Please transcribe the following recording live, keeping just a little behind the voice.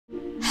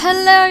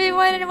Hello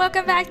everyone and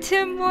welcome back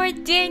to more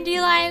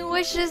Dandelion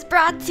Wishes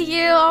brought to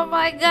you. Oh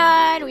my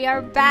god, we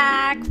are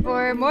back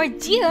for more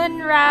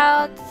Jieun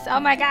routes.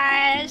 Oh my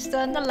gosh, so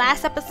in the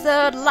last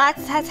episode,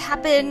 lots has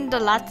happened.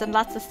 Lots and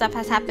lots of stuff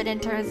has happened in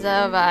terms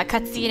of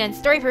cutscene and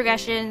story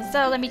progression.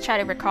 So let me try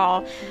to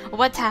recall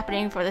what's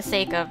happening for the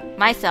sake of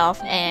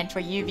myself and for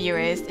you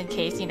viewers in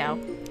case,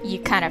 you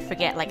kind of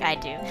forget like I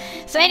do.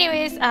 So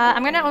anyways,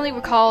 I'm gonna only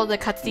recall the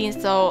cutscenes,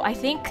 so I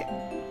think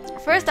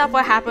first off,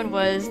 what happened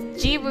was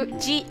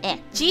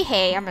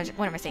Jihei,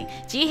 what am I saying?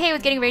 Jihei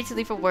was getting ready to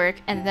leave for work,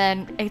 and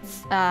then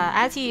it's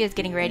as he is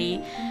getting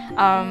ready,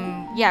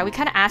 yeah, we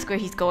kind of asked where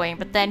he's going,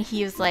 but then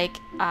he was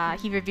like,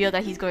 he revealed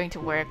that he's going to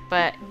work.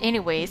 But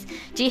anyways,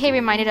 Jihei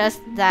reminded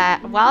us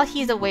that while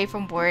he's away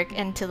from work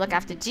and to look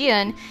after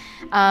Jieun,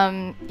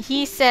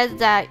 he said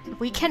that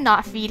we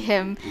cannot feed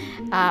him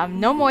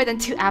no more than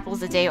 2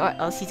 apples a day, or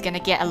else he's gonna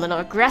get a little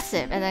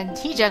aggressive. And then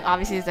Heejung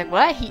obviously is like,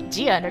 what?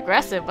 Jieun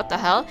aggressive? What the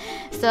hell?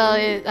 So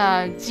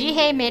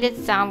Jihei made it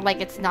sound like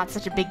it's not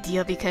such a big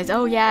deal because,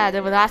 oh yeah,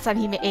 the last time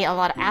he ate a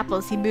lot of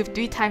apples, he moved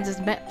 3 times as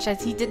much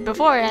as he did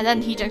before, and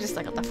then Heejung's just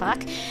like, what the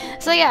fuck?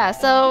 So yeah,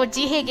 so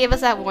Jihei gave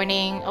us that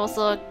warning.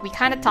 Also, we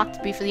kind of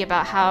talked briefly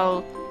about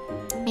how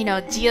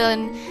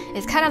Jieun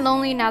is kind of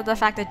lonely now, the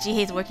fact that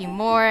Jihei is working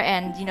more,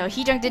 and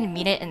Heejung didn't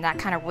mean it in that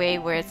kind of way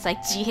where it's like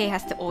Jihei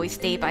has to always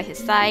stay by his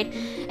side,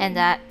 and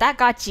that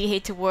got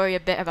Jihei to worry a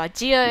bit about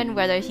Jieun,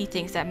 whether he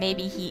thinks that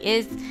maybe he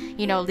is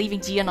leaving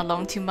Jieun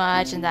alone too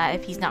much, and that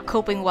if he's not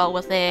coping well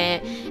with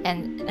it,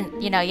 and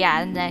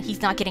yeah, and then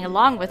he's not getting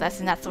along with us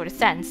in that sort of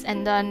sense.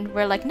 And then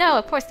we're like, no,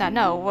 of course not,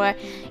 no,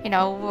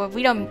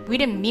 we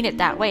didn't mean it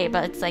that way,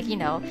 but it's like,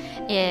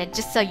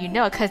 just so you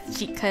know, because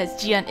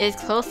Jieun is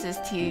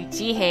closest to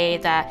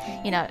Jihei, that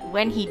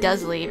when he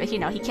does leave, he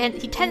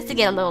tends to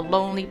get a little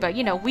lonely, but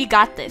we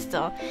got this.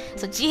 So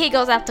Jihei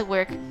goes out to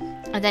work,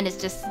 and then it's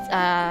just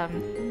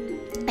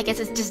I guess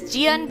it's just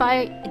Jieun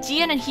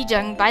and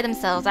Heejung by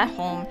themselves at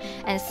home,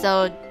 and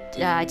so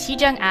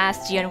Heejung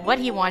asked Jieun what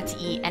he wanted to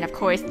eat, and of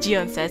course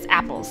Jieun says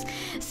apples.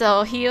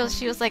 So she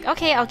was like,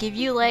 okay, I'll give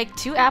you like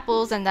 2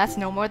 apples, and that's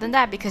no more than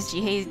that, because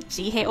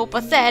Jihei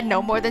Oppa said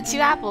no more than 2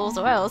 apples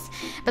or else.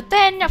 But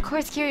then of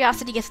course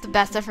curiosity gets the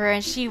best of her,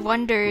 and she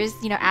wonders,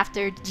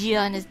 after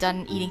Jieun is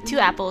done eating 2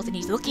 apples and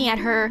he's looking at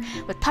her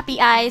with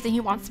puppy eyes and he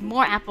wants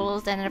more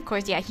apples, and then of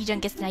course, yeah,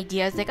 Heejung gets an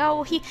idea. It's like,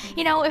 oh,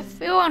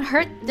 if it won't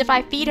hurt if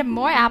I feed him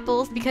more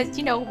apples, because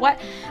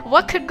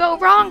what could go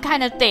wrong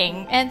kind of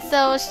thing. And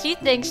so she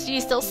thinks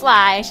she's still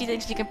sly. She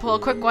thinks she can pull a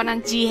quick one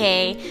on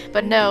Jihei,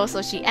 but no.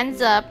 So she ends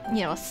up,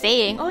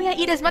 saying, "Oh yeah,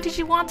 eat as much as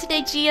you want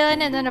today,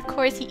 Jieun." And then of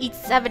course he eats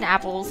 7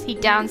 apples. He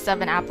downs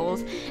 7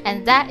 apples,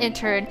 and that in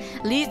turn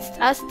leads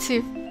us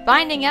to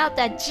finding out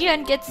that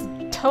Jieun gets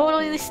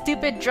totally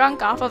stupid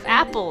drunk off of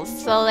apples.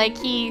 So like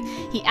he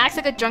acts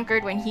like a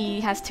drunkard when he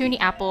has too many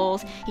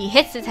apples. He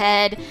hits his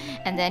head,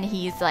 and then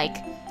he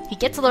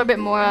gets a little bit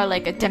more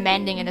like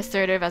demanding and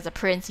assertive as a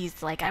prince.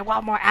 He's like, I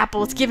want more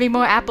apples, give me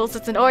more apples,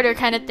 it's an order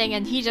kind of thing.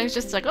 And Heejung's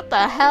just like, what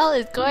the hell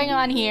is going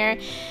on here?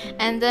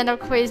 And then of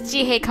course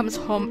Jihei comes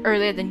home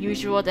earlier than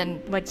usual than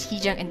what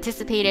Heejung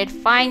anticipated,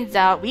 finds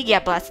out we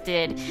get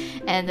busted,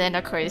 and then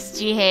of course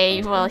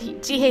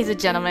Jihei's a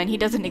gentleman. He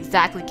doesn't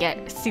exactly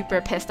get super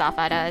pissed off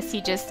at us.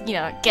 He just,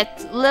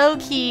 gets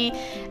low-key,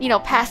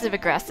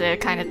 passive-aggressive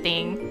kind of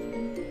thing.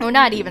 Or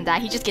not even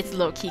that, he just gets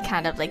low-key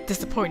kind of like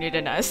disappointed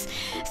in us.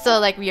 So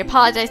like we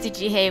apologize to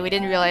Jihei, we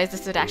didn't realize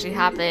this would actually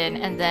happen,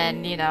 and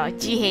then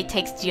Jihei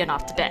takes Jieun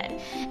off to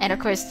bed. And of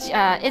course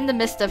in the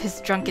midst of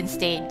his drunken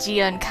state,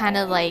 Jieun kind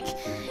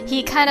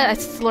of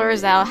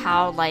slurs out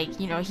how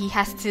he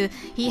has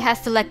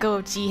to let go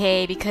of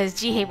Jihei because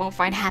Jihei won't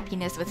find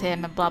happiness with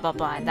him, and blah blah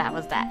blah, and that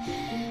was that.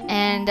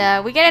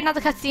 And we get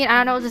another cutscene. I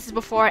don't know if this is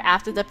before or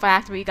after the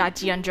fact where we got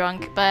Jieun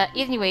drunk, but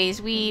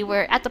anyways, we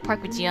were at the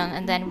park with Jieun,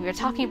 and then we were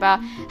talking about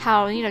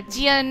how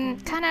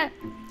Jieun kind of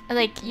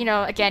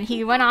again,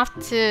 he went off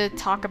to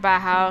talk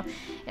about how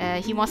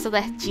he wants to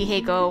let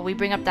Jihei go. We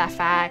bring up that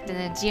fact, and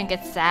then Jieun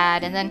gets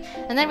sad, and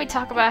then we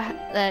talk about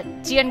that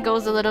Jieun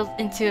goes a little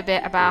into a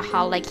bit about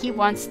how he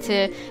wants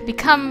to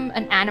become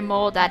an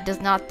animal that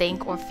does not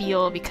think or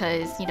feel,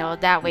 because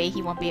that way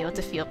he won't be able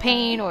to feel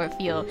pain or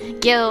feel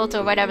guilt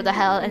or whatever the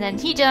hell. And then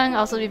Heejung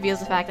also reveals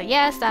the fact that,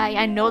 yes,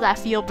 I know that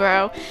feel,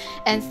 bro.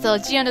 And so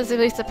Jieun is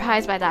really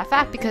surprised by that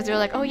fact, because they're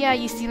like, oh yeah,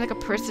 you seem like a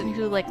person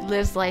who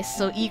lives life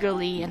so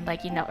eagerly and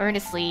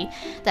earnestly,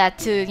 that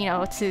to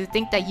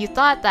think that you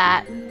thought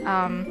that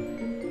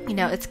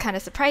it's kind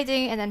of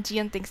surprising. And then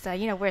Jieun thinks that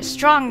we're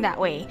strong that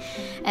way.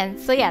 And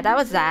so yeah, that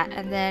was that.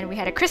 And then we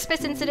had a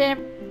Christmas incident.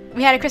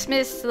 We had a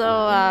Christmas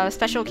little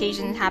special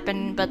occasion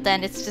happen, but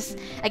then it's just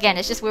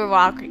we're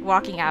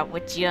walking out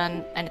with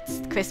Jieun, and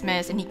it's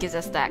Christmas, and he gives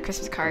us that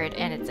Christmas card,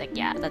 and it's like,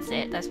 yeah, that's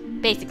it. That's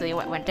basically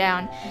what went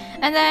down.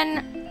 And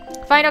then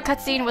final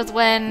cutscene was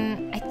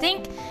when I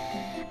think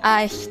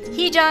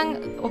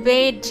Heejung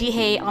obeyed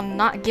Jihei on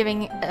not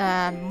giving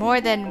more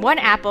than 1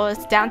 apple.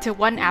 It's down to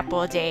 1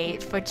 apple a day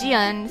for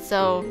Jieun.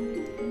 So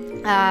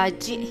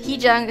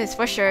Hee-jung is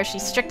for sure,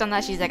 she's strict on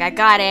that. She's like, I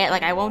got it,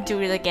 like I won't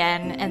do it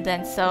again. And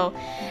then so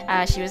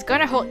she was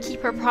gonna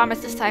keep her promise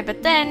this time,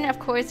 but then of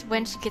course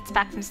when she gets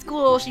back from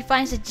school, she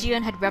finds that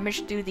Jieun had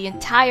rummaged through the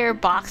entire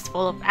box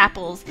full of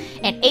apples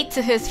and ate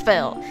to his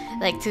fill,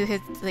 like to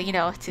his, you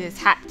know, to his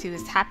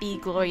happy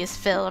glorious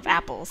fill of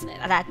apples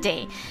that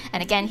day.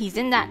 And again, he's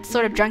in that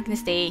sort of drunken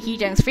state.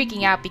 Hee-jung's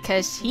freaking out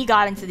because he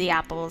got into the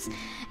apples.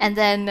 And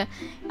then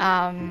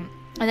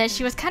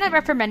she was kind of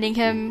reprimanding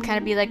him, kind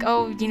of be like,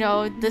 oh, you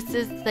know, this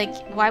is like,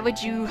 why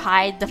would you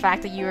hide the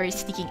fact that you are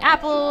sneaking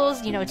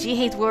apples? You know,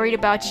 Jihei's worried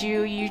about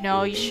you. You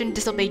know, you shouldn't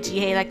disobey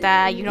Jihei like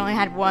that. You only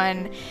had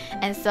one.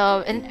 And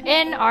so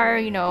in our,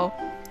 you know,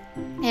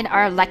 in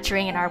our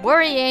lecturing and our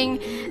worrying,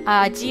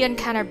 Jieun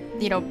kind of,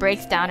 you know,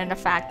 breaks down in the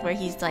fact where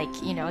he's like,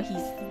 you know,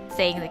 he's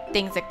saying like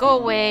things that go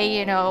away,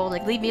 you know,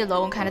 like leave me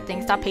alone kind of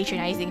thing, stop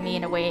patronizing me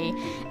in a way.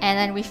 And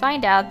then we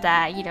find out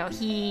that, you know,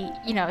 he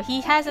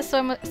has a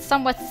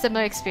somewhat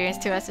similar experience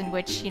to us, in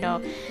which, you know,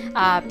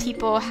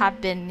 people have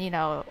been, you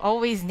know,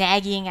 always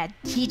nagging at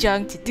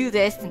Hee-jung to do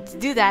this and to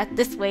do that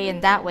this way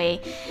and that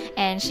way,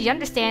 and she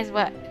understands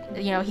what,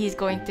 you know, he's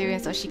going through,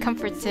 and so she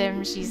comforts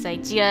him. She's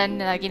like, Jieun,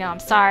 like, you know, I'm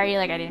sorry,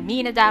 like I didn't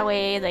mean it that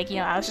way, like, you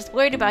know, I was just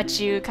worried about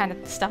you, kind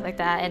of stuff like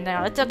that. And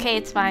no, it's okay,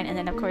 it's fine. And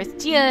then of course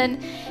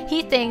Jieun,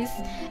 he thinks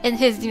in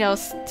his, you know,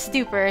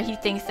 stupor, he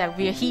thinks that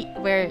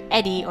we're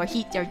Eddie or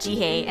Heat or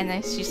Jihei, and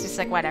then she's just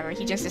like, whatever.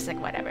 He just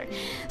like, whatever.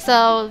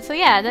 So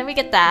yeah, then we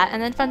get that,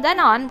 and then from then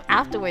on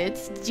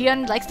afterwards,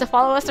 Jieun likes to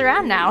follow us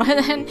around now,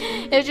 and then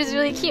it was just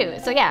really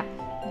cute. So yeah,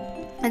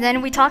 and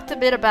then we talked a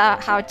bit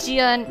about how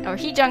Jieun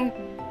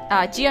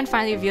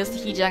finally reveals to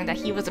Hee-jung that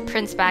he was a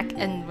prince back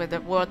in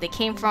the world they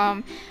came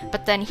from,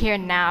 but then here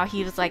and now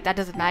he was like, that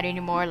doesn't matter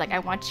anymore, like I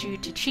want you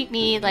to treat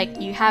me like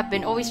you have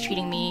been always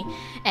treating me.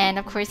 And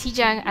of course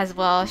Hee-jung as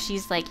well,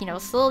 she's like, you know,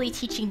 slowly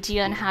teaching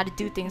Jieun how to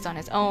do things on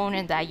his own,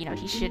 and that, you know,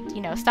 he should, you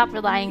know, stop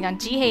relying on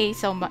Jihei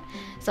so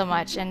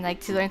much and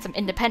like to learn some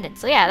independence.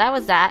 So yeah, that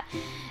was that.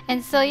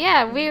 And so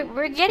yeah, we're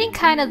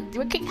kind of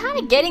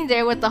getting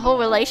there with the whole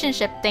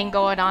relationship thing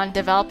going on,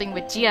 developing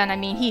with Jieun. I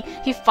mean,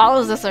 he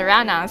follows us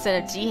around now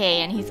instead of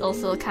Jihei, and he's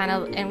also kind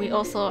of, and we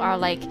also are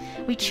like,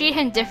 we treat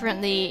him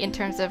differently in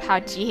terms of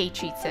how Jihei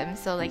treats him.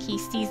 So like he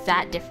sees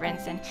that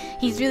difference, and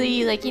he's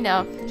really like, you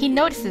know, he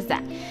notices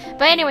that.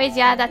 But anyways,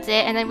 yeah, that's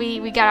it. And then we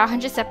got our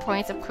 100 set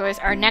points. Of course,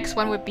 our next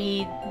one would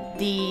be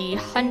the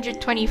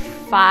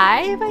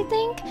 125, I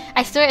think.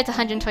 I swear it's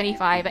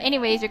 125, but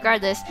anyways,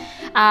 regardless,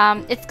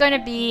 it's going to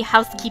be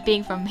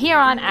housekeeping from here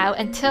on out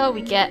until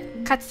we get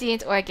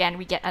cutscenes, or again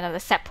we get another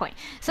set point.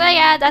 So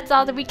yeah, that's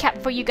all the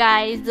recap for you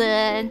guys.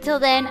 Until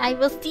then, I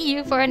will see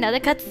you for another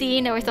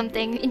cutscene or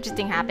something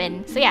interesting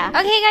happen. So yeah,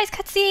 okay guys,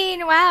 cutscene.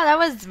 Wow, that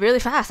was really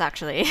fast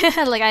actually.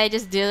 Like I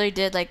just literally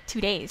did like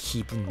 2 days.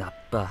 기분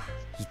나빠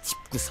이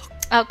집구석.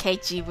 Okay,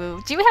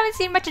 Jiwoo. We haven't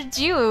seen much of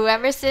Jiwoo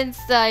ever since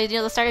you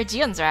know, the start of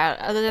Jieun's route,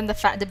 other than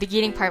the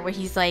beginning part where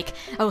he's like,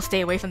 "Oh, stay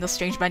away from those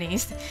strange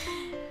bunnies."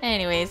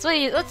 Anyways,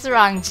 what's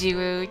wrong,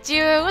 Jiwoo?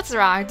 Jiwoo, what's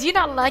wrong? Do you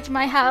not like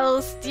my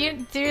house? Do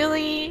you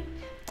really?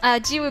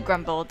 Jiwoo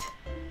grumbled.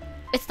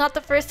 It's not the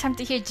first time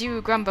to hear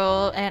Jiwoo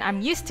grumble, and I'm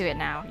used to it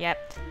now. Yep,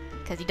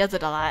 because he does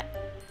it a lot.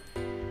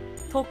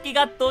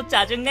 토끼가 또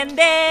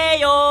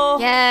짜증낸대요.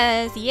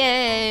 Yes, he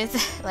is.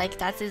 Like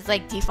that's his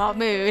like default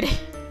mood.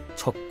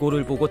 저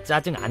꼴을 보고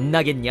짜증 안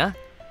나겠냐?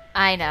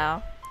 I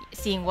know.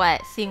 Seeing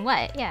what? Seeing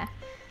what? Yeah.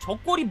 저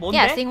꼴이 뭔데?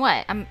 Yeah, seeing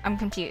what? I'm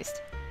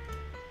confused.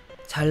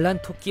 잘난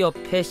토끼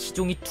옆에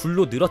시종이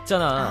둘로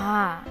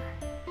늘었잖아.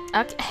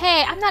 Okay.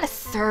 Hey, I'm not a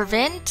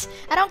servant.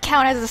 I don't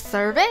count as a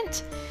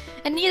servant.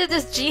 And neither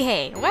does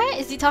Jihei. What?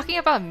 Is he talking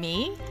about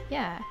me?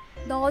 Yeah.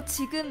 너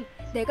지금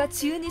내가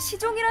지은이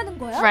시종이라는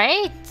거야?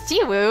 Right?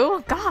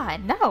 Jiwoo?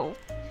 God, no.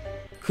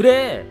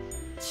 그래.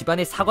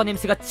 집안에 사과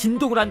냄새가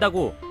진동을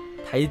한다고.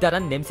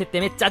 달달한 냄새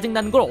때문에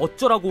짜증나는 걸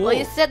어쩌라고. Well,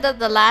 you said that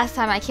the last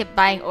time I kept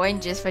buying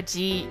oranges for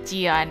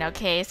Jieun,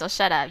 okay? So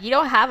shut up. You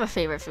don't have a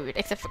favorite food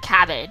except for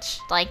cabbage.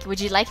 Like, would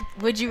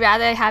you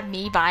rather have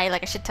me buy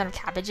like a shit ton of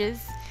cabbages?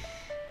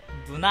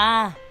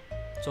 누나,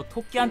 저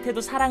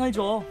토끼한테도 사랑을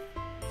줘.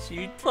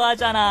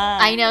 질투하잖아.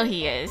 I know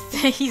he is.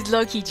 He's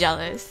low-key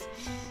jealous.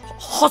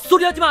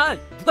 헛소리 하지 마.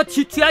 누가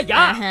질투야,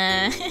 야.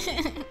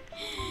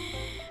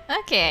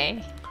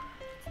 Okay.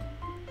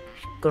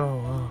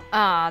 시끄러워.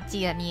 Aw,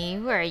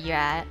 Jieun, where are you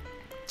at?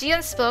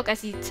 Jieun spoke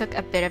as he took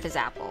a bit of his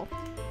apple.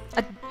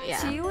 Yeah.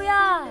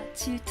 지우야,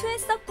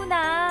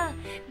 질투했었구나.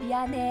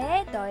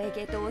 미안해,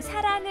 너에게도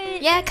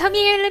사랑을. Yeah, come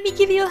here, let me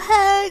give you a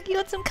hug. You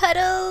want some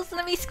cuddles?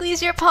 Let me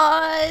squeeze your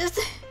paws.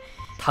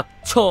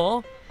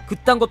 닥쳐.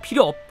 그딴 거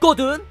필요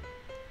없거든.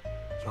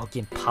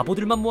 여긴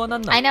바보들만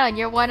모아놨나? I know, and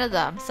you're one of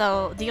them,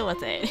 so deal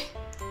with it.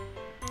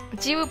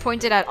 Jiwoo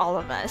pointed at all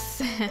of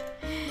us.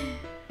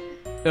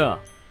 야,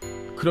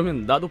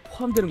 그러면 나도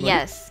포함되는 거야?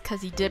 Yes,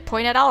 because he did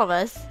point at all of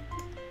us.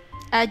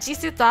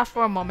 Jisoo thought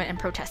for a moment and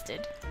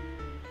protested.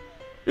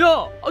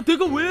 야,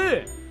 내가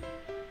왜?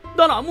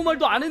 난 아무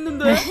말도 안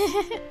했는데.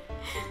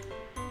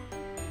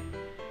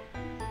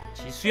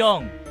 지수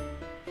형,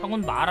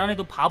 형은 말 안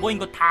해도 바보인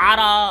거 다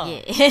알아.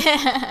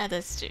 Yeah,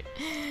 that's true.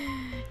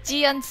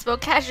 Jieun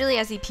spoke casually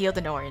as he peeled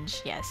an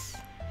orange. Yes.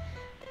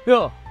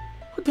 야,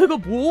 내가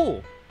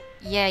뭐?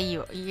 Yeah,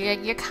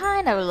 you're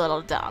kind of a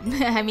little dumb.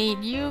 I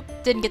mean, you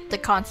didn't get the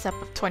concept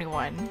of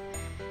 21,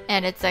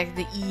 and it's like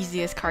the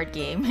easiest card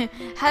game.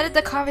 How did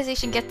the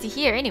conversation get to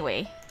here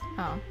anyway?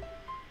 Oh,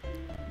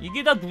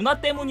 이게 다 누나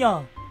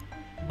때문이야.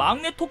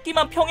 막내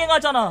토끼만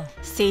평행하잖아.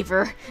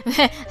 savor,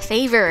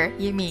 favor.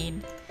 You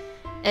mean?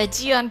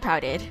 Jieun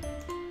pouted.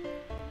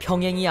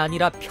 평행이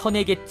아니라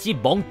편애겠지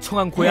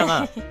멍청한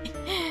고양아.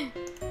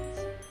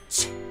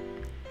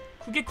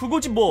 그게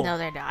그거지 뭐. No,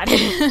 they're not.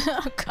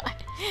 Oh God.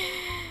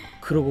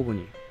 그러고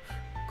보니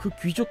그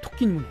귀족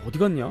토끼님은 어디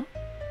갔냐?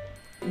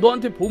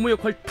 너한테 보무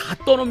역할 다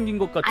떠넘긴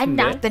것 I'm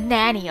같은데. not the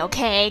nanny,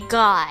 okay?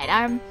 God,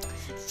 I'm.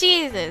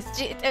 Jesus,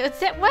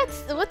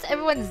 what's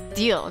everyone's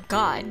deal?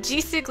 God.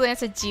 Jisoo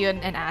glanced at Jieun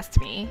and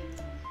asked me.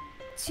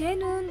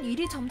 지혜는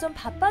일이 점점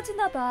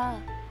바빠지나 봐.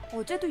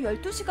 어제도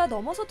 12시가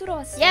넘어서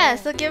들어왔어. Yeah,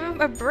 so give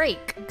him a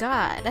break.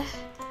 God.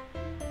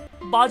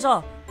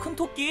 맞아. 큰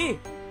토끼.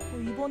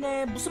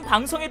 이번에 무슨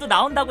방송에도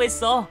나온다고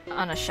했어.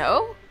 On a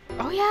show?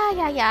 Oh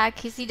yeah.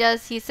 Cause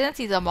since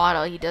he's a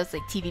model, he does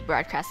like TV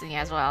broadcasting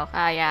as well.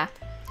 Yeah.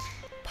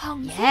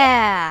 방송?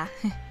 Yeah.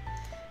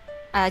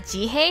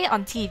 Jihye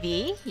on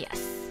TV?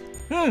 Yes.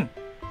 응.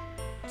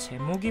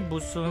 제목이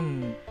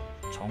무슨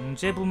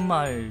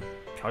정제분말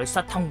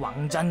별사탕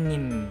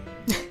왕자님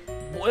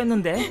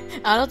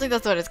뭐였는데? I don't think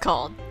that's what it's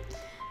called.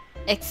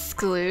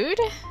 Exclude?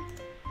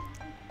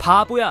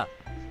 바보야.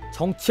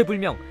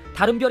 정체불명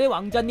다른 별의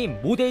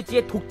왕자님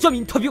모델지의 독점 Of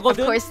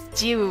인터뷰거든. course,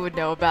 Jieun would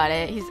know about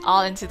it. He's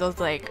all into those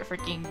like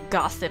freaking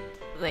gossip,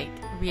 like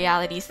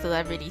reality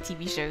celebrity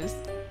TV shows.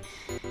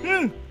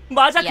 응.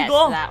 맞아 Yes,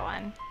 그거. that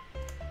one.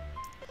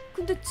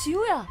 근데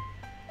지우야,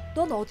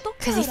 넌 어떻게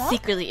Because he's 알아?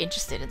 secretly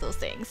interested in those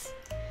things.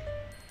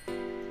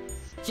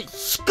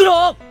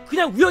 시끄러.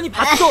 그냥 우연히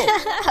봤어.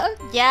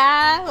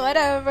 Yeah,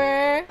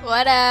 whatever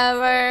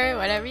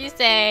you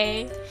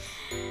say.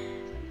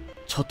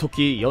 저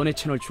토끼 연애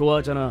채널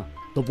좋아하잖아.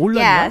 너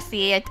몰랐냐? Yeah,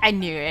 see, I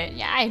knew it.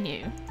 Yeah, I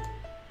knew.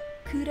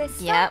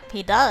 그랬어? Yep,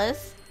 he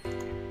does.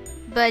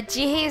 But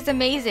Jihye is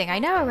amazing. I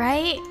know,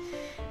 right?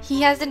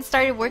 He hasn't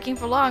started working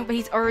for long, but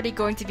he's already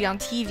going to be on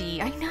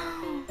TV. I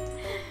know.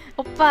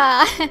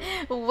 Oppa.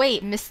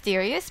 Wait,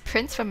 mysterious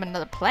prince from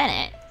another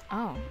planet?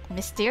 Oh,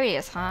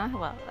 mysterious, huh?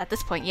 Well, at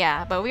this point,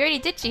 yeah. But we already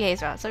did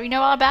Jihye's route, so we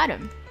know all about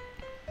him.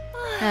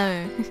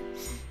 Oh.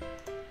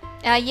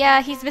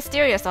 Yeah, he's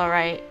mysterious,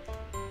 alright.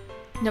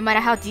 No matter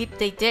how deep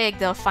they dig,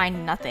 they'll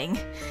find nothing.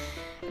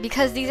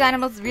 Because these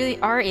animals really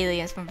are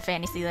aliens from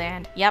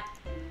Fantasyland. Yep.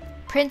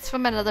 Prince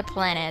from another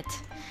planet.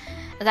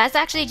 That's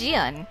actually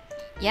Jieun.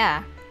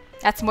 Yeah.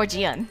 That's more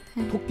Jieun.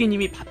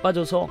 토끼님이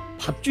바빠져서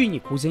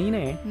밥주인이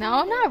고생이네.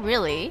 No, not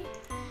really.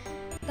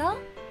 나?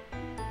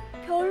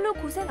 별로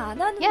고생 안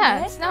하는데?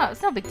 Yeah, it's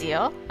no big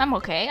deal. I'm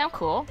okay. I'm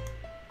cool.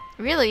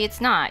 Really, it's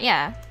not.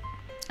 Yeah.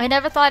 I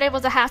never thought it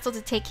was a hassle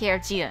to take care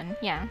of Jieun.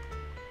 Yeah.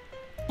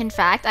 In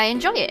fact, I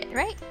enjoy it,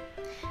 right?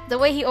 The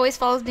way he always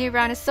follows me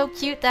around is so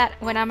cute that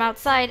when I'm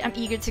outside, I'm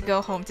eager to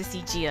go home to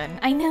see Jieun.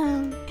 I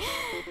know.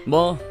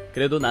 뭐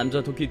그래도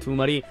남자 토끼 두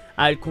마리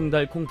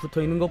알콩달콩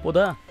붙어있는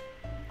것보다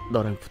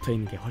너랑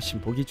붙어있는 게 훨씬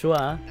보기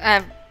좋아.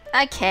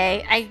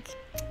 Okay.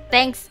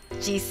 Thanks,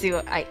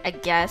 Jisoo. I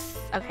guess.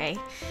 Okay.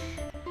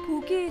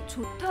 보기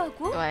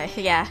좋다고? Well,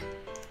 yeah.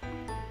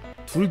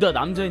 둘 다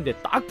남자인데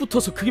딱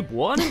붙어서 그게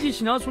뭐하는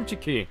짓이냐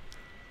솔직히.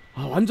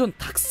 아 완전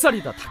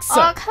닭살이다 Oh,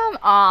 닭살. come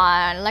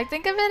on. Like,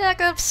 think of it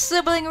like a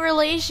sibling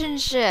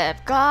relationship.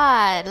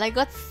 God. Like,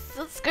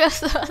 what's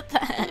gross about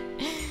that?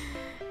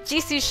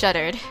 Jisoo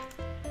shuddered.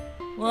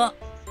 와,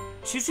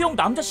 지수 형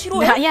남자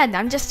싫어해? 야,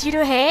 남자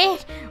싫어해?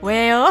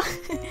 왜요?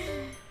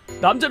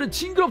 남자는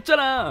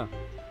징그럽잖아.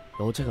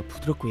 여자가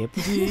부드럽고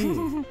예쁘지.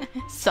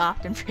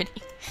 Soft and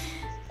pretty.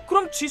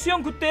 그럼 지수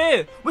형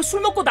그때 왜 술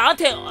먹고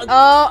나한테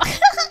Oh.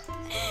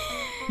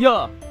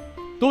 야,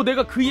 너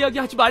내가 그 이야기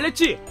하지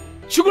말랬지?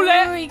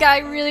 죽을래? He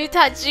got really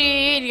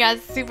touchy. He got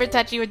super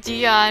touchy with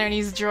Jieun when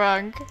he's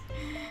drunk.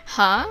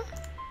 Huh?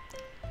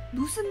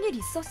 무슨 일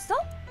있었어?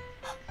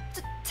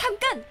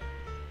 잠깐!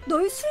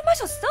 너희 술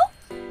마셨어?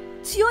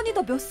 지연이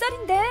너 몇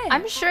살인데?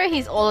 I'm sure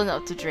he's old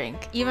enough to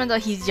drink, even though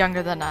he's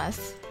younger than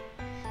us.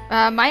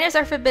 Minors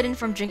are forbidden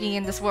from drinking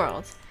in this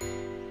world.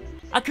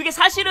 아 그게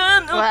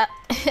사실은 Well,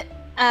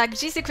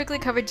 Jisoo quickly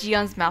covered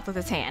Jieun's mouth with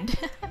his hand.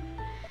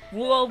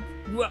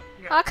 뭐야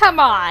Oh, come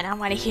on. I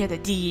want to hear the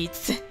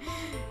deeds.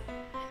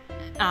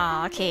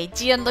 Okay.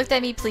 Jieun looked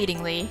at me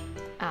pleadingly.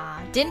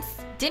 Didn't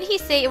he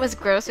say it was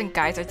gross when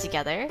guys are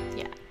together?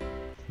 Yeah.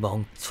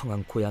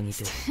 멍청한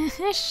고양이들.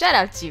 Shut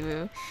up,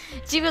 Jiwoo.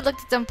 Jiwoo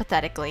looked at them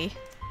pathetically.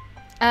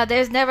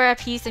 There's never a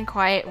peace and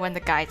quiet when the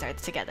guys are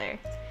together.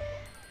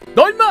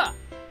 너 임마!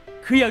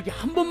 그 이야기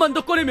한 번만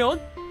더 꺼내면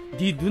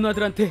네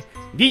누나들한테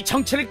네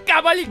정체를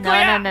까발릴 No,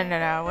 거야.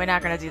 no. We're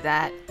not gonna do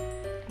that.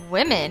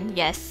 Women,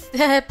 yes.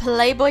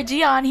 Playboy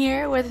Jieun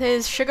here with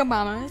his sugar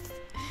mamas.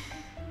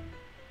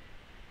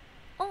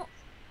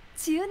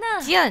 지은아,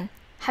 Jieun,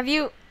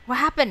 What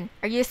happened?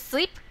 Are you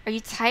asleep? Are you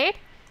tired?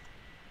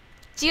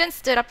 Jieun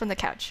stood up from the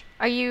couch.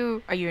 Are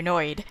you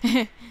annoyed?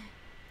 Do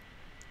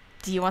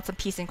you want some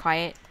peace and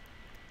quiet?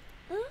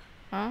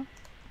 Huh?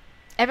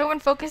 Everyone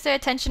focused their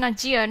attention on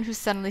Jieun, who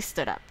suddenly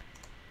stood up.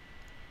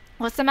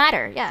 What's the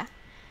matter? Yeah.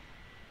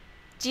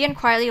 Jieun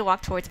quietly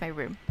walked towards my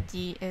room.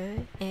 The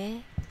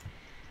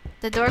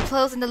door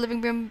closed and the living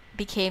room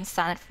became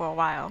silent for a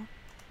while.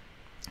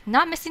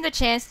 Not missing the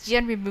chance,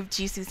 Jieun removed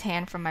Jisoo's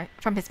hand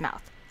from his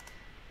mouth.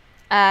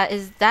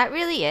 Is that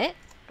really it?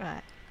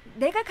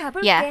 내가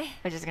가볼게. Yeah,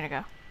 we're just gonna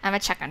go. I'm gonna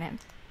check on him.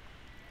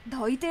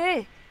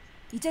 너희들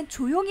이젠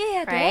조용히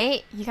해야 돼.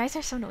 Right? You guys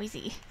are so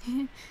noisy.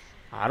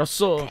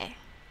 알았어. Okay.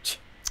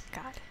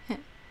 God.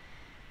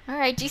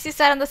 Alright, Jisoo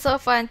sat on the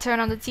sofa and turned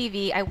on the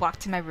TV. I walked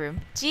to my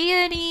room.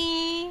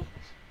 Jieuni!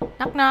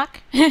 Knock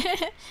knock.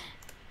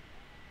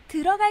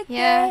 들어갈게.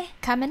 Yeah,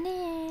 coming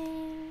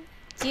in.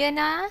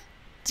 Jieuna?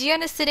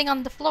 Jieun is sitting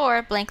on the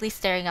floor, blankly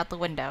staring out the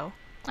window.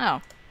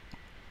 Oh.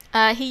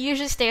 He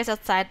usually stares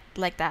outside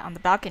like that on the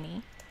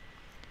balcony.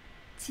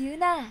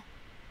 지은아,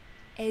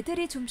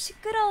 애들이 좀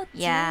시끄러웠지?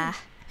 Yeah.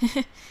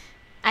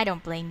 I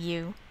don't blame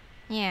you.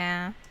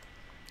 Yeah.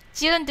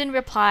 Jieun didn't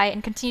reply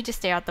and continued to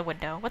stare out the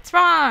window. What's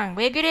wrong?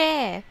 왜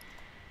그래?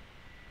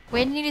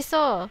 웬일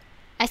있어?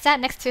 I sat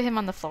next to him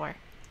on the floor.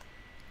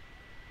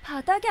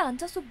 바닥에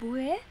앉아서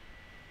뭐해?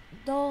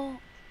 너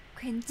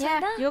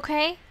괜찮아? Yeah, you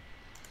okay?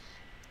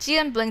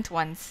 Jieun blinked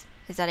once.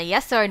 Is that a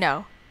yes or a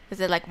no? Is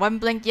it like one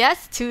blink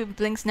yes, two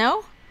blinks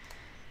no?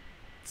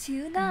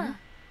 지은아,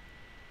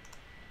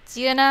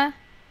 Jieuna,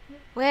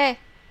 왜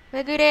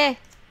그래?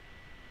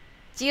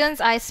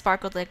 Jieun's eyes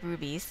sparkled like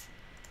rubies.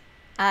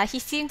 He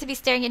seemed to be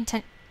staring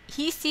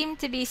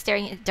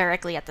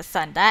directly at the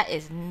sun. That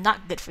is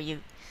not good for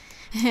you.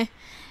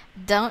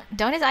 Don't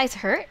his eyes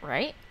hurt,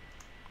 right?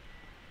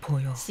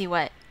 보여. See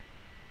what?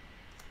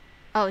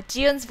 Oh,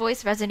 Jieun's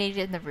voice resonated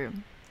in the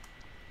room.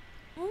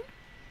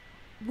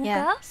 뭐가?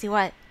 Yeah, see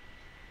what?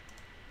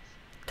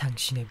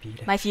 당신의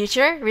미래. My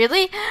future?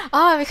 Really?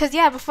 Oh, because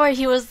yeah, before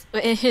he was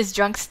in his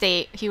drunk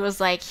state, he was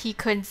like he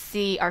couldn't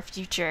see our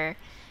future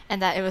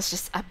and that it was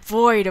just a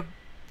void of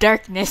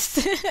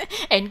darkness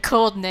and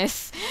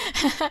coldness.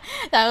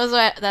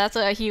 That's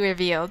what he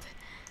revealed.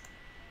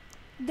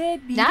 내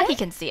미래? Now he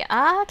can see it.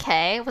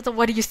 Okay.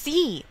 What do you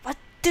see? What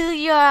do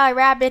your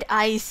rabbit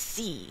eyes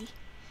see?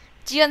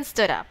 Jieun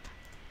stood up.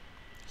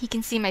 He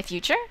can see my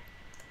future?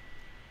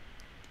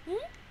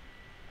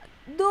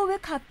 너 왜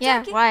갑자기?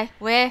 Yeah, why?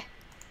 Where?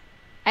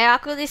 I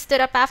awkwardly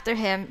stood up after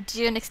him.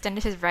 Jieun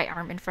extended his right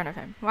arm in front of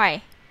him.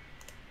 Why?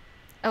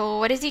 Oh,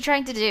 what is he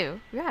trying to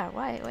do? Yeah,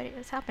 why? What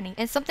is happening?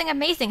 And something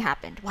amazing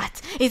happened.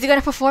 What? Is he gonna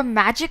perform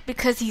magic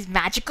because he's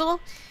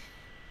magical?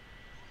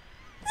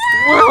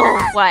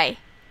 Whoa! Why?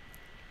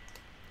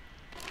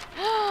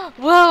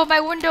 Whoa, my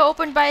window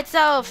opened by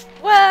itself.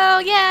 Whoa,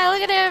 yeah,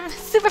 look at him.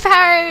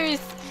 Superpowers.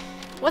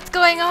 What's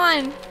going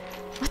on?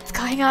 What's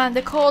going on?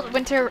 The cold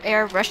winter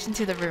air rushed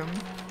into the room.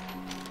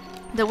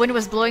 The wind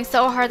was blowing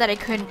so hard that I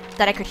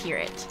could hear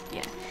it.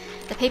 Yeah.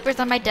 The papers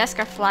on my desk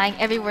are flying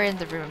everywhere in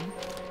the room.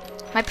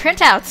 My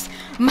printouts!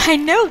 My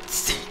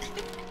notes!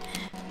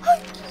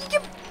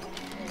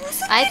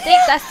 I think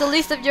that's the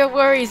least of your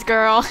worries,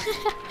 girl.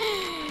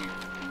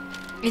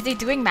 Is he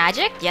doing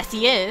magic? Yes,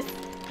 he is.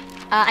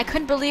 I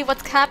couldn't believe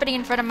what's happening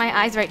in front of my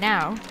eyes right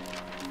now.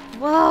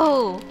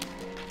 Whoa!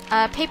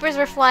 Papers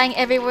were flying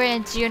everywhere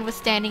and Jieun was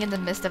standing in the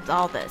midst of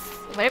all this.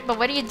 But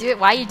what do you do?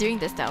 Why are you doing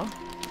this though?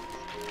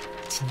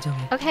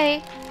 진정해.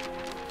 Okay.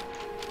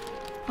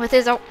 With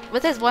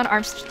his one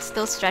arm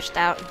still stretched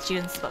out,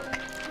 Jieun spoke.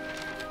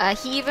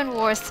 He even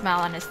wore a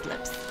smile on his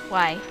lips.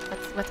 Why?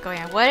 What's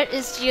going on? What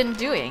is Jieun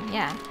doing?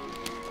 Yeah.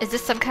 Is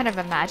this some kind of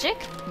a magic?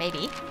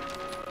 Maybe.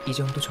 이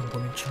정도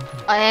정보면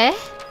충분해. Eh?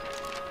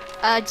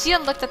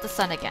 Jieun looked at the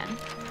sun again.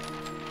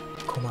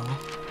 고마워.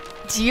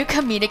 Do you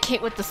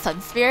communicate with the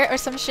sun spirit or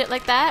some shit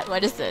like that?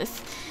 What is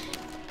this?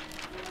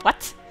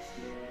 What?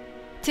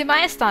 To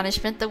my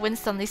astonishment, the wind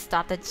suddenly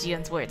stopped at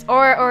Jieun's words.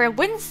 Or a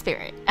wind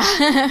spirit.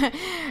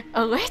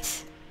 Oh,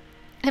 what?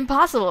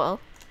 Impossible.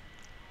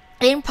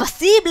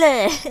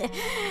 Impossible!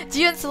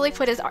 Jieun slowly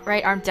put his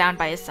right arm down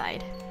by his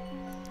side.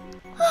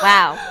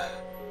 Wow.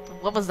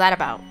 What was that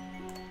about?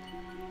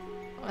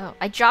 Oh,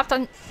 I dropped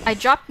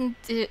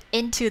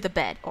into the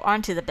bed. Or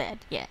onto the bed,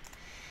 yeah.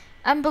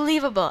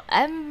 Unbelievable.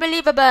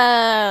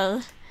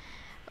 Unbelievable!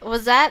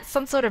 Was that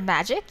some sort of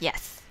magic?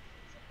 Yes.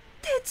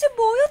 대체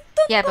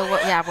뭐였던 Yeah, but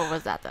what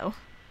was that though?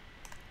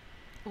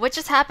 What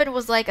just happened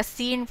was like a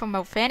scene from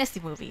a fantasy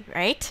movie,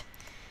 right?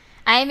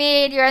 I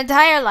mean, your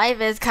entire life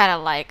is kind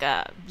of like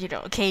a,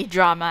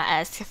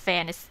 K-drama-esque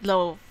fantasy,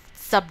 low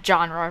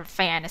subgenre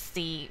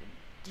fantasy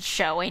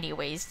show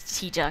anyways,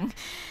 Jung.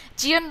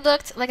 Jieun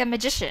looked like a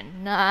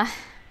magician. Nah,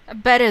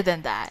 better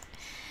than that.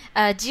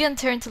 Jieun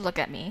turned to look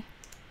at me.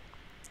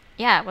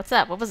 Yeah, what's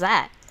up? What was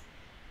that?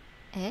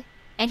 Eh?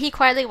 And he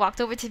quietly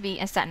walked over to me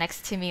and sat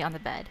next to me on the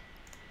bed.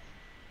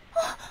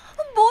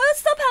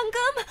 뭐였어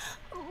방금?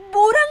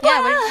 뭘 한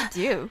Yeah, 거야? what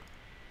did you do?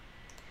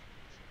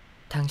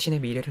 당신의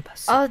미래를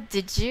봤어. Oh,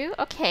 did you?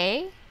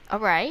 Okay.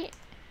 Alright.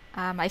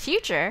 my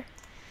future.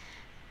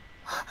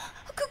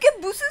 그게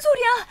무슨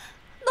소리야?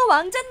 너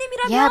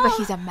왕자님이라며? Yeah, but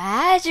he's a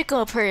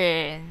magical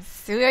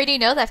prince. We already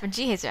know that from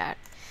Jihyeon.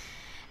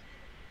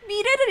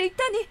 미래를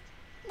읽다니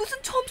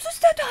무슨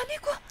점수세도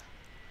아니고.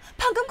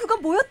 방금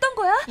그건 뭐였던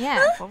거야? Yeah,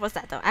 what was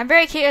that though? I'm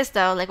very curious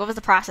though. Like, what was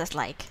the process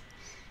like?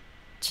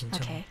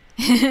 진정해. Okay.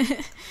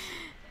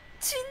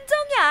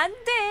 진정이 안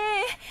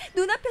돼.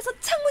 눈앞에서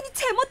창문이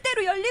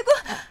제멋대로 열리고.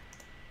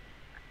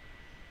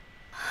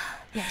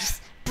 Yeah,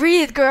 just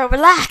breathe, girl.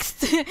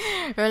 Relax.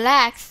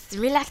 Relax.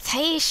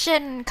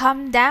 Relaxation.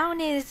 Calm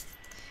down is...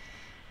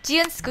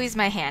 Jieun squeezed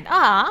my hand.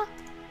 Ah.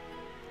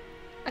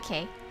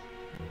 Okay.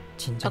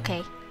 진정해.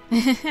 Okay.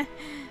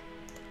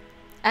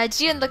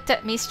 Jieun looked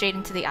at me straight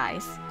into the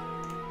eyes.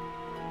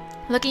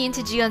 Looking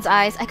into Jieun's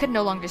eyes, I could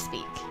no longer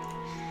speak.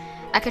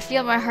 I could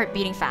feel my heart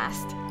beating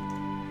fast.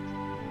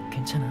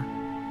 괜찮아.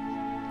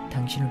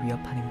 당신을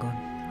위협하는 건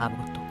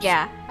아무것도 없어.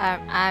 Yeah,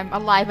 I'm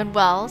alive and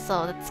well,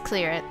 so that's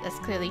clear. That's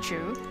clearly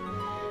true.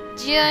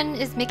 Jieun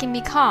is making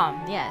me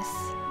calm. Yes,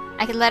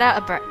 I could let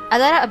out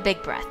a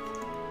big breath.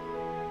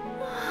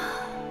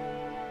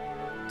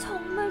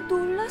 정말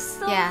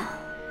놀랐어. Yeah.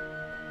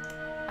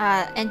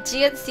 And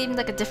Jieun seemed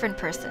like a different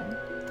person.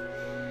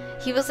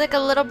 He was like a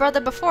little brother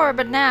before,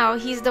 but now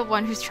he's the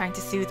one who's trying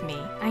to soothe me.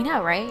 I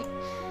know, right?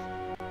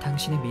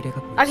 당신의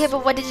미래가 보였어. Okay,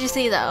 but what did you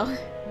see though?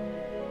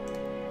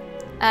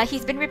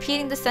 He's been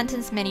repeating the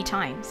sentence many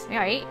times,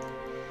 right?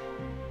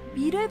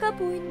 미래가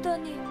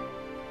보인다니.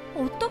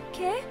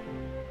 어떻게?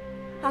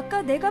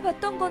 아까 내가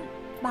봤던 건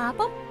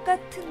마법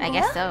같은 거야? I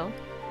guess so.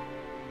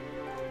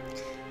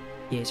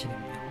 예지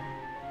능력.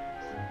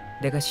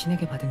 내가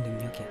신에게 받은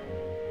능력이야.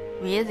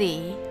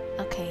 Really?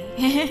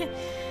 Okay.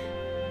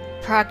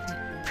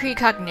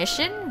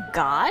 Precognition?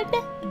 God?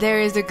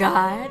 There is a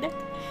God?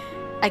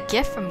 A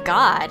gift from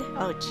God?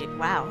 Oh, gee,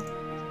 wow.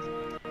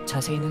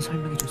 자세히는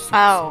설명해 줄 수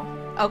Oh,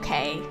 없어.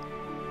 okay.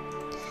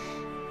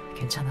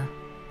 괜찮아.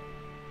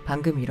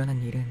 방금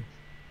일어난 일은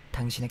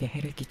당신에게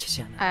해를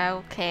끼치지 않아.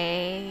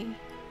 Okay.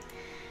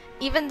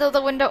 Even though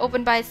the window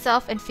opened by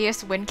itself and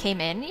fierce wind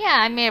came in, yeah,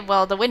 I mean,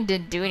 well, the wind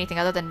didn't do anything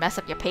other than mess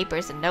up your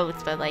papers and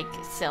notes, but like,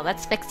 still,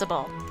 that's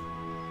fixable.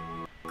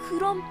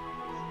 그럼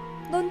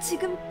넌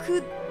지금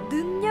그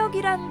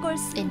능력이란 걸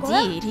쓴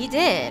거야? Indeed, he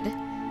did.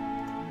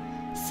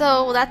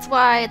 So that's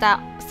why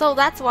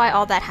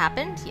all that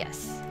happened?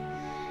 Yes.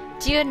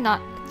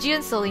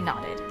 Jieun slowly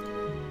nodded.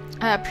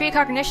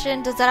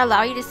 Precognition, does that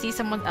allow you to see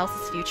someone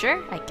else's future?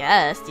 I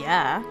guess,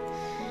 yeah.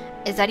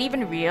 Is that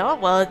even real?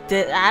 Well,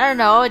 I don't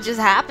know, it just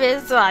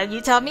happens, so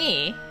you tell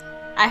me.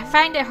 I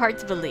find it hard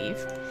to believe.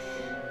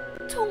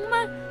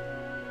 정말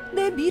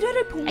내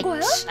미래를 본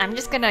거야? I'm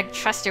just gonna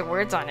trust your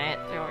words on it,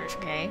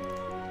 okay?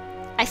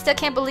 I still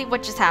can't believe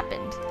what just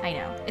happened. I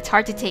know. It's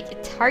hard to take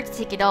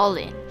it all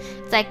in.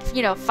 It's like,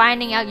 you know,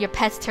 finding out your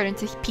pets turn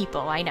into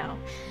people, I know.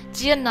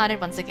 Jieun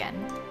nodded once again.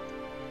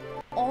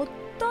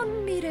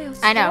 어떤 미래였어?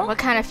 I know. What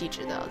kind of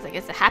future though? It's like,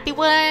 is it a happy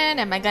one?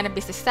 Am I gonna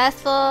be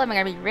successful? Am I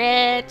gonna be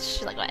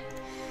rich? Like what?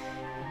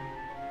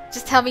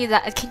 Just tell me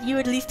that. Can you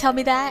at least tell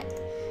me that?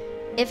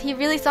 If he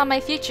really saw my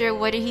future,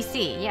 what did he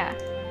see? Yeah.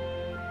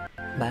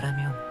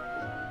 말하면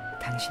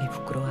당신이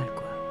부끄러워할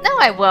거야. No,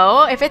 I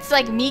won't. If it's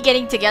like me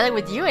getting together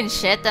with you and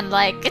shit, then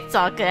like, it's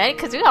all good,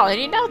 because we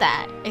already know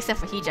that. Except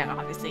for Heejung,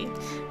 obviously.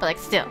 But like,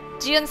 still.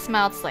 Jieun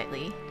smiled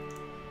slightly.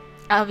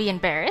 I'll be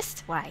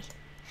embarrassed? Why?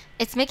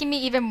 It's making me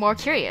even more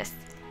curious.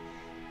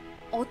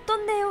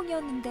 어떤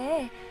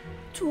내용이었는데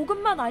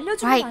조금만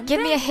알려주면 Right, 안 돼?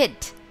 give me a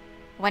hint.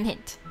 One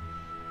hint.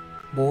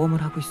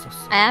 모험을 하고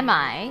있었어. Am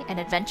I an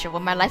adventure?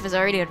 Well, my life is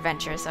already an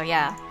adventure, so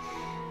yeah.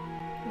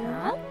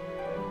 뭐?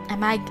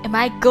 Am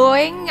I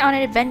going on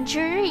an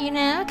adventure? You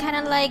know, kind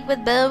of like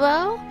with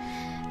Bilbo.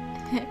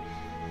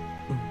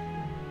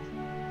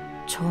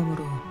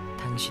 처음으로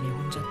당신이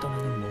혼자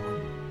떠나는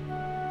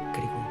모험.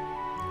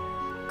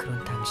 그리고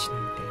그런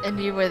당신을 내가 And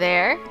you were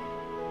there?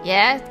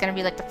 Yeah, it's gonna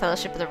be like the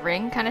Fellowship of the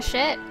Ring kind of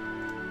shit.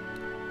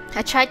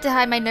 I tried to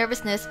hide my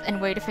nervousness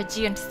and waited for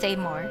Jieun to say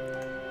more.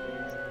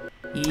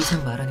 이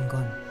이상 말하는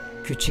건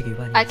규칙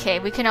위반이야. Okay,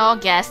 we can all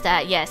guess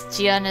that, yes,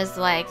 Jieun is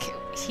like,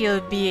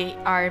 he'll be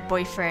our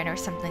boyfriend or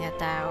something like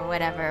that, or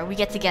whatever. We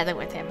get together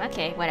with him.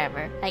 Okay,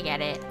 whatever. I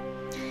get it.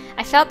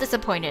 I felt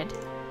disappointed.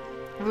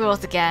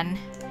 Rules again.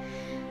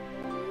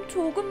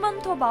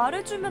 조금만 더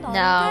말해주면 안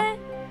No. 돼?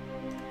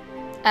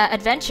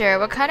 Adventure?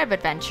 What kind of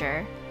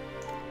adventure?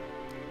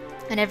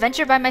 An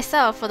adventure by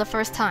myself for the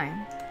first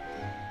time.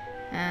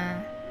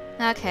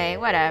 Okay,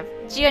 whatever.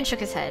 Jieun shook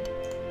his head.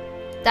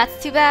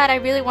 That's too bad. I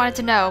really wanted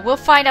to know. We'll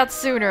find out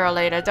sooner or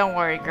later. Don't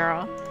worry,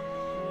 girl.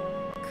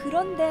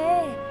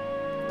 그런데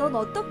넌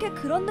어떻게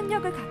그런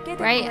능력을 갖게 된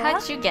Right? 거야?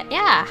 How'd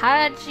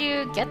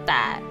you get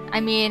that? I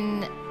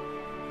mean,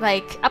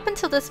 like, up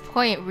until this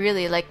point,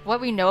 really, like,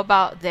 what we know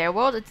about their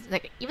world, it's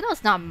like, even though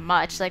it's not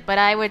much, like, but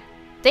I would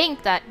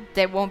think that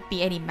there won't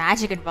be any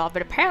magic involved,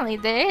 but apparently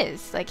there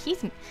is. Like, he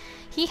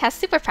has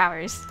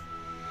superpowers.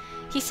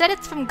 He said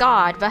it's from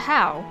God, but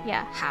how?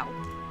 Yeah, how?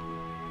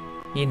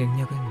 이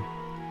능력은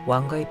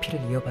왕가의 피를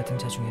이어받은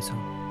자 중에서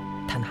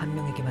단 한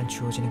명에게만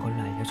주어지는 걸로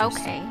알려져 있어.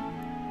 Okay.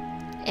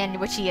 in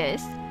which he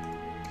is.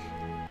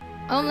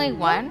 Only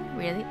one?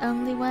 Really?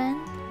 Only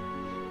one?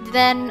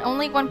 Then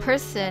only one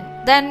person.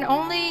 Then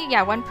only,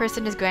 yeah, one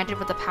person is granted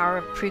with the power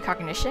of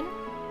precognition.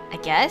 I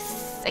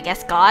guess. I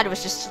guess God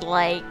was just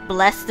like,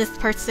 bless this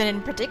person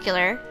in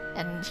particular,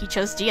 and he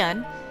chose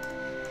Jieun.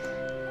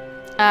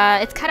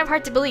 It's kind of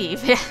hard to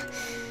believe.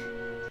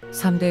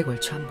 3대에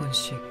걸쳐 한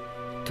번씩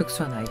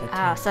특수한 아이가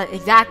태어나.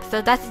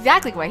 So that's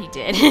exactly what he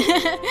did.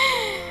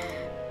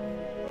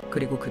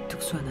 그리고 그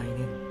특수한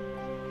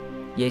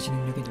아이는 예지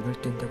능력이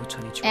눈을 뜬다고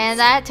전해주고 And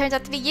that turns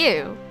out to be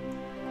you.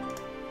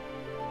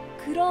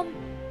 그럼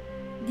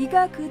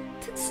네가 그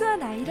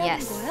특수한 아이라는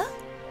Yes.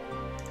 거야?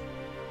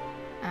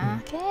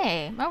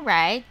 Okay,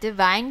 alright.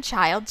 Divine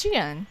child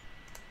Jieun.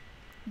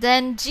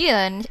 Then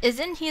Jieun,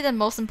 isn't he the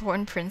most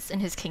important prince in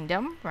his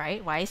kingdom,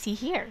 right? Why is he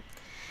here?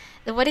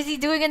 Then what is he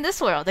doing in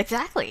this world,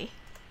 exactly?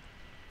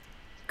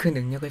 그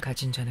능력을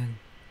가진 자는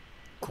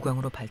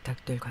국왕으로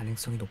발탁될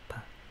가능성이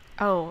높아.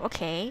 Oh,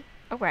 okay.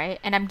 Alright.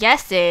 And I'm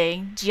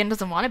guessing Jieun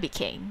doesn't want to be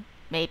king.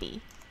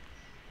 Maybe.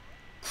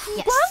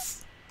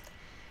 Yes.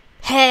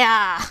 Hey,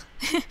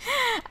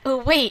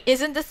 oh, wait,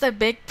 isn't this a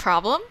big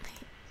problem?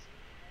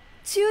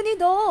 지은이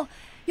너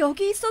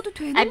여기 있어도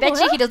되는 I bet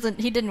거야? you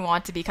he didn't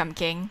want to become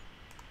king.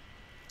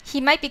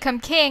 He might become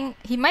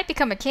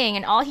a king,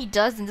 and all he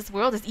does in this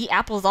world is eat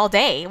apples all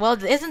day. Well,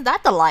 isn't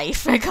that the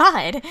life?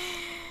 God.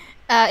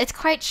 It's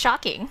quite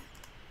shocking.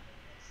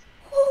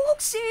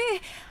 혹시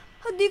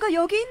네가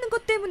여기 있는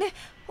것 때문에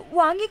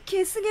왕위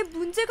계승에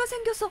문제가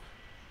생겨서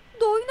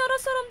너희 나라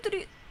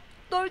사람들이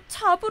널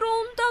잡으러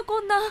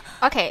온다거나.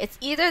 Okay, it's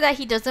either that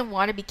he doesn't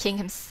want to be king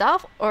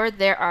himself, or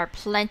there are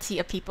plenty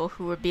of people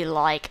who would be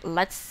like,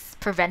 let's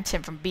prevent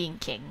him from being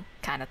king,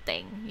 kind of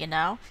thing, you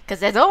know? Because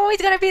there's always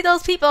going to be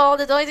those people,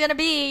 there's always going to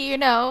be, you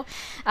know,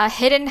 a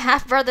hidden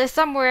half-brother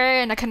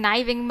somewhere and a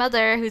conniving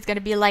mother who's going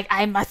to be like,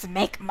 I must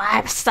make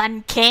my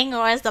son king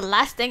or it's the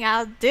last thing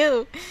I'll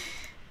do.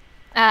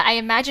 I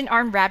imagine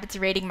armed rabbits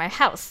raiding my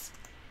house.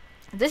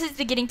 This is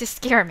beginning to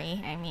scare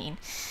me, I mean,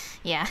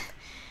 yeah.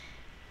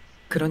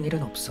 그런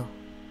일은 없어.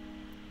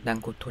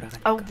 난 곧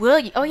돌아가니까. Oh, will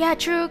you? Oh, yeah,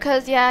 true.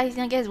 Cause yeah, he's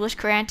gonna get his wish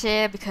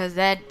granted because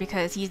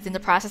he's in the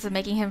process of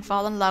making us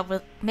fall in love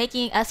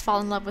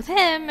with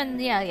him,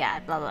 and yeah,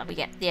 blah blah. We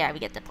get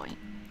the point.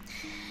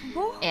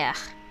 뭐? Yeah.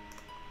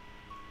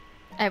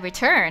 A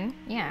return.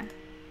 Yeah.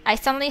 I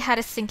suddenly had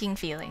a sinking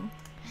feeling.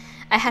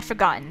 I had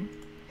forgotten.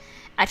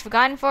 I'd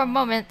forgotten for a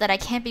moment that I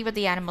can't be with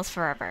the animals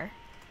forever.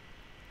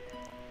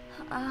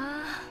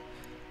 아,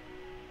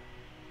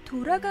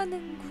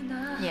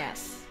 돌아가는구나.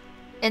 Yes.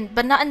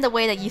 But not in the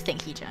way that you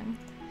think, Heejun.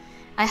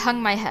 I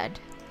hung my head.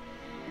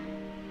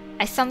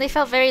 I suddenly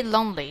felt very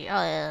lonely.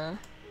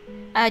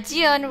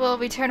 Jieun will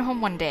return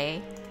home one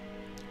day.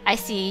 I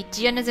see.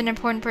 Jieun is an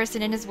important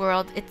person in his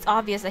world. It's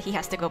obvious that he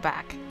has to go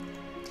back.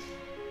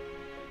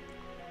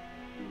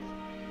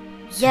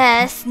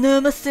 Yes,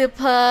 너무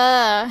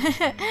슬퍼.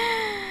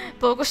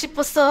 보고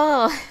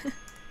싶었어.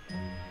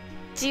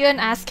 Jieun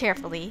asked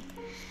carefully.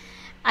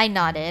 I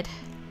nodded.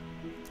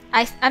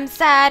 I'm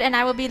sad and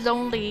I will be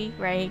lonely,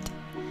 right?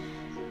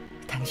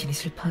 당신이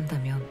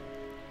슬퍼한다면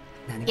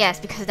나는 Yes,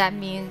 because that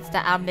means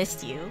that I'll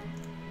miss you.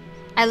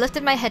 I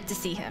lifted my head to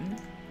see him.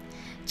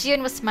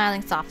 Jieun was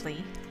smiling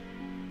softly.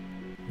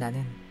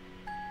 나는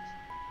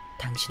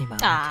당신이 마음에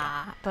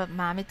들어. But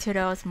마음에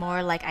들어 is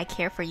more like I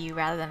care for you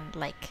rather than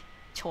like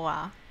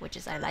좋아, which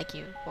is I like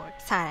you, or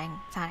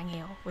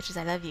사랑해요, which is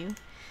I love you.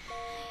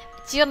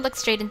 Jieun looked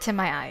straight into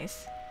my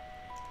eyes.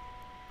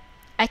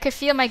 I could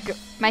feel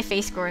my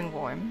face growing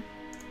warm.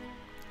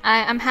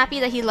 I'm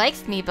happy that he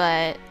likes me,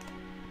 but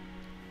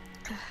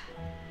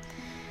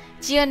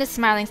Jieun is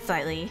smiling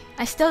slightly.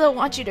 I still don't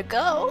want you to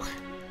go.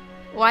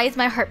 Why is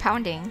my heart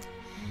pounding?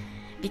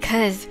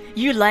 Because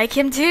you like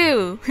him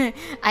too.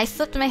 I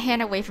slipped my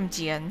hand away from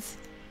Jieun's.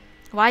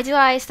 Why do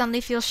I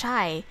suddenly feel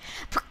shy?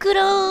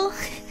 부끄러워.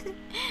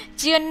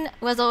 Jieun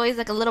was always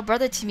like a little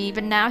brother to me,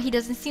 but now he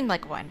doesn't seem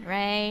like one,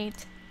 right?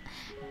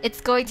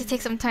 It's going to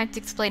take some time to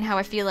explain how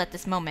I feel at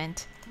this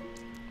moment.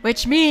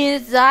 Which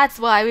means that's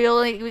why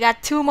we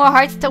got 2 more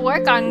hearts to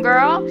work on,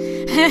 girl.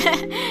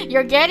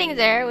 You're getting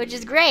there, which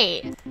is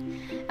great.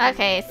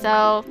 Okay,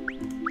 so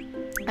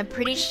I'm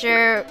pretty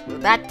sure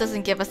that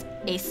doesn't give us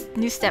a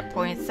new step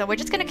point. So we're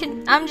just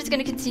I'm just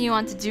gonna continue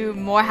on to do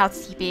more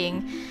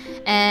housekeeping.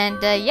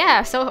 And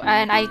yeah,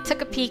 and I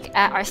took a peek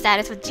at our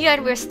status with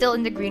Jieun. We're still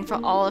in the green for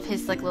all of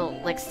his little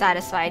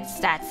satisfied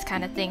stats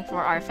kind of thing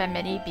for our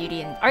femininity,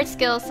 beauty, and art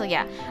skills. So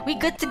yeah, we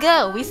good to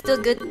go. We still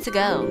good to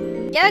go.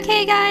 Yeah,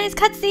 okay guys,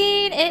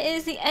 cutscene. It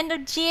is the end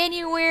of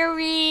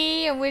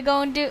January, and we're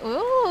gonna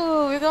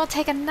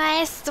take a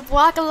nice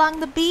walk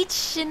along the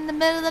beach in the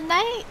middle of the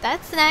night.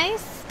 That's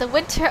nice. The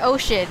winter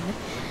ocean,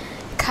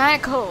 kind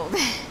of cold.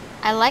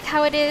 I like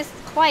how it is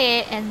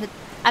quiet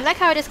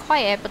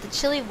but the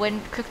chilly wind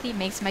quickly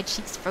makes my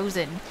cheeks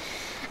frozen.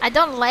 I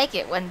don't like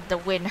it when the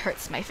wind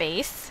hurts my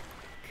face.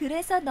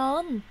 그래서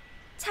넌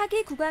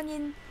차기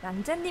국왕인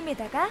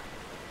왕자님에다가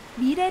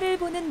미래를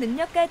보는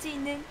능력까지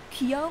있는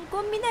귀여운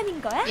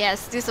꽃미남인 거야?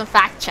 Yes, do some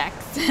fact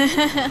checks.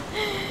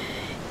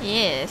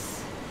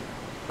 Yes.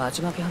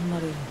 마지막에 한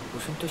말은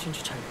무슨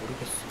뜻인지 잘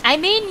모르겠어. I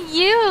mean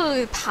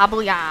you,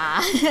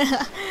 바보야.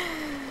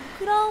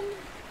 그럼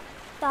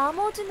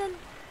나머지는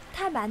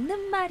다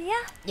맞는 말이야?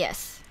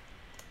 Yes.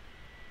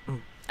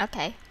 응.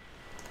 Okay.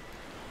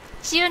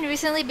 Jieun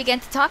recently began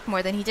to talk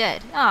more than he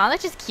did. Aw,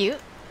 that's just cute.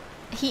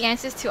 He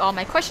answers to all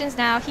my questions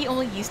now. He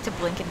only used to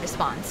blink in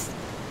response.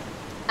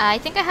 I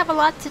think I have a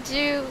lot to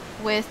do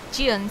with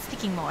Jieun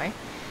speaking more.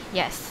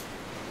 Yes.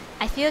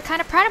 I feel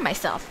kind of proud of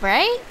myself,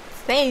 right?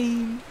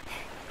 Same.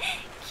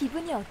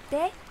 기분이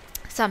어때?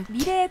 Some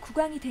미래의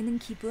국왕이 되는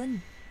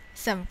기분.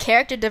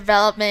 character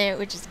development,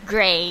 which is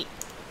great.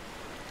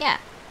 Yeah.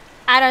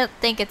 I don't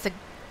think it's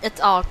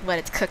all what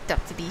it's cooked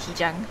up to be,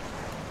 Heejung.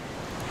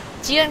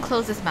 Jieun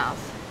closed his mouth.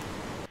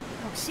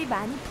 역시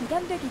많이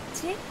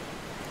부담되겠지?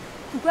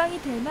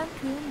 국왕이 될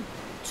만큼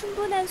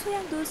충분한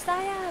소양도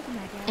쌓아야 하고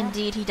말이야.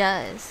 Indeed he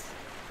does.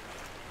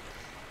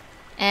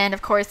 And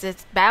of course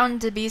it's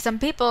bound to be some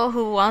people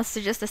who wants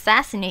to just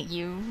assassinate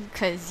you,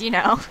 because, you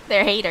know,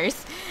 they're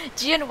haters.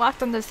 Jieun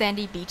walked on the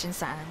sandy beach in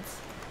silence.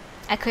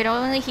 I could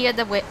only hear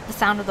the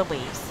sound of the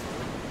waves.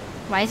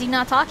 Why is he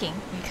not talking?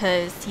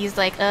 Because he's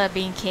like,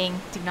 being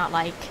king, do not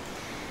like.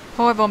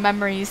 Horrible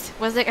memories.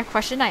 Was it a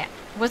question I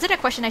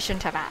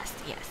shouldn't have asked?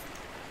 Yes.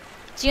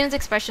 Jieun's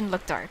expression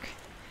looked dark.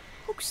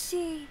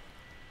 혹시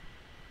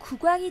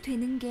국왕이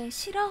되는 게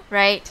싫어?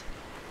 Right?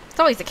 It's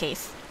always the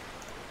case.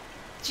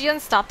 Jieun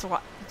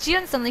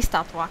suddenly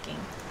stopped walking.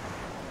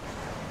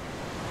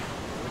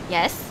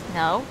 Yes?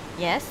 No?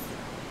 Yes?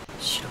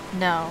 싫어.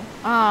 No.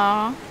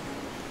 Aww.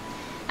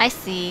 I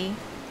see.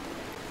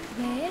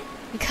 왜?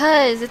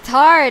 Because it's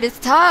hard, it's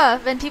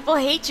tough, and people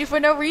hate you for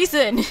no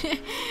reason.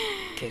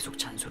 계속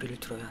잔소리를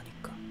들어야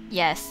하니까.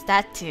 Yes,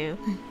 that too.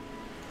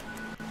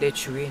 내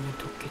주위에 있는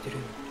토끼들은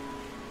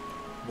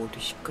모두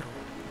시끄러워.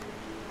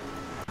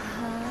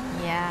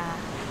 Yeah.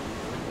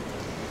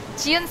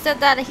 Jieun said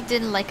that he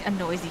didn't like a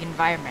noisy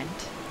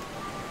environment.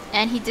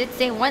 And he did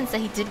say once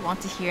that he did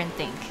want to hear and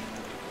think.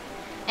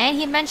 And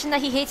he mentioned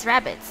that he hates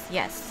rabbits,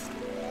 yes.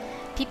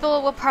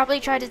 People will probably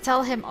try to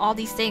tell him all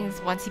these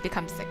things once he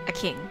becomes a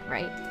king,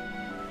 right?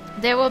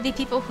 There will be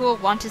people who will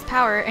want his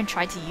power and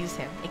try to use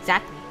him.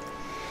 Exactly.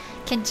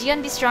 Can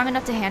Jieun be strong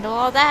enough to handle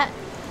all that?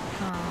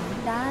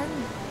 난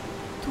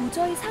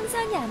도저히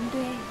상상이 안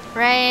돼.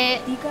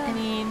 Right? 네가 I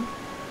mean,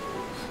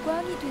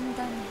 국왕이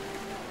된다니.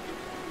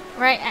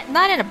 right?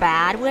 Not in a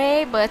bad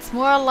way, but it's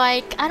more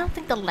like I don't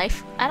think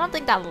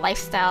that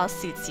lifestyle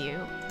suits you.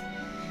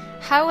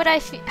 How would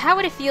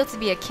it feel to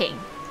be a king?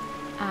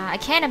 I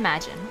can't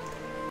imagine.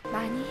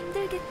 많이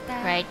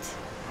힘들겠다. Right?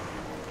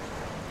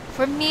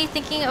 For me,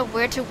 thinking of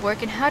where to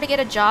work and how to get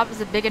a job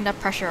is a big enough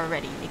pressure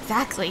already.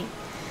 Exactly.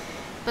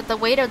 But the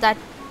weight that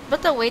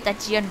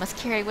Jieun must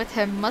carry with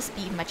him must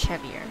be much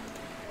heavier.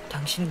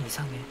 당신은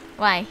이상해.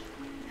 Why?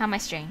 How am I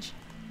strange?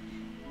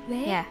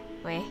 왜? Yeah,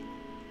 왜?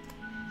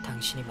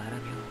 당신이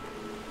말하면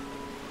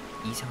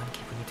이상한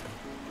기분이 들어.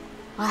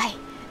 Why?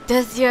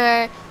 Does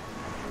your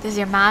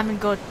mom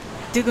go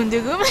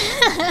두근두근?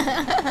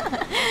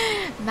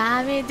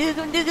 마음이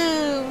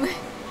두근두근.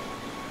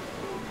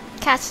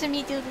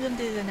 가슴이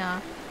두근두근.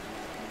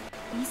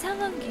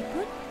 이상한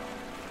기분?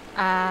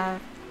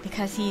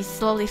 Because he's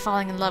slowly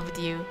falling in love with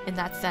you in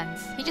that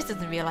sense. He just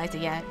doesn't realize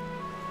it yet.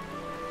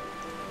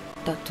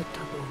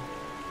 따뜻하고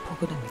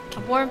포근한 A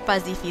느낌. warm,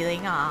 fuzzy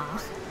feeling. Aw.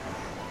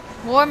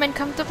 Warm and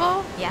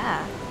comfortable?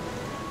 Yeah.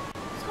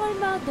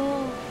 설마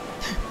너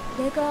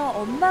내가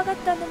엄마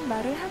같다는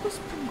말을 하고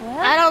싶은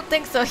거야? I don't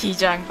think so,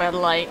 Heejung, but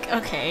like,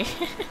 okay.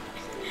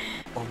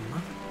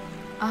 엄마?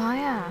 Oh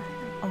yeah.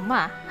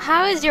 Oma,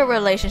 how is your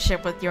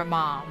relationship with your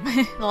mom?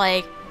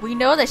 Like, we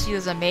know that she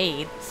was a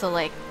maid, so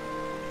like,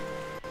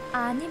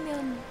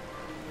 아니면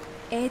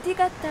에디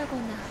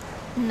같다거나.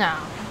 no.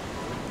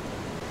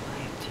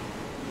 에디.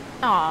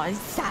 Oh, he's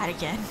sad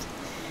again.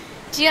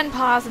 Jieun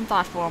paused and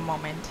thought for a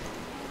moment.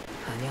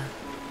 아니야.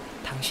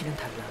 당신은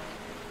달라.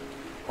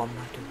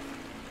 엄마도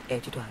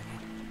에디도 아니야.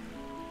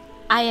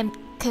 I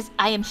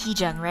am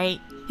Heejung,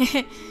 right?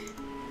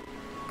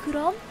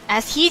 그럼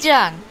As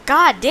Heejung!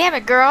 God damn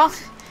it, girl!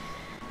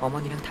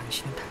 어머니랑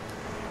당신은 달라.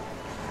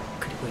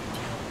 그리고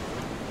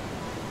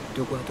에디는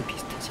누구와도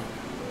비슷하지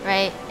않아.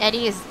 Right?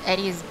 Eddie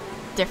is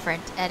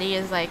different. Eddie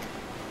is like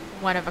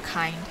one of a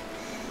kind.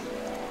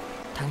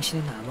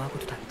 당신은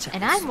아무하고도 닮지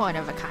And 않았어. I'm one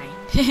of a kind.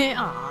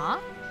 Aww.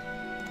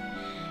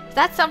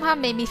 That somehow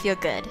made me feel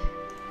good.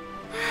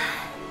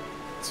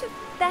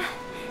 춥다.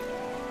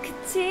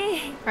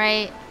 그치?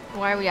 Right?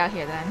 Why are we out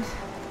here then?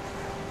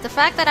 The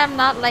fact that I'm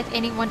not like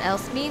anyone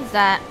else means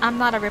that I'm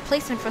not a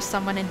replacement for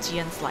someone in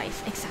Jieun's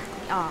life.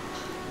 Exactly. Aw.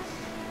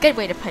 Good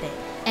way to put it.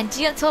 And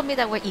Jieun told me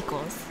that we're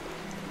equals.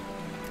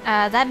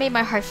 That made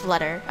my heart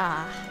flutter.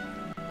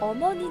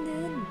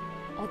 어머니는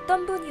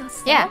어떤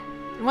분이었어? Yeah.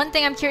 One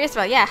thing I'm curious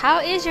about. Yeah, how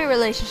is your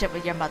relationship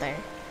with your mother?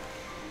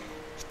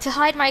 To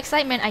hide my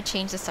excitement, I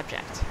changed the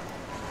subject.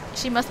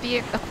 She must be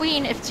a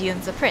queen if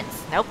Jieun's a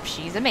prince. Nope,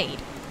 she's a maid.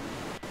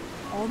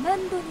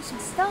 엄한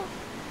분이셨어?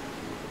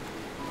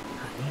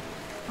 아니,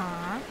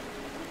 Aww.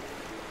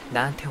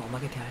 나한테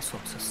엄하게 대할 수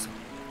없었어.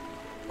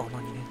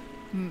 어머니는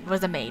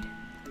was a maid.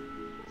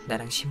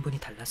 나랑 신분이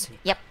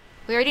달랐으니까. Yep,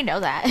 we already know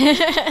that.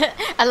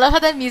 I love how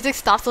that music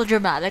stops so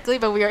dramatically,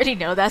 but we already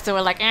know that, so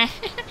we're like, eh.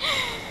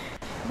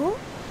 뭐?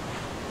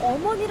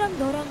 어머니랑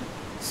너랑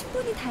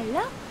신분이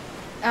달라?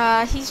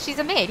 She's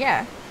a maid,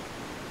 yeah.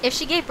 If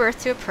she gave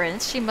birth to a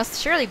prince, she must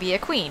surely be a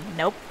queen.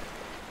 Nope.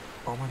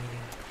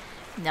 어머니는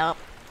Nope.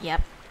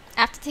 Yep.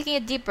 After taking a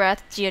deep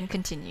breath, Jieun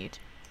continued.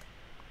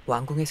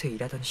 왕궁에서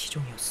일하던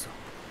시종이었어.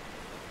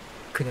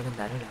 그녀는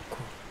나를 낳고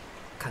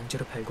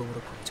강제로 발공으로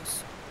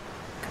보내줬어.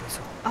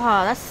 그래서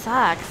Oh, that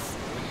sucks.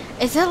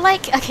 Is it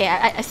like, okay,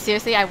 I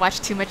seriously, I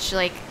watch too much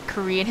like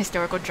Korean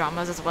historical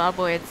dramas as well,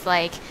 but it's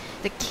like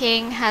the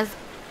king has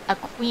a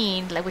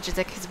queen, like, which is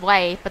like his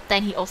wife, but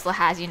then he also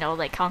has, you know,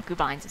 like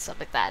concubines and stuff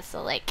like that.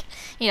 So like,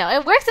 you know,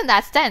 it works in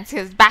that sense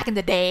because back in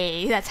the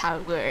day, that's how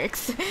it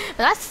works. But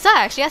that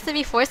sucks. She has to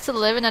be forced to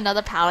live in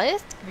another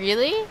palace?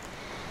 Really?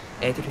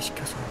 애들을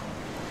시켜서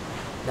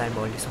날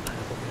멀리서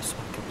바라보고 할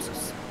수밖에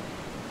없었어.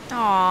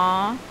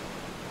 Aww.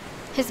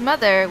 His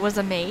mother was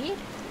a maid?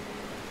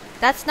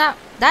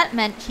 That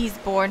meant he's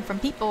born from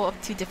people of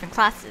two different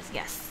classes,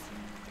 yes.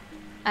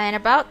 And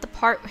about the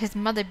part his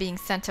mother being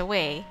sent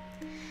away,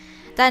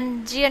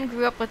 then Jieun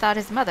grew up without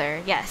his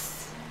mother,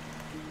 yes.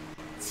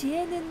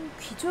 지혜는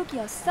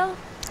귀족이었어?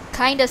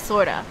 Kinda,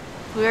 sorta.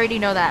 We already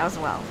know that as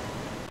well.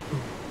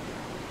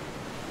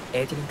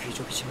 애들은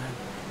귀족이지만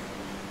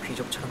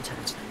귀족처럼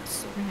자라진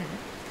않았어.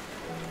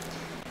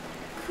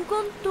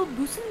 그건 또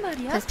무슨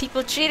말이야? Because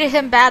people treated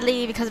him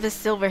badly because of his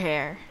silver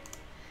hair.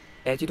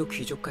 에디도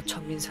귀족과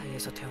천민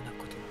사이에서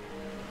태어났거든.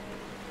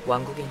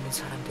 왕국에 있는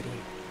사람들이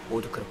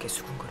모두 그렇게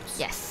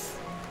수군거렸어. Yes.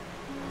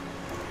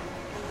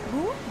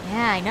 뭐?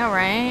 Yeah, I know,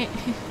 right?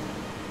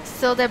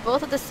 So they're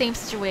both in the same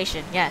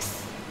situation,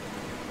 yes.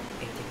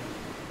 에디는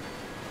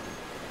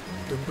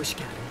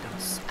눈부시게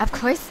아름다웠어. Of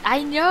course,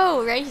 I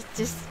know, right?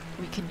 Just,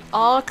 we can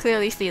all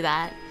clearly see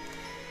that.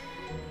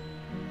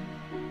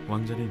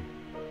 왕자님,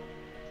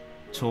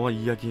 저와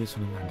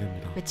이야기해서는 안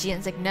됩니다. But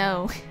Jieun's like,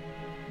 no.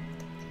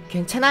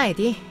 괜찮아,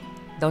 에디.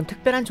 넌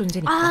특별한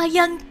존재니까. Ah,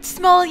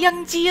 small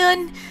young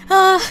Jieun.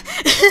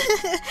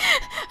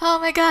 Oh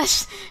my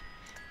gosh.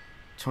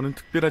 저는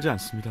특별하지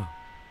않습니다.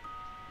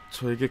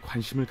 저에게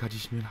관심을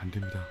가지시면 안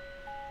됩니다.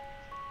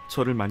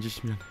 저를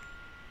만지시면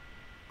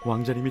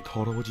왕자님이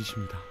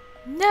더러워지십니다.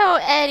 No,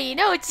 Eddie.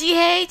 No,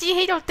 Jihye.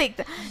 Jihye, don't think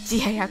that.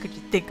 Jihye, how could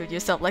you think of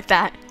yourself like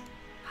that?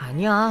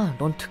 아니야,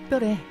 넌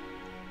특별해.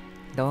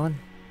 넌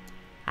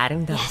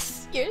아름다워.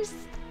 Yes,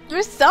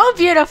 you're so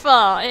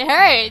beautiful. It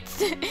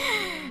hurts.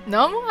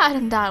 너무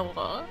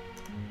아름다워.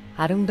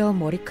 아름다운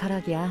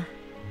머리카락이야.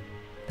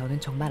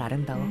 너는 정말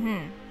아름다워.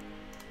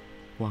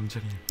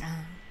 왕자님,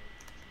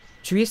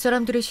 주위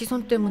사람들의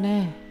시선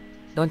때문에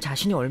넌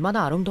자신이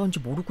얼마나 아름다운지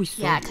모르고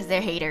있어. Yeah, because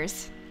they're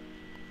haters.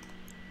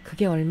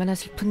 그게 얼마나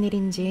슬픈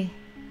일인지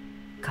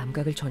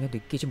감각을 전혀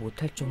느끼지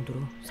못할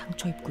정도로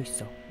상처 입고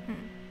있어.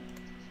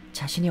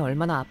 자신이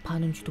얼마나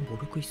아파하는지도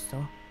모르고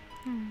있어.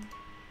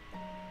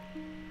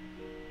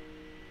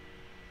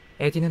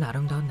 에디는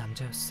아름다운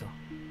남자였어.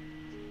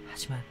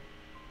 하지만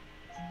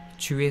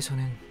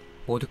주위에서는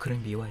모두 그를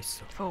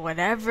미워했어. For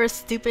whatever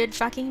stupid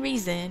fucking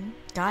reason.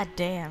 God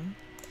damn.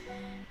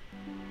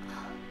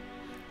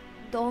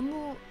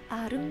 너무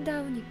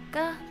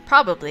아름다우니까?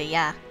 Probably,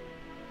 yeah.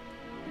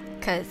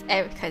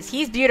 Because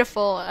he's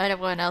beautiful and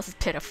everyone else is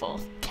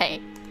pitiful.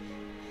 Okay.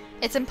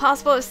 It's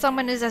impossible if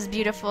someone is as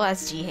beautiful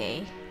as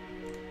Jihye.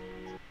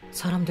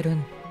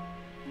 사람들은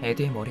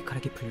에디의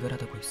머리카락이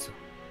불결하다고 했어.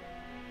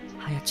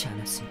 하얗지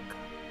않았으니까.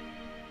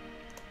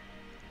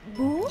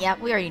 뭐? Yeah,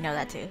 we already know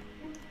that too.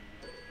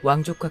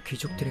 왕족과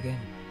귀족들에겐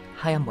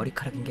하얀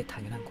머리카락인 게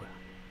당연한 거야.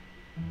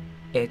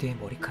 에디의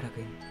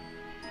머리카락은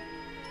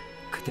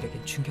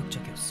그들에겐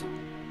충격적이었어.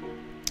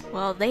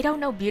 Well, they don't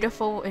know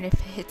beautiful and if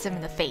it hits them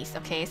in the face,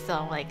 okay?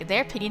 So, like,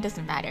 their opinion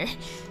doesn't matter.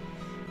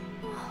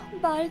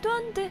 말도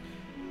안 돼.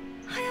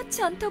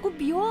 하얗지 않다고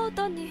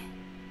미워하다니.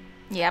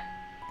 Yep,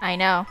 I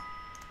know.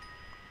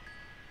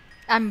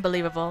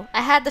 Unbelievable.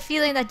 I had the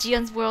feeling that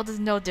Jieun's world is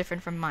no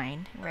different from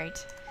mine, right?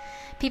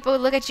 People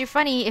look at you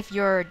funny if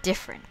you're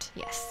different,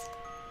 yes.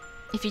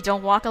 If you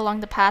don't walk along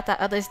the path that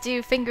others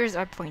do, fingers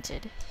are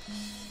pointed.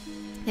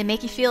 They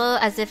make you feel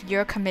as if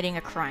you're committing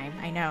a crime,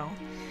 I know.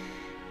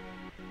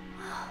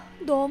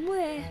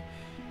 너무해.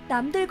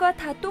 남들과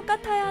다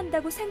똑같아야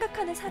한다고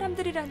생각하는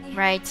사람들이라니.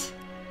 Right.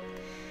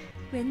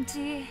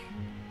 왠지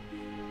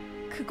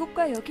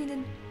그곳과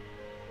여기는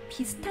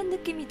비슷한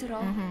느낌이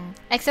들어.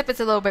 Except it's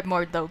a little bit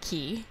more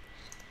low-key.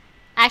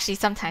 Actually,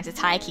 sometimes it's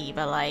high-key,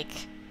 but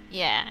like,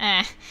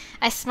 yeah,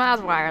 I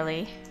smiled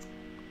wryly.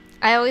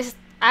 I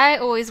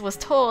always was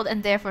told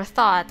and therefore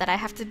thought that I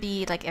have to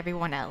be like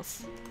everyone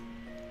else.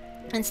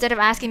 Instead of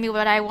asking me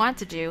what I want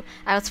to do,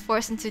 I was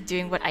forced into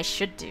doing what I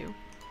should do.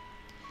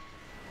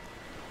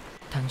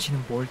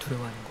 당신은 뭘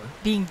두려워하는 거야?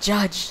 Being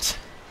judged.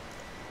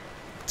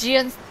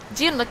 Jieun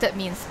looked at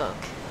me and spoke.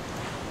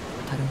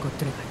 다른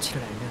것들의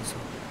가치를 알면서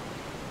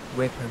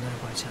왜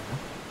변하려고 하지 않아?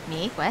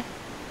 Me? What?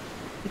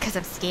 Because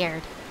I'm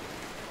scared.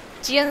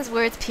 Jieun's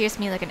words pierced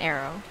me like an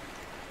arrow.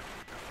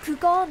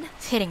 그건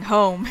It's hitting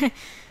home.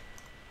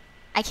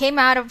 I came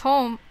out of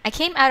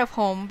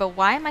home, but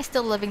why am I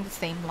still living the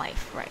same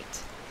life,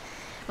 right?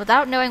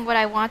 Without knowing what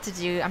I want to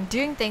do, I'm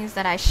doing things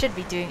that I should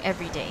be doing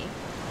every day.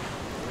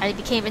 I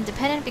became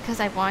independent because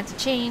I wanted to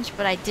change,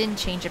 but I didn't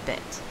change a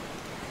bit.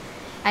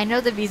 I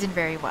know the reason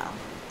very well.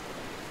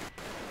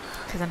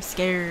 Because I'm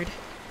scared.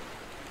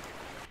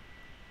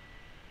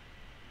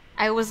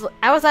 I was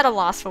at a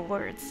loss for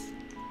words.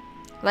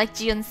 Like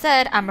Jieun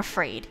said, I'm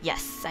afraid.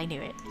 Yes, I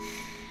knew it.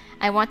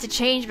 I want to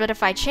change, but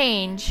if I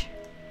change,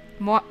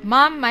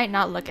 Mom might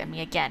not look at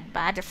me again. But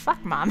I had to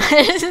fuck Mom.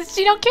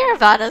 She don't care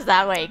about us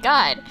that way.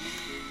 God.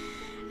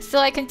 So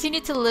I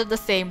continue to live the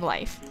same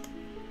life.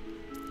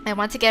 I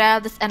want to get out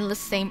of this endless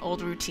same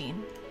old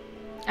routine.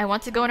 I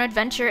want to go on an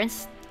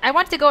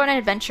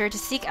adventure to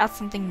seek out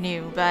something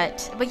new,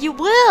 but you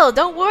will.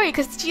 Don't worry,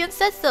 because Jieun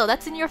said so.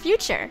 That's in your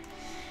future.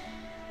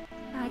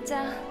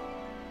 맞아.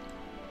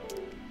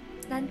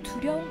 난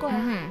두려운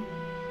거야.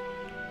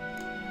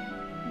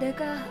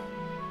 내가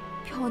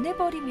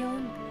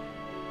변해버리면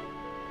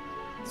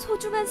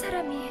소중한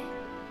사람이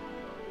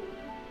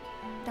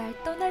날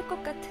떠날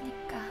것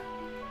같으니까.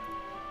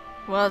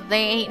 Well,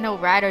 they ain't no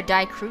ride or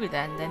die crew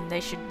then they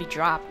should be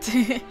dropped.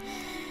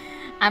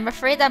 I'm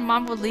afraid that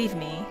Mom will leave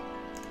me.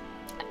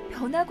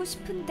 변하고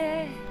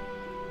싶은데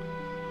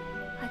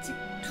아직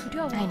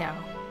두려워. I know.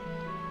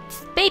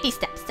 Baby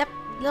steps,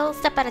 little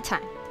step at a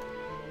time.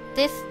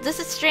 This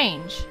is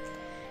strange.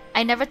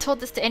 I never told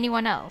this to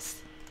anyone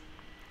else.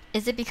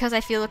 Is it because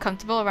I feel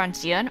comfortable around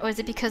Jieun, or is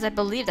it because I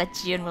believe that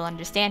Jieun will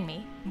understand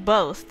me?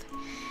 Both.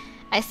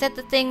 I said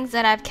the things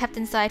that I've kept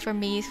inside of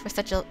me for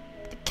such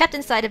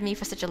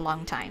a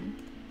long time.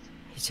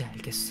 이제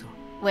알겠어.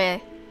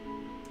 왜?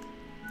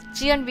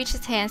 Jieun reached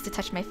his hands to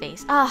touch my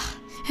face. Ah!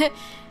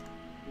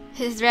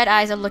 His red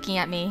eyes are looking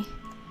at me.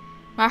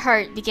 My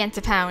heart began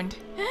to pound.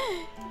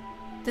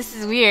 This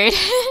is weird.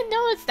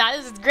 No, it's not.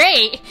 This is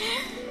great.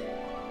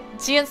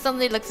 Jieun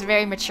suddenly looks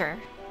very mature.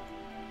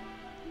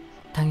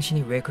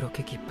 당신이 왜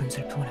그렇게 깊은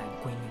슬픔을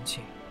안고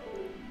있는지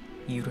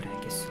이유를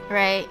알겠어.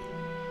 Right.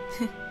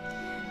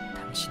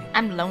 당신은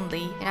I'm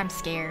lonely and I'm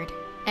scared.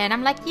 And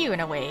I'm like you in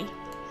a way.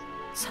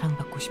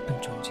 사랑받고 싶은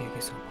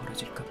존재에게서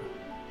멀어질까봐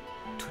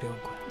두려운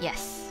거야.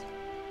 Yes.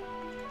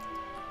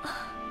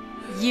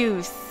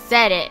 You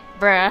said it,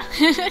 bruh.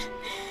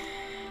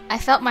 I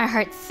felt my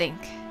heart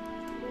sink.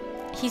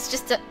 He's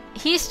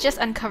just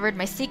uncovered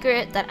my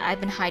secret that I've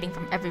been hiding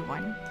from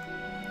everyone.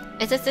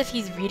 It's as if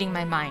he's reading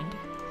my mind.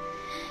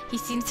 He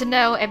seems to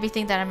know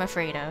everything that I'm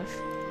afraid of.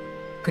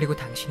 그리고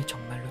당신이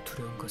정말로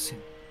두려운 것은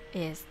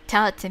Is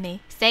tell it to me.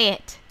 Say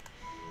it.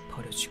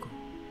 버려지고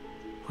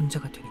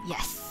혼자가 되는 거.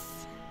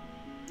 Yes.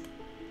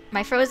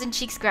 My frozen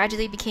cheeks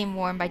gradually became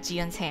warm by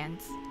Jieun's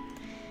hands.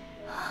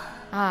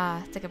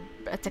 Ah, it's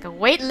like a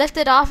weight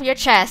lifted off your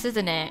chest,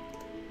 isn't it?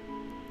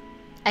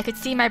 I could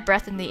see my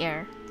breath in the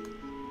air.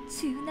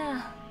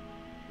 지은아,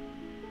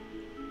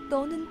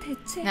 너는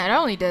대체 Not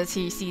only does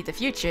he see the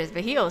futures,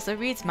 but he also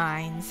reads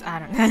minds. I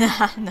don't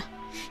know. No.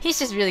 He's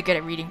just really good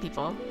at reading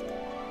people.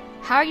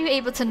 How are you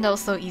able to know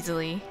so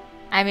easily?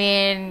 I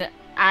mean,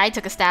 I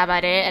took a stab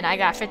at it and I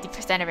got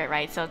 50% of it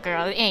right, so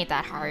girl, it ain't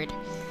that hard.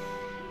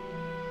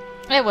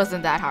 It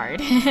wasn't that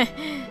hard.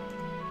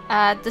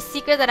 The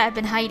secret that I've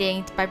been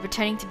hiding by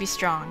pretending to be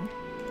strong.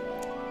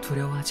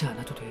 두려워하지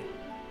않아도 돼.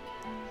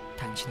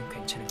 당신은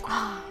괜찮을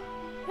거야.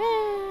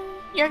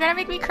 You're gonna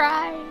make me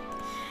cry.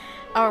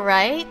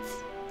 Alright.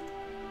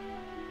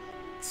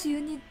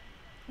 지은이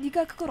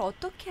네가 그걸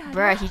어떻게 알아?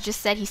 Bruh, he just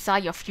said he saw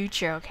your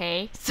future,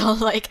 okay? So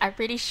like, I'm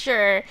pretty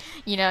sure,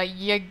 you know,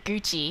 you're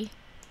Gucci.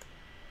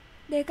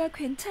 내가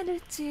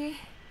괜찮을지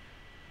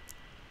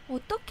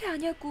어떻게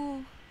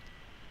아냐고.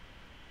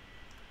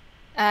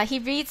 He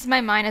reads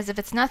my mind as if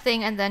it's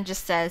nothing and then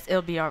just says,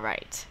 it'll be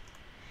alright.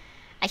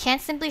 I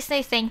can't simply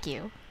say thank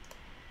you.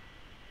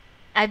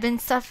 I've been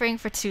suffering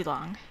for too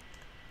long.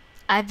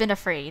 I've been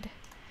afraid.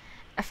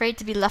 Afraid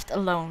to be left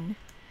alone.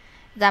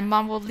 That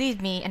Mom will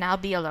leave me and I'll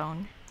be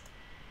alone.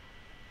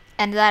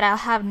 And that I'll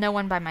have no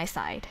one by my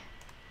side.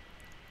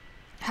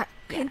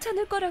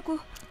 괜찮을 거라고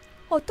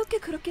어떻게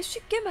그렇게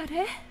쉽게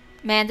말해?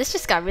 Man, this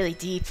just got really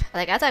deep.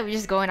 Like, I thought we were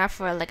just going out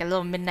for like a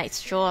little midnight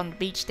stroll on the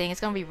beach thing. It's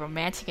gonna be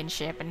romantic and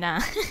shit, but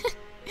nah.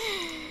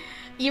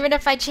 Even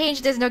if I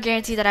change, there's no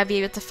guarantee that I'll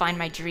be able to find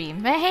my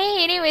dream. But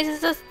hey,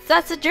 anyways,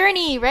 that's a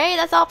journey, right?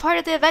 That's all part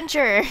of the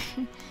adventure.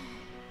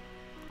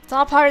 It's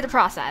all part of the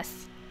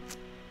process.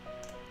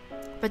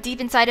 But deep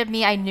inside of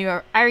me, I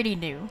already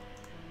knew.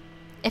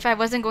 If I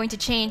wasn't going to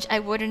change, I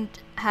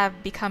wouldn't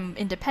have become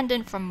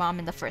independent from Mom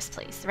in the first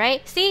place,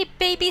 right? See?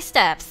 Baby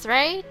steps,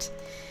 right?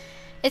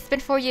 It's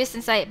been 4 years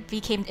since I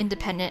became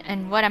independent,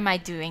 and what am I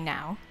doing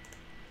now?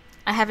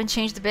 I haven't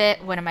changed a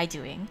bit. What am I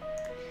doing?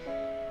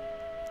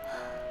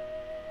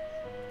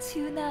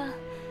 지은아,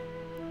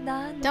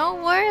 난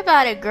Don't worry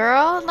about it,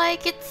 girl.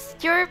 Like, it's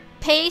your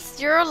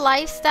pace, your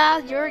lifestyle,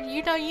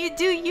 you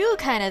do you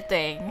kind of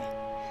thing.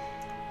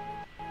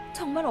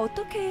 정말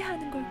어떻게 해야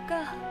하는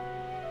걸까?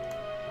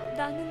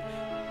 나는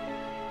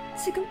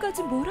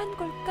지금까지 뭘 한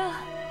걸까?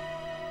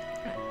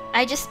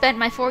 I just spent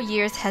my 4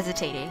 years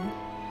hesitating,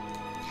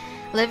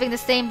 living the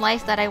same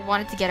life that I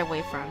wanted to get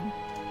away from.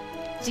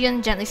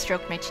 Jieun gently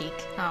stroked my cheek.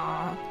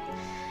 Aww.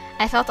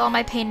 I felt all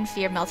my pain and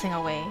fear melting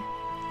away.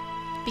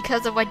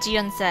 Because of what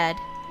Jieun said.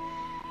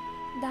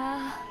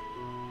 나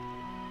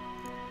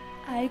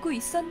알고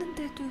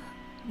있었는데도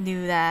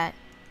Knew that.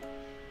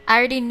 I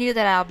already knew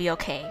that I'll be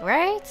okay,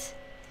 right?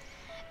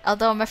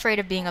 Although I'm afraid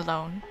of being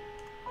alone.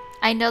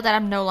 I know that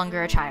I'm no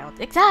longer a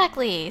child.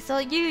 Exactly! So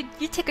you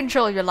take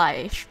control of your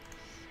life.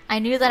 I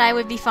knew that I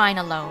would be fine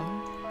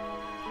alone.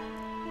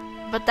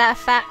 But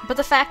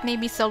the fact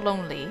made me so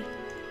lonely.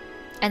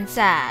 And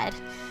sad.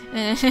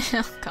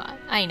 Oh god,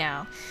 I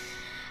know.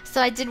 So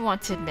I didn't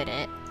want to admit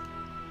it.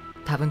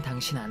 답은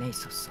당신 안에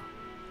있었어.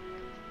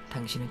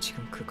 당신은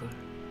지금 그걸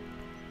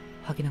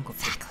확인한 것뿐.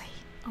 Exactly.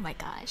 Oh my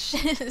gosh.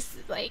 This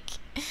is like...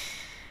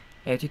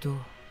 에디도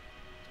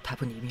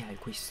답은 이미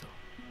알고 있어.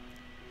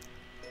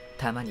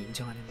 다만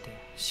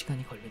인정하는데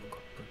시간이 걸리는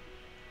것뿐.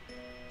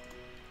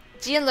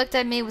 Jieun looked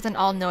at me with an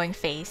all-knowing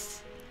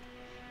face.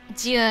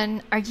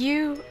 Jieun, are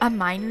you a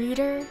mind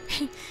reader?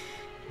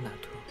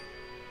 나도.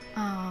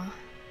 Aww.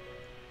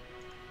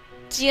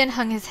 Jieun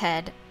hung his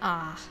head.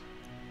 Ah.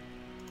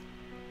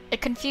 It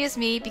confused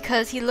me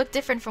because he looked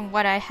different from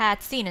what I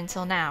had seen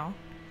until now.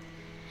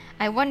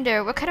 I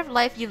wonder what kind of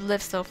life you've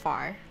lived so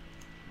far.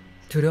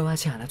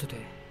 두려워하지 않아도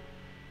돼.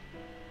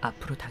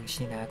 앞으로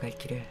당신이 나아갈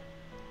길을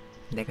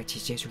내가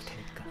지지해 줄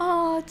테니까.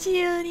 Oh,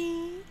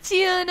 Jieun-y.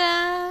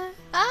 Jieun-a.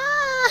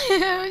 Ah,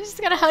 I'm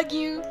just gonna hug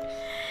you.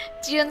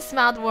 Jieun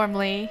smiled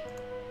warmly.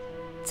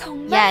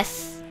 정말?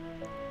 Yes.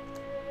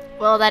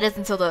 Well, that is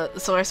until the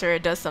sorcerer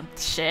does some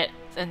shit.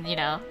 And, you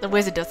know, the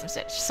wizard does some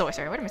shit.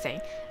 Sorcerer, what am I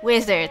saying?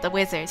 Wizard, the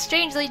wizard.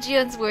 Strangely,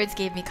 Jieun's words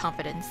gave me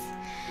confidence.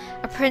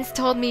 A prince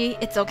told me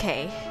it's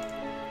okay.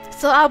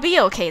 So I'll be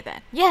okay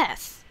then.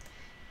 Yes.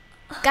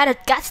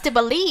 Gots to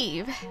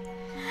believe.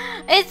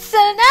 It's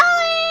snowing!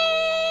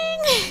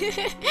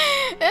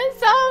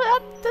 It's all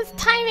about this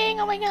timing,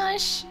 oh my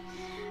gosh.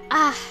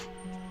 Ah,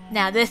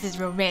 now this is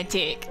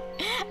romantic.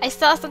 I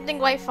saw something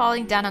white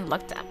falling down and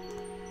looked up.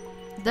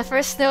 The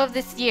first snow of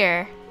this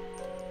year.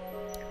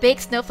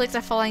 Baked snowflakes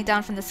are falling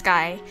down from the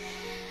sky.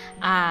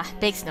 Ah,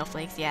 baked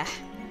snowflakes, yeah.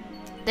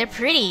 They're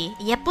pretty.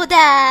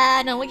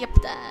 예쁘다. 너무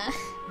예쁘다.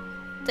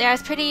 They're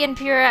as pretty and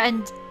pure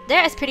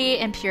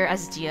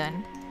as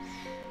Jieun.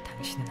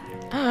 당신은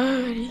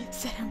아름다워. He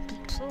said I'm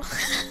beautiful.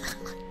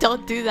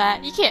 Don't do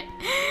that. You can't.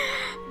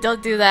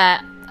 Don't do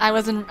that. I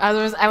wasn't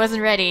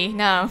ready.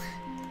 No.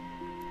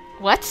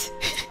 What?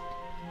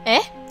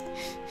 Eh?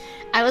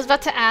 I was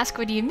about to ask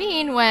what do you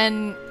mean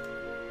when...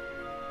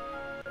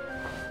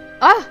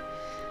 Oh!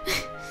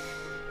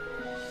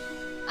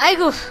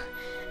 아이고.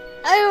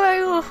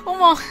 아이고.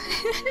 어머.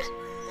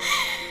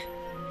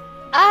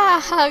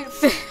 Ah,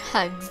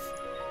 hugs.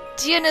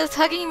 Jieun is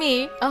hugging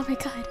me. Oh my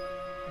god.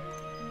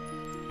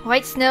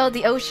 White snow,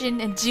 the ocean,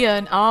 and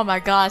Jieun. Oh my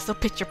god, so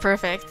picture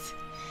perfect.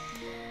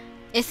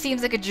 It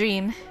seems like a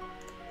dream.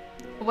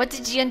 What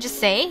did Jieun just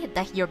say?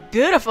 That you're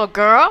beautiful,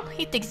 girl.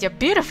 He thinks you're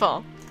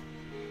beautiful.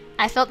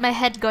 I felt my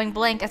head going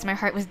blank as my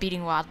heart was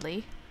beating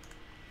wildly.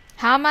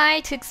 How am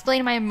I to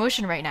explain my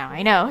emotion right now?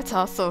 I know, it's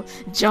all so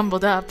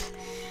jumbled up.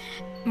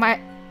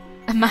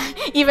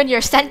 Even your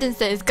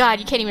sentences, God,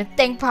 you can't even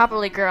think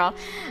properly, girl.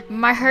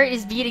 My heart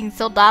is beating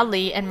so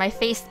loudly and my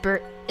face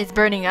is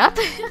burning up.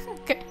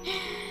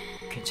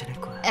 괜찮을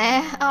거야.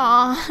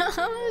 Aw,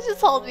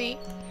 just hold me.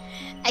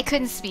 I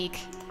couldn't speak.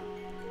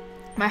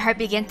 My heart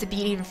began to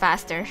beat even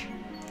faster.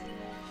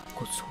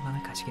 곧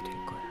소망을 가지게 될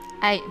거야.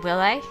 Will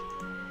I?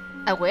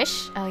 A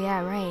wish? Oh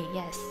yeah, right,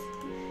 yes.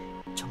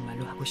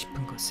 정말로 하고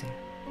싶은 것을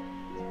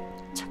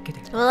찾게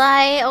될 거야. Will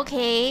I?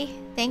 Okay.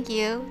 Thank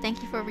you.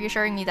 Thank you for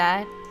reassuring me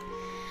that.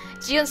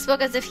 Jieun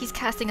spoke as if he's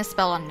casting a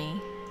spell on me.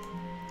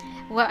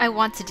 What I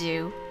want to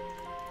do.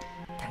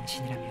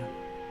 당신이라면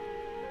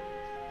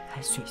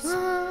할 수 있어.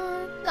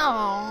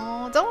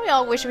 No, don't we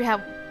all wish we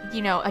have,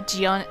 you know, a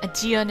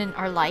Jieun in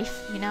our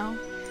life, you know?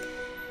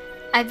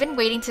 I've been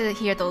waiting to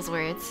hear those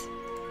words.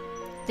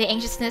 The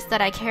anxiousness that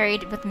I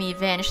carried with me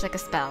vanished like a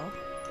spell.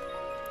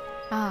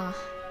 That's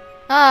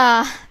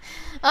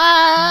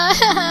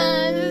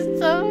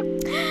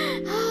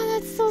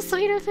so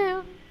sweet of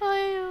him.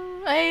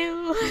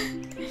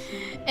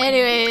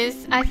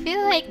 Anyways, I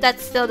feel like that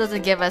still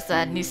doesn't give us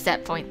a new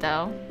set point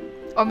though.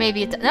 Or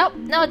maybe it no,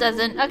 it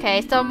doesn't.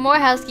 Okay, so more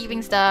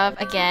housekeeping stuff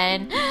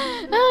again.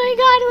 Oh my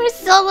god, we're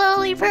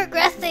slowly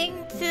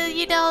progressing to,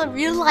 you know,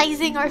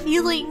 realizing our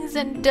feelings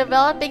and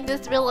developing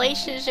this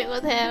relationship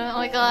with him. Oh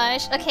my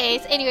gosh. Okay,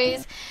 so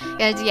anyways,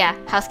 yeah,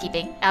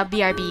 housekeeping.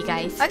 BRB,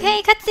 guys.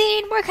 Okay,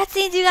 cutscene! More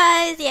cutscenes, you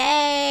guys!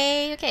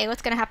 Yay! Okay,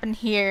 what's gonna happen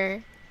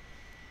here?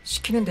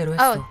 시키는 대로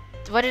했어. Oh,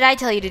 what did I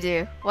tell you to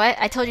do? What?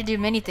 I told you to do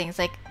many things,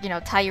 like, you know,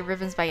 tie your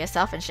ribbons by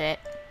yourself and shit.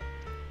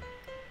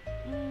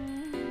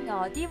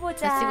 어디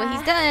보자. Let's see what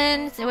he's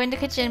done. So we're in the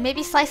kitchen.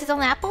 Maybe slice his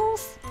own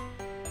apples?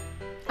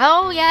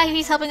 Oh yeah,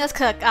 he's helping us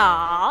cook.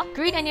 Aww.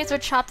 Green onions were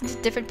chopped into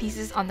different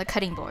pieces on the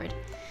cutting board.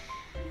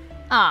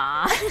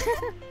 Aww.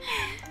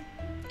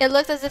 It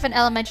looked as if an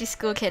elementary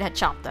school kid had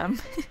chopped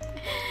them.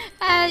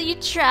 You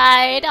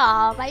tried.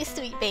 Oh, my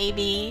sweet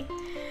baby.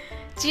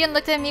 Jieun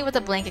looked at me with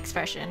a blank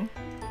expression.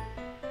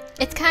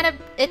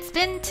 It's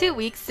been 2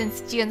 weeks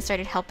since Jieun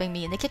started helping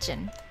me in the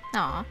kitchen.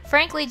 Aw,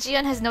 frankly,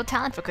 Jieun has no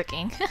talent for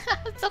cooking.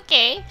 It's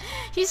okay.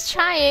 He's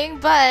trying,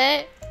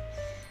 but...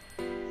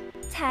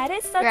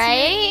 잘했어,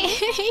 Right?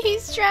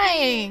 He's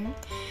trying.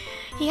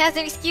 He has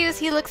an excuse.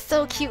 He looks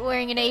so cute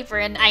wearing an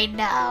apron. I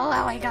know.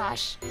 Oh my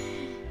gosh.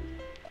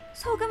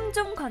 소금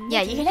좀 건네줄래?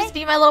 Yeah, you can just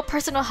be my little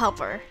personal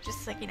helper.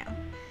 Just like, you know.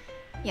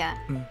 Yeah.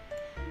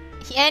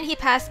 And he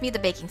passed me the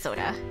baking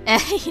soda.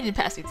 And he didn't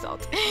pass me the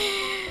salt.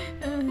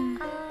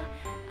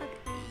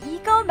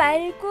 이거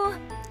말고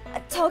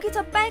저기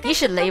저 빨간 You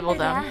should label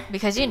them, 뚜껑들이야.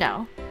 because you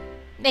know,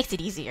 makes it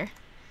easier.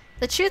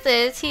 The truth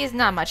is, he is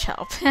not much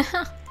help.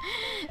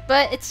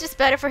 But it's just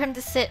better for him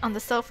to sit on the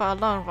sofa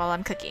alone while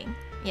I'm cooking.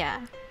 Yeah.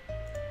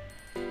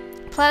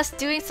 Plus,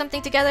 doing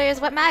something together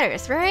is what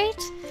matters, right?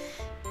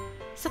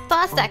 So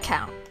thoughts that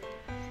count.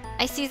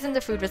 I seasoned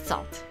the food with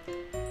salt.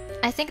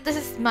 I think this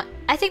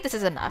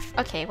is enough.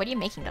 Okay, what are you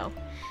making though?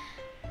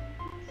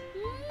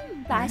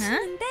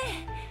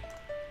 맛있는데?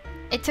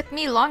 It took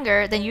me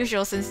longer than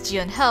usual since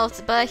Jieun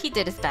helped, but he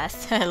did his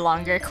best.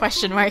 Longer?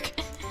 Question mark.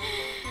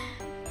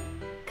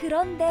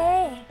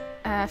 그런데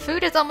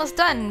Food is almost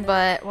done,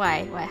 but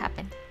why? What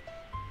happened?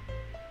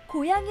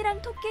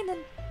 고양이랑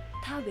토끼는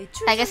다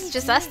외출중이지. I guess it's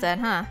just us then,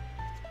 huh?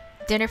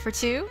 Dinner for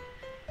two?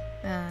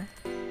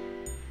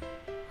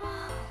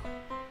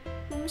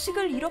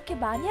 음식을 이렇게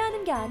많이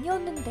하는 게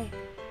아니었는데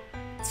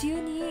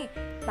지은이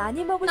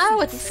많이 먹을 수 Oh,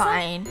 it's 있겠어?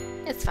 fine.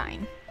 It's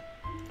fine.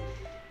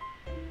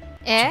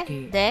 예?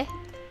 저기- 네?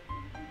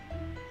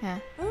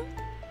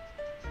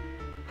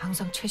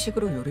 항상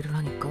채식으로 요리를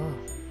하니까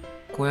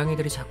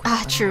고양이들이 자꾸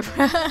Ah, true.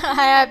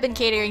 I have been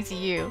catering to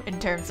you in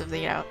terms of the,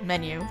 you know,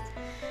 menu.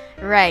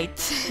 Right.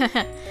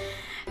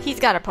 He's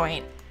got a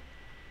point.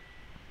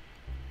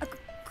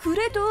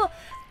 그래도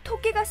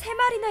토끼가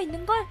 3마리나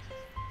있는 걸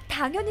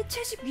당연히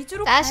채식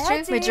위주로 That's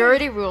true. 가야지.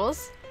 Majority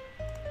rules.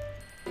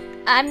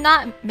 I'm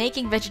not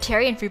making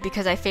vegetarian food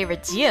because I favor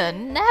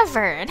Jieun.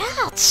 Never.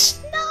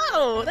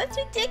 No, that's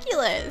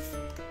ridiculous.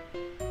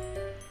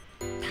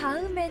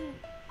 다음엔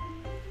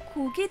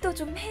고기도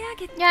좀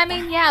해야겠다.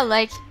 Yeah,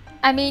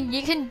 I mean,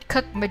 you can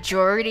cook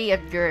majority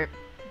of your,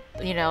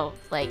 you know,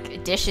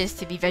 like dishes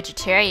to be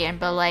vegetarian,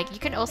 but like you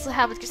can also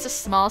have just a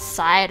small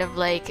side of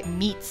like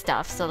meat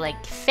stuff, so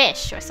like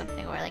fish or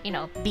something, or like, you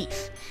know,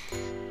 beef.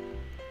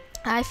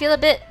 I feel a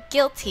bit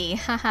guilty,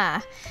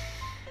 haha.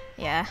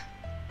 Yeah.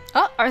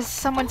 Oh, or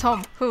someone's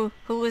home. Who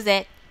was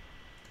it?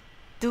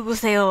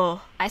 누구세요?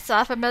 I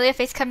saw a familiar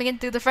face coming in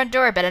through the front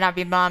door. Better not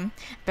be mom.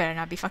 Better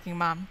not be fucking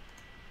mom.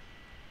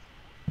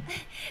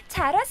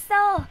 잘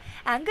왔어.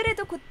 안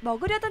그래도 곧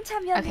먹으려던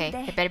Okay,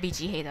 참이었는데. it better be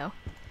Jihei though.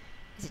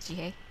 Is it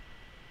Jihei?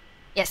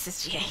 Yes,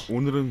 it's Jihei.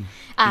 오늘은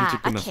Ah,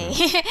 일찍 끝났어요.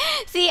 okay.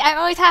 See, I'm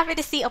always happy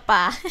to see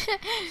Oppa.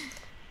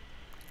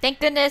 Thank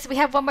goodness we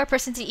have one more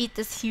person to eat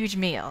this huge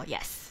meal.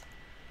 Yes.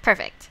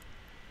 Perfect.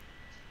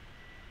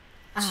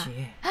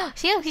 지혜.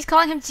 See, he's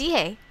calling him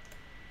Jihei.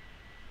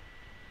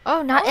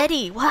 Oh, not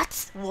Eddie.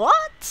 What?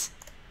 What?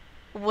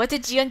 What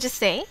did Jieun just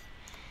say?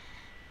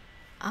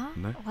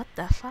 네? What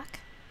the fuck?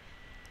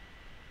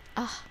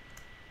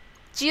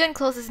 Jieun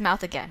closed his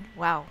mouth again.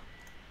 Wow.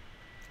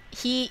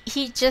 He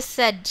just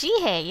said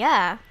Jihei,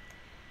 yeah.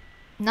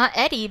 Not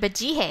Eddie, but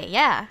Jihei,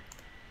 yeah.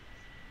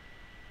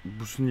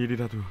 무슨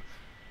일이라도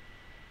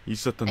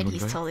있었던 And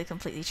he's 건가요? totally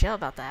completely chill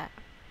about that.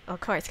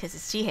 Of course, because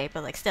it's Jihei,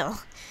 but like still.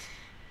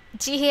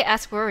 Jihei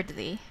asked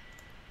worriedly.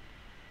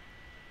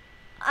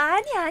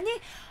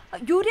 아니.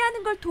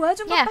 요리하는 걸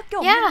도와준 Yeah,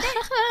 것밖에 yeah.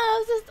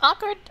 없는데. This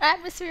awkward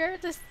atmosphere,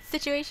 this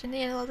situation,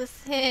 you know, this.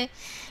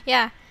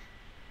 Yeah.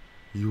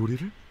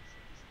 요리를?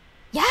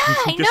 Yeah,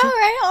 I know, 당신께서?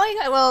 right? Oh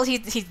my god. Well,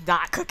 he's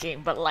not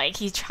cooking, but like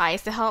he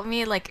tries to help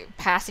me, like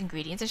pass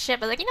ingredients and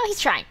shit. But like, you know, he's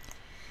trying.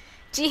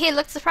 Jihei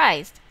looked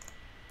surprised.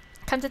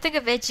 Come to think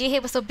of it,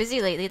 Jihei was so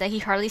busy lately that he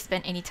hardly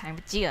spent any time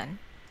with Jieun.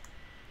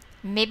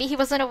 Maybe he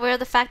wasn't aware of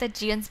the fact that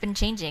Jieun's been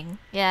changing.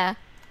 Yeah.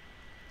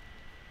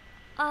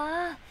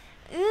 아,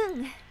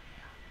 응.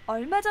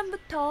 얼마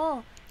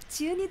전부터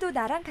지은이도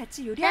나랑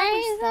같이 요리하고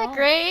Right? Isn't that 있어.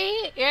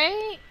 great?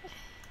 Right?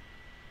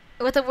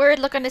 With a worried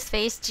look on his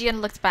face, Jieun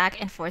looked back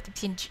and forth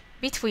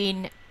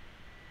between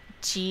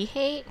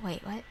Jihei.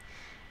 Wait, what?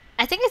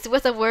 I think it's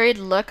with a worried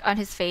look on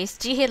his face.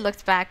 Jihei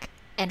looked back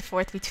and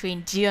forth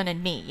between Jieun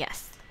and me.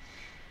 Yes.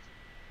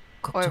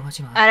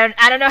 걱정하지 마.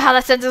 I don't know how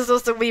that sentence was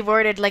supposed to be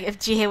worded. Like if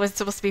Jihei was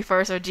supposed to be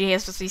first or Jihei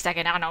was supposed to be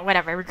second. I don't know.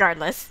 Whatever.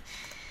 Regardless,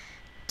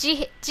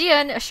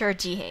 Jieun assured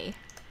Jihei.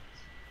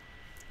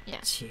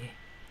 지혜.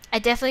 I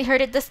definitely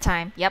heard it this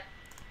time. Yep.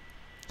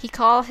 He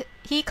called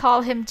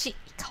him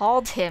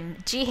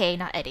Jihei,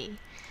 not Eddie.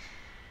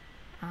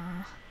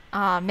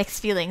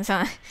 Mixed feelings,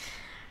 huh?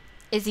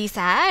 Is he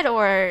sad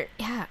or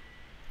yeah?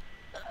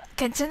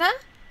 괜찮아?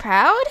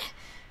 Proud?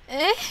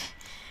 Eh?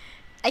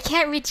 I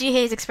can't read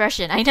Jihei's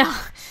expression. I know.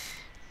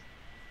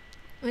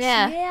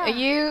 Yeah. 지혜야. Are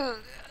you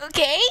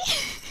okay?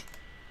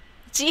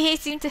 Jihei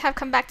seemed to have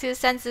come back to his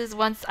senses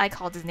once I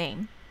called his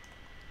name.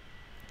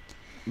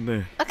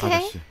 네, Okay,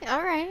 아저씨.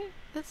 alright.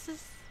 Let's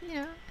just,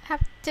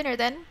 have dinner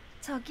then.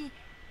 저기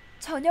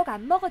저녁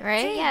안 먹었지?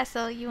 Right? Yeah,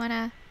 so you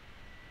wanna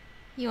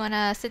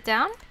sit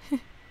down?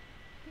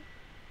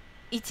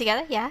 Eat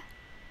together? Yeah?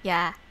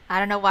 Yeah. I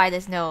don't know why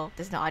there's no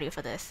audio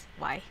for this.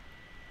 Why?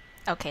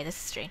 Okay, this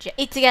is strange. Yeah,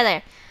 eat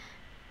together.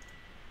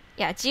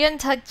 Yeah, Jieun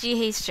tugged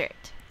Jihei's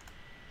shirt.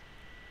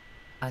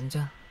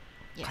 앉아.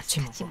 Yes, 같이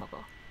같이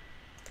먹어.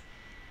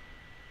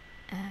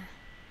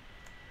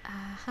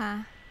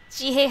 먹어.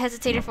 Jihei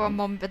hesitated for a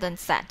moment but then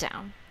sat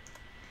down.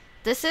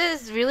 This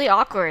is really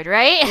awkward,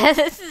 right?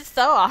 This is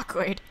so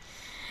awkward.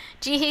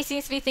 Jihei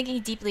seems to be thinking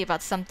deeply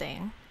about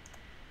something.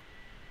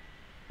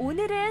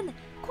 오늘은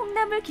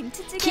콩나물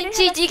김치찌개를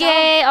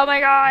Kimchi-jjigae! Oh my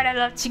god, I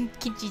love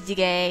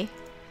kimchi-jjigae.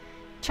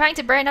 Trying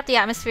to brighten up the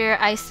atmosphere,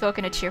 I spoke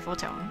in a cheerful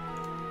tone.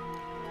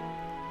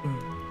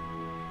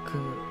 그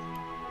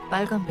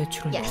빨간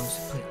배추를 넣은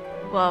Yes.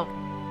 스프야. Well,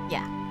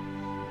 yeah.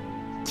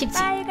 Kimchi.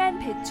 빨간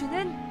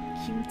배추는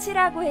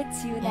김치라고 해,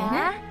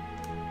 지훈아.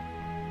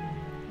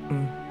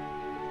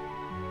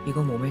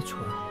 이거 몸에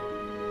좋아.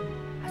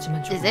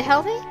 하지만 조금 Is it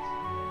healthy?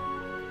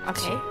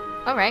 Okay.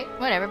 Alright,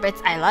 whatever, but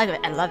I love it.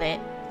 I love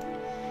it.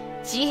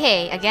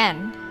 Jihei,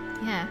 again.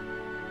 Yeah.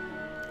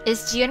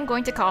 Is Jieun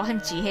going to call him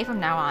Jihei from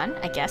now on?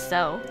 I guess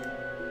so.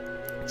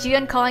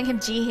 Jieun calling him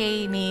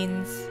Jihei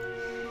means...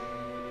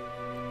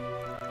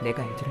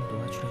 내가 애들을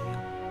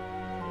놓아주려면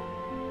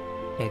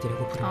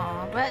애들하고 부르면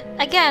Aw, but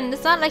again,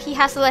 it's not like he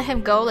has to let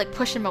him go, like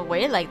push him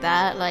away like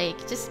that.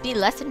 Like, just be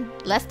less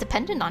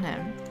dependent on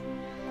him.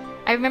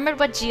 I remembered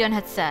what Jieun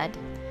had said.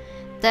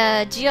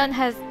 Jieun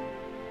has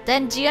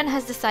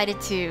decided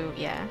to,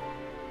 yeah.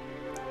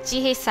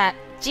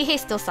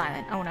 Jihei's still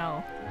silent. Oh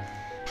no.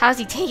 How's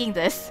he taking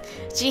this?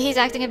 Jihei's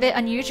acting a bit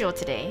unusual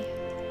today.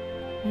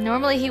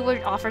 Normally he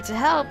would offer to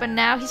help, but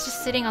now he's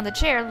just sitting on the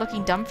chair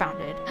looking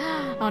dumbfounded.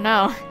 Oh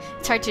no.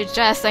 It's hard to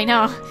adjust, I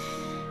know.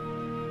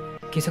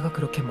 기사가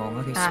그렇게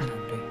멍하게 있으면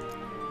안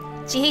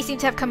돼. Jihei seemed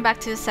to have come back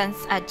to his sense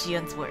at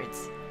Jieun's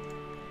words.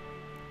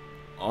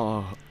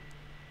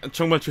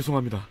 정말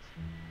죄송합니다.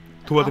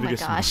 Oh my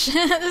도와드리겠습니다. gosh.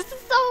 This is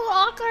so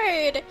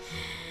awkward.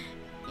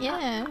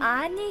 Yeah.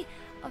 아니,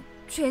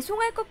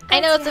 죄송할 것까지야. I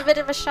know it's a bit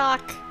of a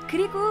shock.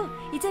 그리고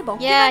이제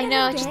먹기만 Yeah, I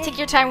know. 하면 Just 돼. take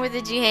your time with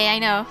the Jihei. I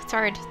know. It's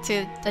hard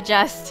to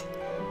adjust.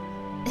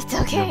 It's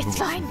okay. Yeah, It's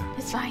fine. 먹었습니다.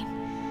 It's fine.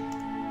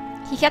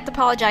 He kept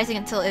apologizing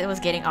until it was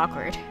getting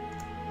awkward.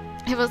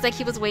 It was like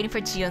he was waiting for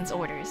Jieun's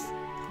orders.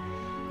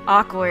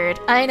 Awkward.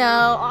 I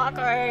know.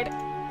 Awkward.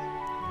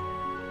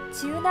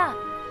 지훈아,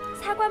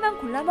 사과만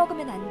골라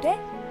먹으면 안 돼?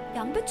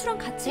 양배추랑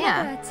같이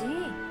Yeah.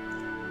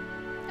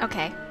 먹어야지.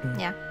 Okay.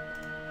 Yeah.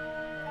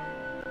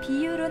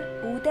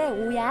 비율은 5대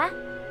 5야.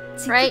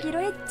 Right. 지키기로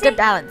했지? Good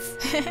balance.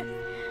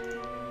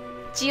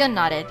 Jieun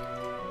nodded.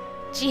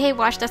 Jihei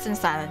watched us in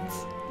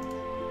silence.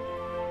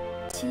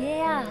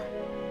 지혜야,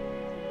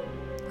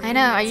 I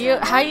know. Are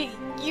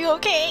you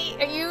okay?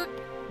 Are you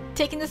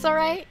taking this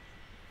alright?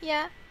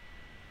 Yeah.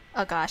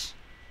 Oh gosh.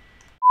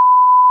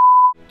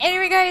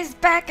 Anyway, guys,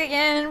 back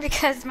again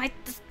because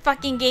this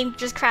fucking game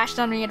just crashed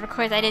on me, and of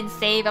course I didn't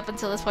save up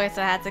until this point,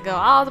 so I had to go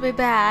all the way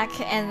back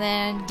and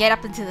then get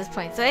up until this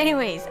point. So,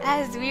 anyways,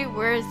 as we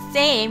were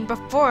saying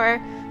before,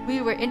 we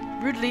were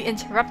rudely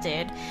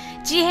interrupted.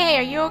 Jihei,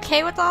 are you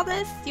okay with all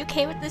this? You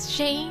okay with this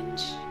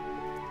change?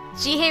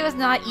 Jihei was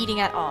not eating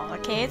at all.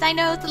 Okay, as I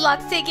know it's a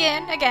lot to take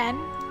in again.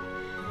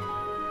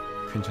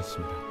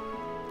 괜찮습니다.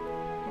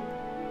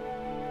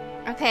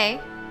 Okay.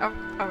 Oh,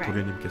 alright.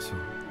 도련님께서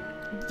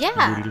Yeah.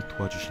 요리를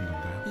도와주신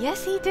건가요?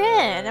 Yes, he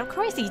did. Of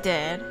course he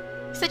did.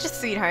 Such a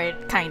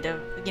sweetheart, kind of.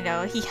 You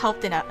know, he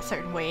helped in a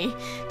certain way.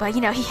 But,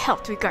 you know, he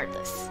helped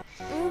regardless.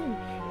 응,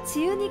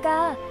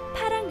 지훈이가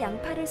파랑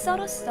양파를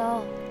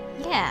썰었어.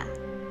 Yeah.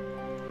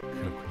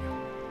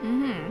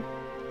 그렇군요.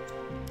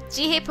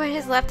 Jihei put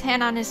his left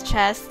hand on his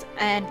chest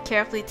and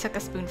carefully took a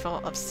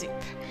spoonful of soup.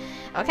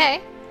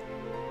 Okay.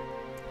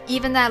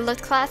 Even that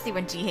looked classy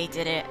when Jihei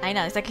did it. I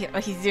know, it's like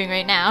what he's doing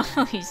right now.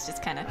 He's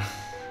just kind of...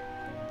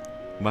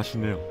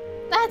 맛있네요.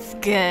 That's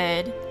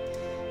good.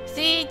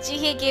 See,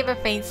 Jihei gave a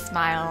faint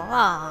smile.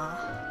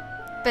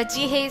 Aww. But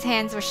Jihei's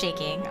hands were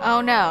shaking.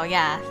 Oh no,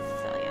 yeah.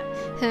 So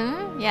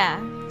yeah. Yeah.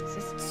 It's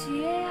just...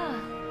 지혜야,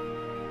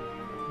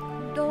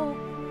 너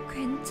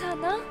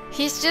괜찮아?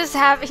 He's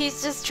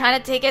just trying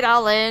to take it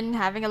all in,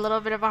 having a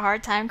little bit of a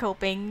hard time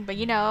coping. But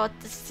you know,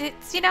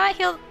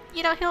 he'll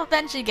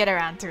eventually get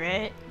around to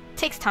it.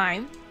 Takes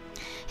time.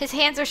 His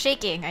hands are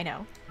shaking. I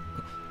know.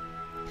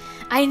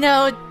 I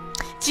know.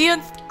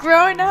 Jieun's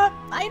growing up.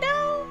 I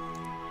know.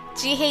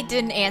 Jihei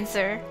didn't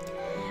answer.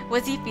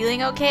 Was he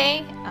feeling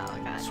okay? Oh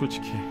god.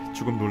 솔직히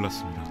조금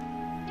놀랐습니다.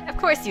 Of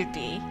course you'd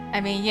be.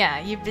 I mean, yeah,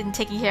 you've been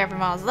taking care of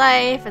him all his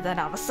life, and then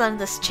all of a sudden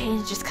this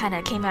change just kind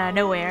of came out of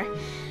nowhere.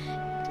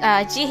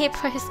 Jihei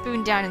put his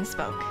spoon down and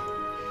spoke.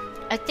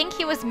 I think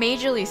he was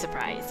majorly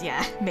surprised.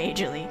 Yeah,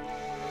 majorly.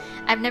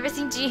 I've never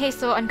seen Jihei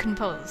so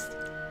uncomposed.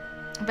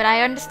 But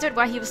I understood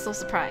why he was so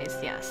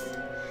surprised, yes.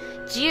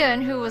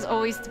 Jieun, who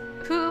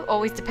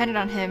always depended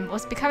on him,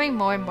 was becoming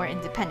more and more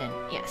independent,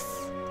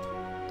 yes.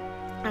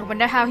 I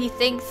wonder how he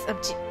thinks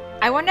of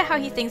I wonder how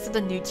he thinks of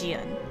the new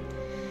Jieun.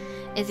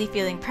 Is he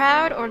feeling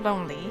proud or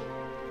lonely?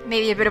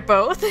 Maybe a bit of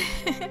both.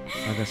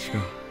 아가씨가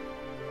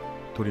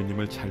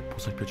도리님을 잘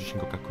보살펴 주신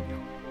것 같군요.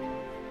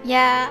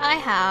 Yeah, I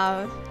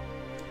have.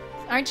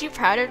 Aren't you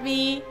proud of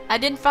me? I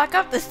didn't fuck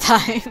up this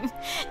time.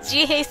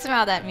 Jihei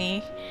smiled at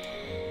me.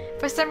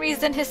 For some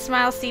reason, his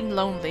smile seemed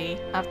lonely,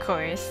 of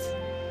course.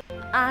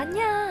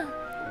 아니야.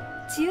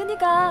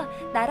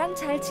 지은이가 나랑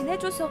잘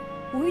지내줘서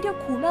오히려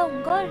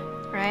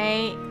고마운걸.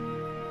 Right?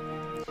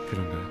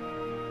 그런가요?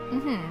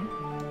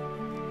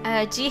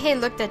 Jihei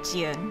looked at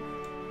Jieun.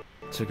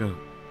 제가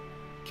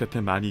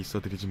곁에 많이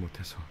있어드리지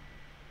못해서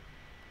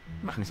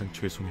항상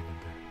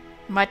죄송했는데.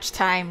 Much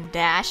time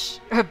dash.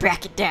 Or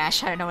bracket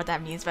dash. I don't know what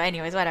that means, but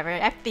anyways, whatever.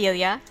 I feel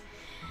ya.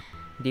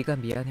 네가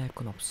미안해할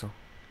건 없어.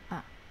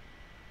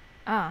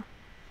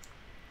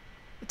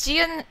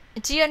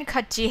 Jieun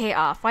cut Jihei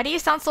off. Why do you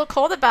sound so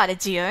cold about it,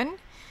 Jieun?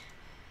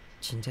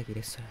 진작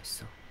이랬어야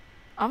했어.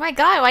 Oh my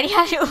god, why do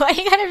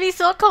you gotta be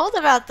so cold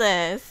about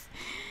this?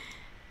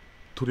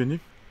 도리님?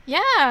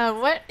 Yeah,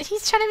 what?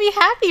 He's trying to be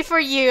happy for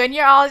you, and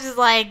you're all just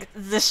like,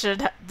 this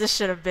should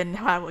have been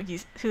how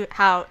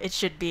it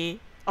should be,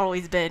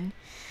 always been.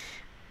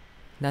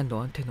 난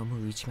너한테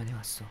너무 의지만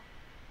해왔어.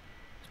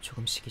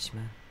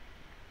 조금씩이지만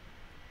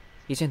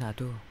이제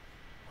나도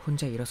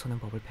혼자 일어서는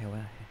법을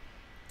배워야 해.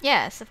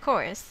 Yes, of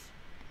course.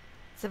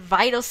 It's a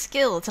vital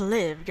skill to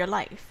live your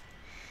life.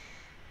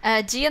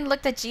 Jieun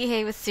looked at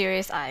Jihei with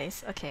serious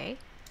eyes. Okay.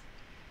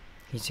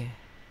 이제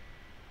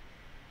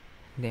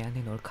내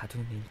안에 널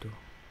가두는 일도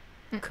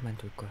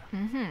그만둘 거야.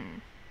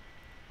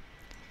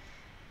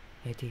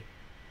 에디.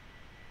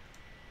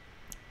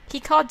 He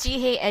called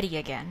Jihei Eddie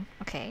again.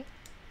 Okay.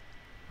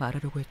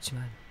 말하려고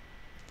했지만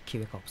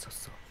기회가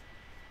없었어.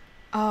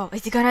 Oh,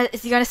 is he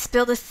gonna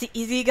spill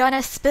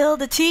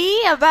the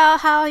tea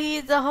about how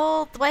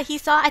what he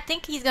saw? I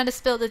think he's gonna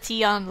spill the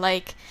tea on,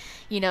 like,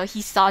 you know,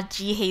 he saw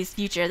Jihei's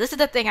future. This is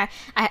the thing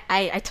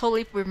I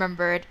totally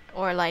remembered,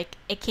 or like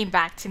it came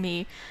back to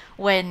me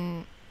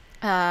when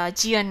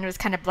Jieun was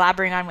kind of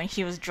blabbering on when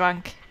he was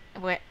drunk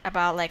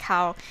about like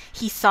how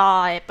he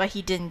saw it but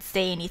he didn't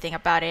say anything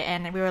about it,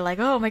 and we were like,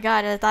 oh my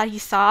god, I thought he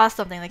saw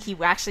something, like he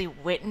actually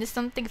witnessed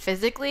something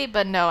physically,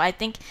 but no, I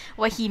think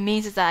what he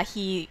means is that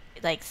he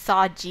like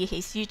saw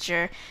Jihei's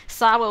future,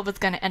 saw what was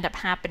gonna end up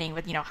happening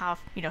with, you know, how,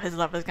 you know, his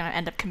love was gonna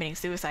end up committing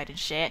suicide and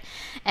shit,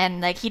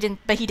 and like he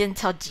didn't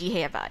tell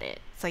Jihei about it.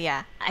 So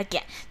yeah,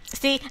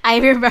 I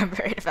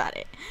remembered about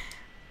it.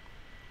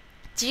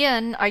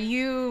 Jieun, are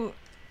you...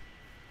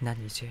 난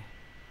이제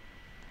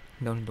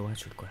널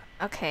놓아줄 거야.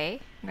 Okay,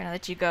 I'm gonna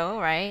let you go,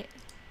 right?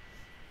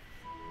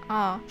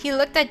 Oh, he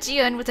looked at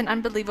Jieun with an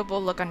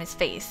unbelievable look on his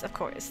face, of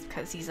course,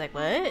 because he's like,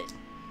 what?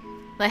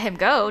 Let him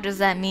go? Does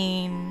that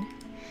mean...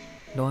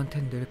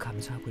 너한텐 늘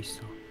감사하고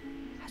있어.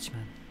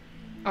 하지만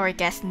Or I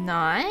guess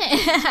not.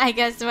 I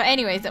guess, well,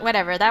 anyways,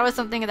 whatever. That was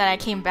something that I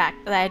came back,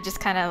 that I just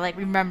kind of like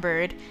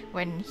remembered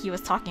when he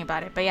was talking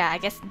about it. But yeah, I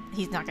guess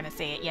he's not gonna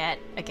say it yet,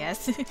 I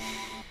guess.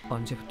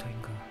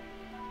 언제부터인가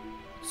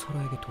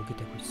서로에게 독이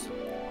되고 있어.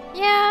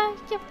 Yeah,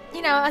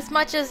 you know, as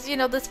much as, you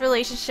know, this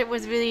relationship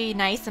was really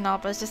nice and all,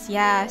 but it's just,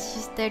 yeah,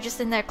 they're just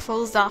in their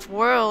closed off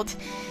world.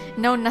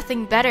 Know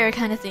nothing better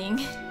kind of thing.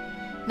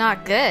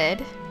 Not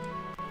good.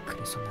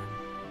 그래서 난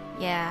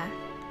Yeah.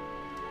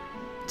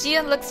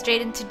 Jieun looked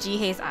straight into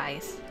Jihei's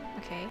eyes.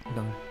 Okay.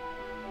 널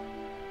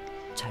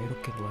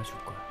자유롭게 놓아줄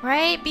거야.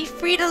 Right? Be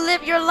free to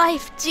live your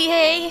life,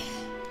 Jihei.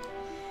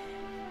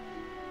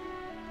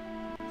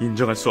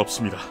 인정할 수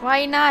없습니다.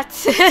 Why not?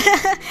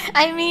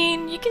 I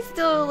mean, you can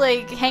still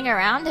like hang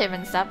around him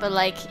and stuff, but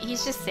like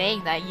he's just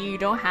saying that you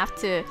don't have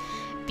to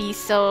be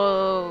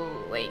so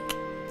like,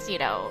 you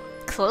know,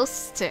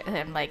 close to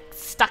him, like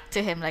stuck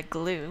to him like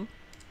glue.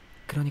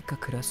 그러니까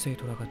그라스에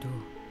돌아가도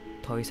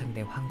더 이상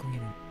내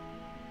황궁에는.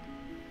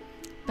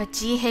 But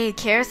Jihei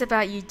cares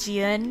about you,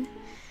 Jieun.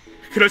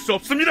 그럴 수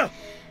없습니다.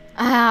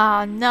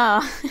 Oh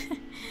no.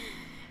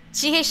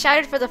 Jihei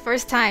shouted for the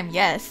first time,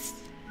 yes.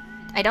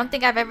 I don't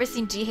think I've ever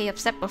seen Jihei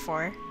upset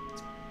before.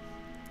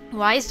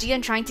 Why is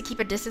Jieun trying to keep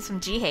a distance from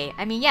Jihei?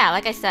 I mean, yeah,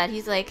 like I said,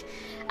 he's like,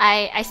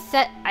 I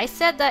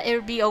said that it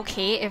would be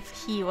okay if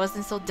he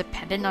wasn't so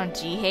dependent on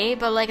Jihei,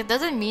 but like it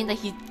doesn't mean that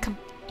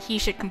he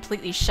should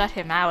completely shut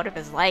him out of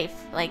his life.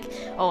 Like,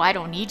 oh, I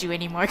don't need you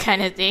anymore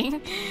kind of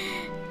thing.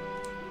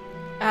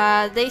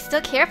 They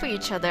still care for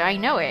each other. I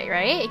know it,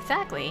 right?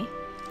 Exactly.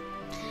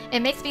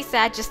 It makes me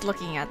sad just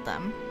looking at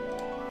them.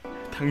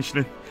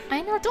 당신은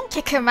I know, don't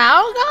kick him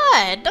out.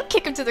 God, don't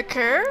kick him to the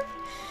curb.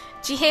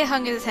 Jihei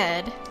hung his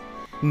head.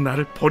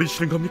 나를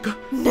버리시는 겁니까?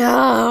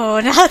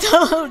 No,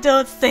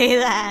 don't say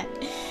that.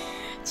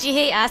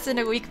 Jihei asked in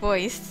a weak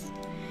voice.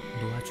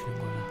 놓아주는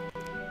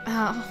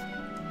거야.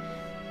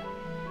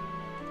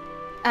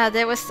 Oh.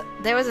 There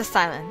was a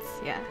silence.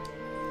 Yeah.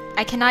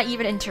 I cannot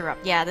even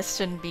interrupt. Yeah, this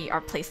shouldn't be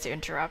our place to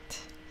interrupt.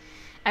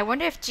 I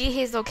wonder if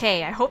Jihei's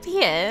okay. I hope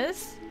he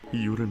is.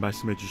 이유를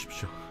말씀해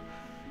주십시오.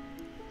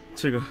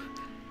 제가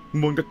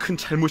뭔가 큰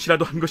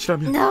잘못이라도 한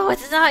것이라면. No,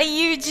 it's not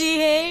you,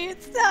 Jihei.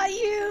 It's not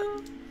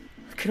you.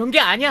 그런 게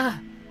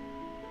아니야.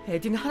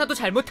 에디는 하나도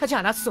잘못하지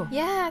않았어.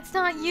 Yeah, it's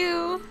not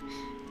you.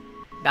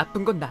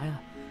 나쁜 건 나야.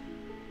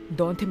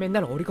 너한테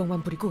맨날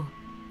어리광만 부리고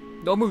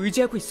너무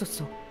의지하고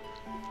있었어.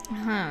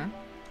 Huh.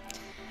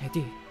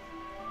 에디,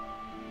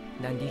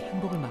 난 네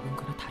행복을 막은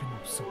거나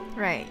다름없어.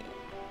 Right.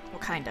 Well,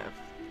 kind of.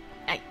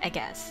 I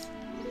guess.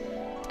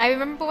 I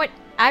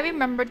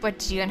remembered what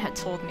Jieun had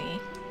told me.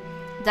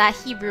 That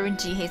he ruined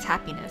Jihae's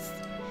happiness.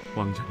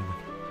 왕자님은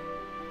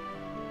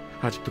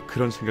아직도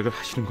그런 생각을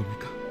하시는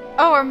겁니까?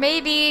 Oh, or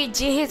maybe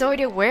Jihae's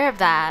already aware of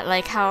that.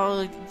 Like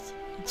how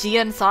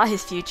Jieun saw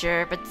his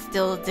future but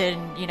still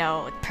didn't, you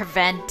know,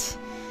 prevent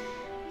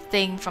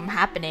thing from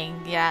happening.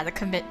 Yeah,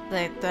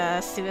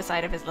 the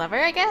suicide of his lover,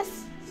 I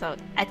guess. So,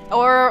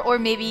 or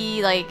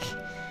maybe like,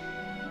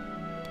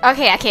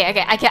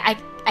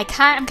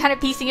 I'm kind of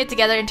piecing it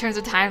together in terms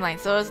of timeline.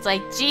 So it's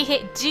like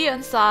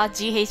Jieun saw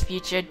Jihae's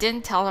future,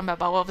 didn't tell him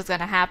about what was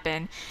gonna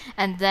happen,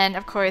 and then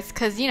of course,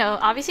 because you know,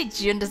 obviously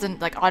Jieun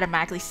doesn't like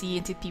automatically see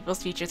into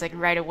people's futures like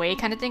right away,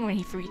 kind of thing when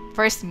he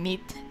first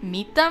meet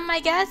them. I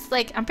guess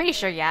like I'm pretty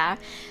sure, yeah.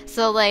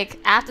 So like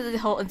after the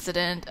whole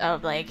incident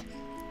of like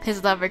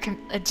his lover,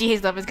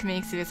 Jihae's lover is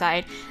committing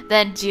suicide,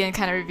 then Jieun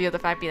kind of revealed the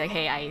fact, be like,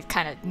 hey, I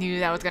kind of knew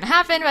that was gonna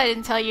happen, but I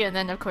didn't tell you, and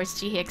then of course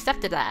Jihae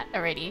accepted that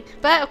already.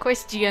 But of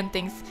course Jieun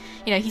thinks,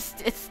 you know,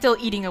 it's still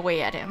eating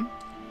away at him.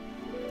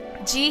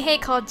 Jihae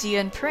called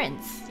Jieun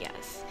Prince,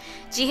 yes.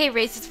 Jihae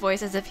raised his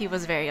voice as if he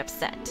was very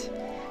upset.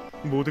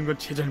 모든 건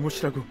제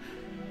잘못이라고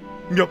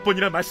몇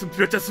번이나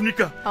말씀드렸지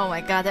않습니까? Oh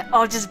my god, they're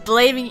all just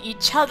blaming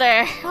each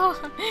other.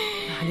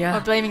 아니야,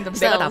 Or blaming 내가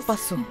themselves.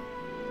 나빴어.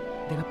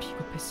 내가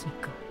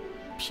비겁했으니까,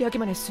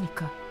 피하기만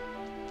했으니까.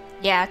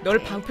 Yeah. 널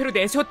방패로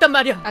내세웠단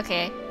말이야.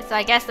 Okay, so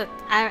I guess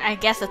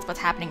that's what's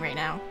happening right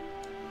now.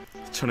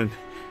 저는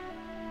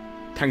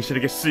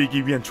당신에게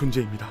쓰이기 위한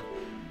존재입니다.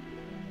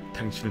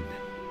 당신은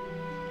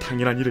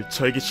당연한 일을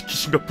저에게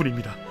시키신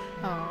것뿐입니다.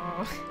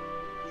 Oh.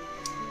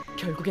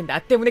 결국엔 나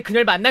때문에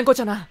그녀를 만난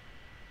거잖아.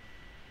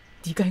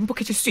 네가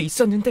행복해질 수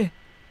있었는데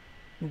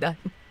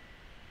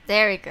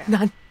There we go.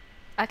 난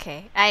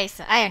Okay, I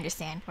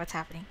understand what's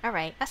happening. All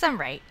right, that's I'm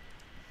right.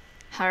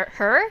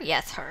 Her?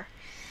 Yes, her.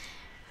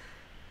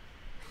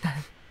 난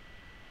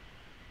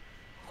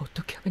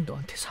어떻게 하면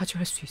너한테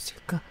사죄할 수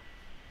있을까?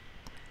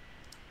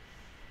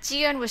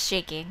 Jieun was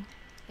shaking.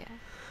 Yeah.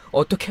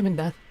 어떻게 하면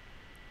난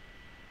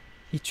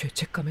이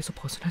죄책감에서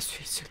벗어날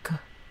수 있을까?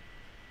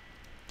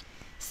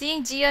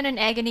 Seeing Jieun in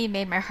agony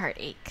made my heart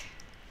ache.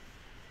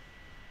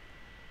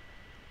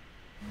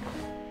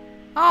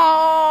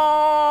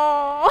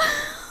 Oh.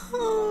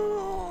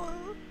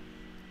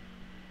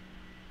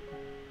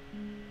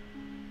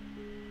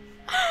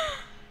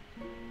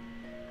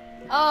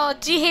 Oh,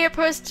 Jihae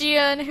approached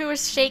Jieun, who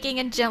was shaking,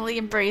 and gently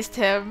embraced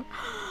him.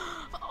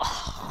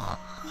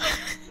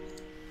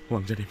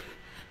 왕자님,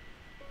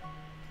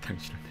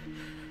 당신은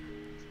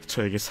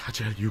저에게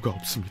사죄할 이유가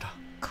없습니다.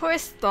 Of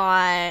course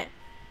not.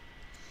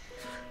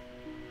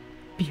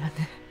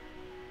 미안해.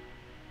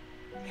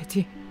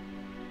 에디,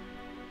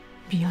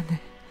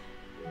 미안해.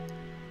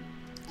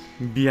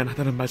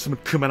 미안하다는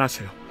말씀은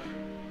그만하세요.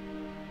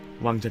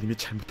 왕자님이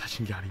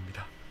잘못하신 게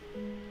아닙니다.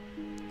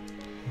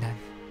 난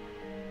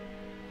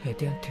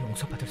에디한테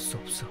용서받을 수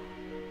없어.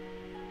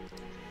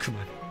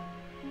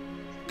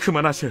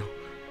 그만하세요.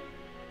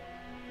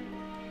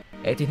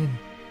 에디는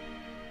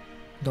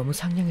너무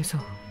상냥해서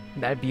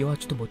날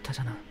미워하지도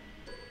못하잖아.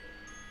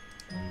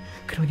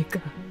 그러니까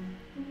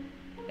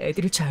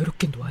에디를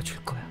자유롭게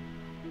놓아줄 거야.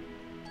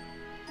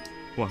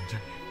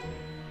 왕자님,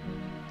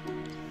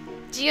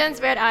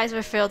 Jieun's red eyes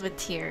were filled with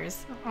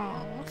tears.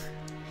 Oh.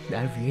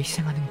 날 위해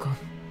희생하는 건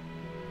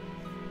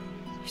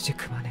이제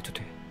그만해도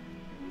돼.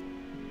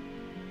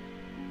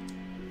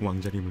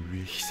 왕자님을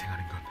위해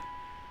희생하는 건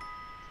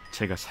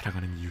제가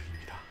살아가는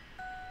이유입니다.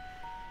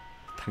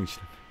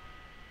 당신은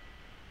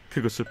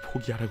그것을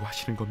포기하라고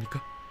하시는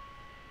겁니까?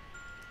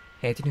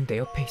 에디는 내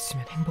옆에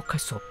있으면 행복할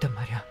수 없단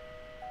말이야.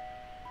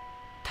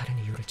 다른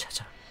이유를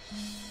찾아.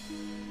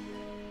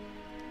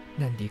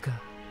 난 네가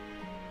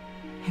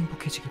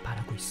행복해지길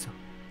바라고 있어.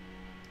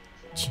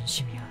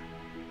 진심이야,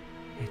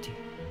 에디.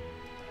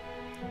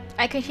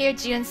 I could hear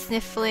Jieun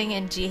sniffling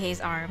in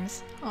Jihae's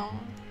arms. Oh.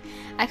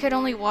 I could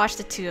only watch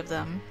the two of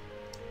them.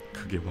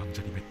 그게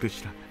왕자님의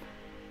뜻이라면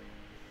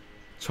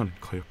저는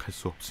거역할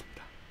수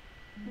없습니다.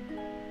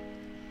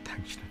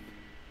 당신은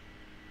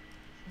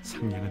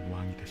상냥한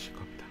왕이 되실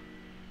겁니다.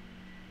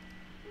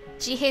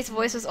 Jihae's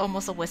voice was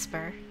almost a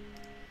whisper.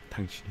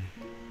 당신이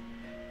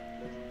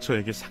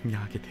저에게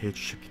상냥하게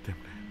대해주셨기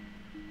때문에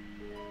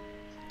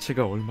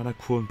제가 얼마나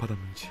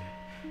구원받았는지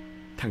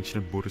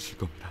당신은 모르실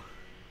겁니다.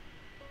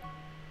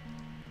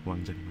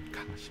 왕자님은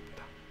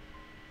강하십니다.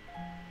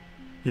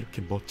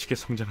 이렇게 멋지게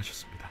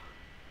성장하셨습니다.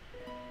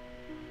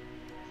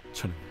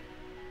 저는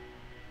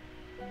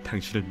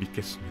당신을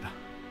믿겠습니다.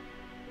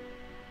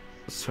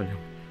 설령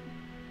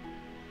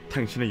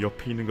당신의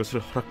옆에 있는 것을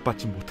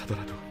허락받지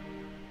못하더라도.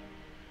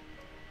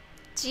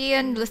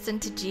 Jieun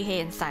listened to Jihae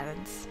in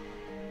silence.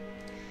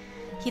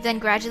 He then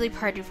gradually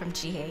parted from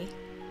Jihae.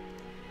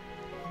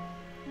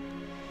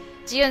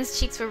 Jieun's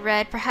cheeks were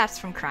red, perhaps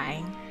from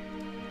crying.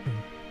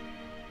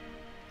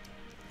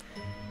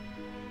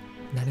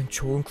 나는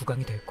좋은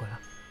국왕이 될 거야.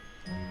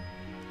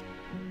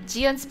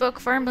 Jieun spoke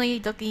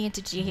firmly, looking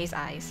into Jihei's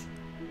eyes.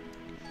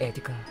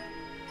 에디가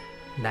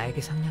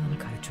나에게 상냥함을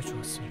가르쳐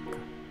주었으니까.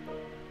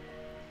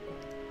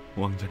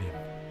 왕자님,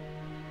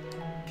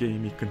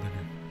 게임이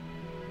끝나면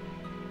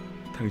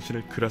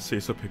당신을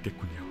그라스에서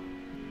뵙겠군요.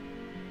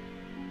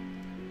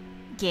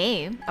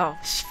 Game? Oh,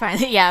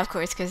 finally, yeah, of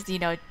course, because, you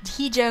know,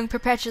 Jieun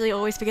perpetually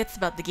always forgets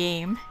about the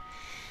game.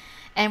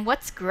 And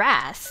what's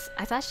grass?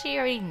 I thought she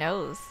already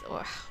knows.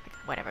 Or,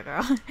 whatever,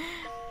 girl.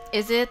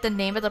 Is it the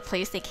name of the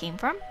place they came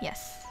from?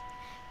 Yes.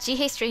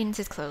 Jihei straightened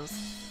his clothes.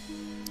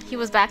 He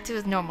was back to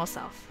his normal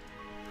self.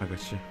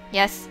 아가씨,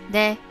 Yes,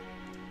 네.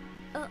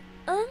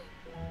 응?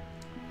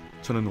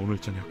 저는 오늘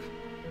저녁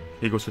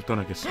이곳을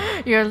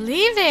떠나겠습니다. You're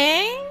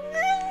leaving?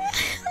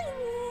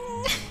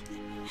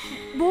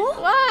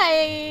 뭐?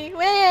 Why?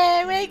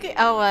 Wait.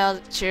 Oh well,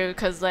 true.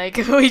 Cause like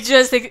we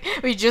just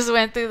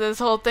went through this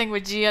whole thing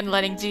with Jieun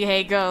letting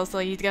Jihei go, so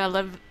he's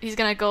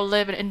gonna go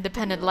live an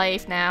independent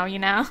life now. You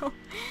know?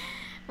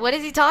 What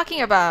is he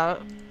talking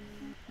about?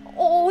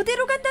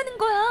 어디로 간다는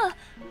거야?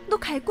 너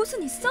갈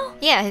곳은 있어?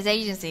 Yeah, his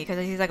agency, cause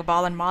he's like a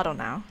ball and model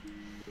now.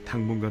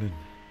 당분간은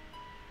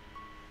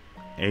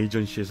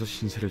에이전시에서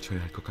신세를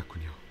져야 할 것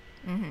같군요.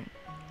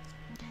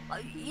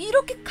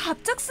 이렇게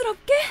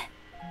갑작스럽게?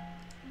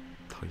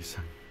 더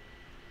이상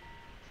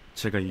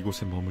제가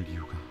이곳에 머물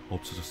이유가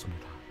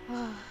없어졌습니다.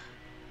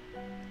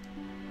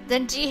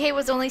 Then Jihei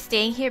was only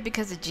staying here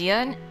because of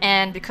Jieun,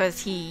 and because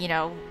he, you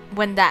know,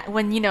 when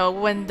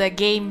the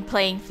game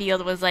playing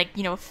field was like,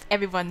 you know,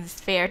 everyone's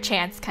fair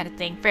chance kind of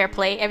thing, fair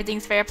play,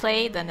 everything's fair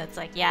play, then it's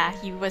like, yeah,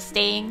 he was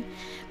staying,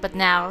 but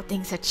now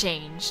things have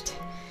changed.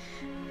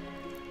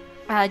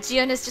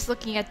 Jieun is just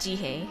looking at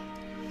Jihei.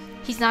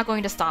 He's not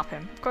going to stop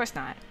him. Of course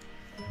not.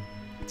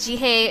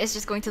 Jihei is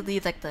just going to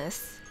leave like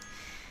this.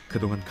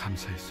 그동안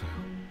감사했어요,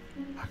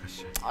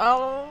 아가씨.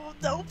 Oh,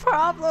 no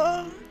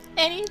problem.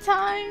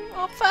 Anytime,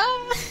 oppa.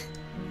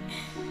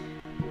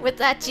 With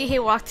that, Jihei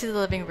walked to the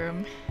living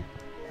room.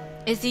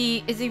 Is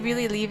he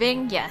really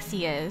leaving? Yes,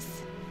 he is.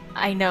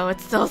 I know,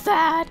 it's so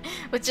sad.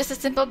 With just a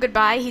simple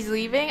goodbye, he's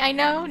leaving. I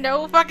know,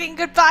 no fucking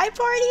goodbye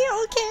party,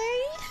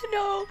 okay?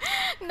 No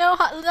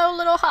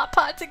little hot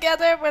pot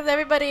together with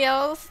everybody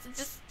else.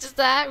 Just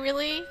that,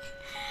 really?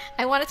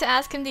 I wanted to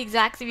ask him the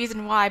exact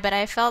reason why, but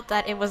I felt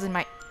that it wasn't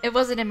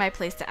in my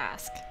place to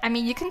ask. I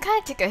mean, you can kind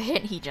of take a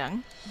hint,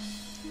 Heejung.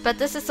 But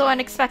this is so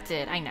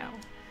unexpected, I know.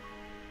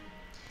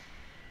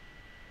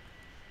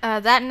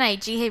 That night,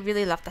 Jihei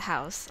really left the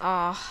house.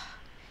 Oh,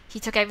 he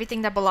took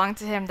everything that belonged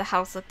to him. The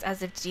house looked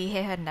as if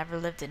Jihei had never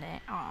lived in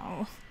it.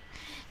 Oh.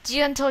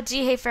 Jieun told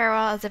Jihei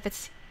farewell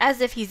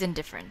as if he's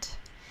indifferent.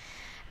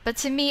 But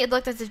to me, it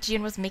looked as if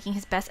Jieun was making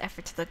his best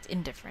effort to look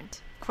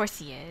indifferent. Of course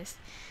he is.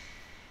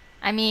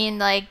 I mean,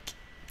 like,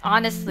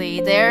 honestly,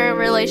 their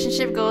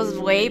relationship goes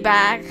way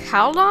back.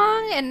 How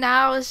long? And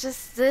now it's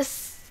just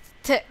this,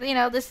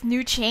 this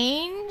new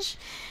change.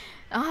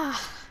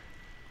 Oh,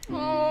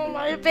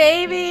 my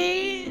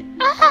baby.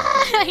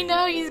 I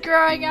know he's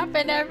growing up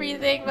and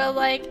everything, but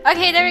like,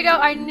 okay, there we go,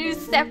 our new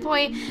set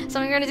point. So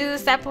I'm gonna do the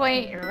set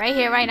point right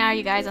here, right now,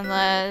 you guys,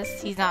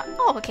 unless he's not.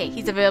 Oh, okay,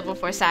 he's available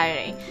for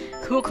Saturday.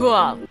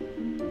 Cool.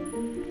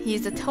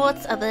 He's the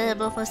totes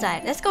available for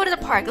Saturday. Let's go to the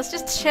park. Let's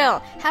just chill.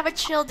 Have a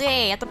chill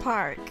day at the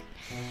park.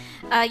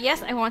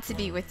 Yes, I want to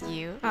be with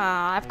you.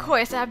 Of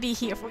course, I'll be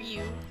here for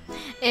you.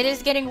 It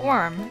is getting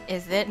warm,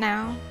 is it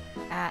now?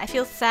 I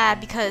feel sad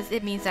because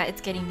it means that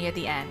it's getting near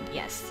the end.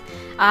 Yes.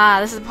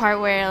 This is the part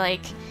where,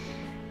 like,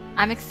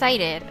 I'm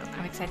excited.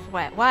 I'm excited for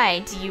what? Why?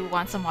 Do you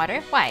want some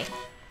water? Why?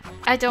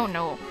 I don't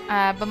know.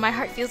 But my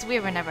heart feels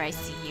weird whenever I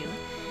see you.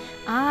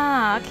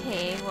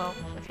 Okay. Well,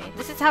 okay.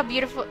 This is how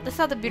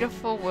the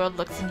beautiful world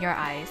looks in your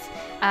eyes.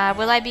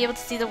 Will I be able to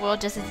see the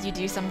world just as you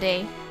do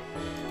someday?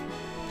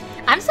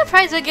 I'm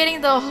surprised we're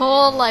getting the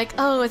whole, like,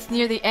 oh, it's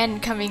near the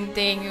end coming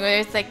thing, where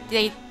it's like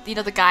the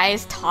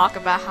guys talk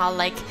about how,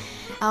 like,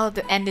 oh,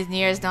 the end is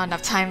near, there's not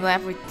enough time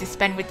left to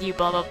spend with you,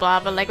 blah blah blah.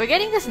 But like, we're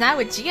getting this now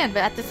with Jieun,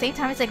 but at the same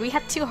time, it's like we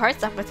have 2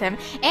 hearts up with him,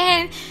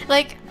 and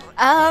like,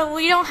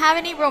 we don't have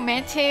any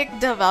romantic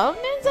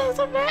developments as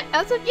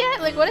of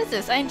yet. Like, what is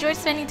this? I enjoyed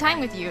spending time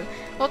with you.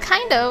 Well,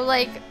 kind of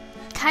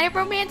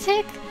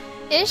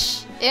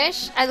romantic-ish.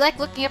 I like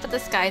looking up at the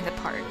sky in the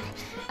park.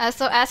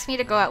 So ask me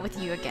to go out with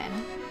you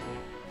again.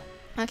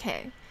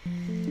 Okay.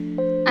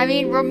 I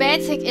mean,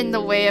 romantic in the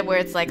way where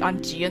it's like on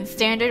Jieun's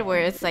standard, where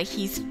it's like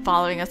he's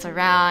following us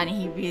around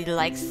and he really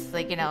likes,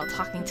 like,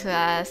 talking to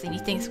us and he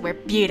thinks we're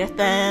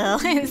beautiful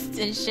and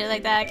shit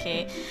like that.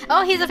 Okay.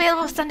 Oh, he's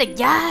available Sunday.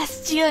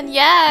 Yes, Jieun,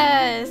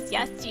 yes!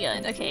 Yes,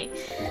 Jieun. Okay.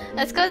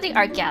 Let's go to the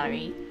art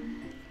gallery.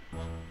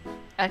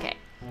 Okay.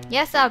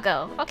 Yes, I'll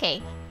go.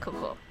 Okay.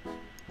 Cool.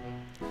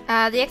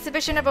 The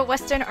exhibition of a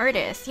Western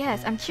artist.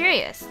 Yes, I'm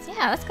curious.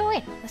 Yeah, let's go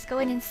in. Let's go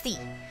in and see.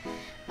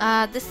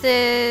 This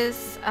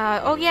is,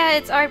 oh yeah,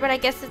 it's art, but I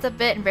guess it's a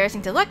bit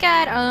embarrassing to look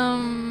at.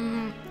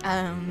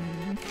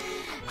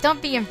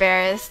 Don't be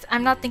embarrassed.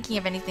 I'm not thinking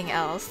of anything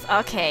else.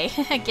 Okay,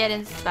 get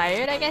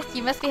inspired, I guess.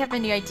 You must have a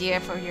new idea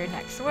for your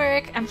next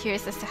work. I'm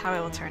curious as to how it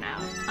will turn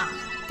out. Ah,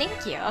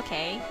 thank you.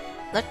 Okay.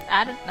 Look,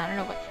 I don't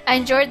know what. I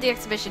enjoyed the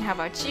exhibition. How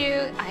about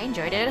you? I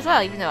enjoyed it as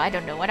well, even though I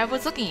don't know what I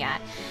was looking at.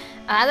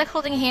 I like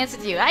holding hands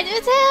with you. I do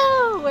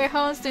too! We're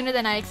home sooner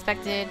than I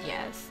expected.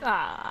 Yes.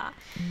 Ah.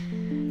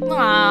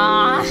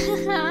 Aww.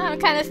 I'm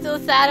kind of still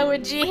sad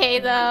with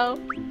Jihei though.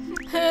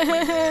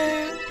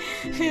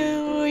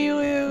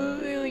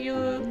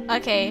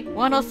 Okay,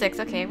 106.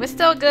 Okay, we're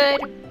still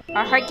good.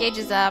 Our heart gauge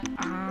is up.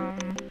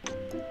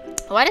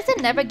 Why does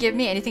it never give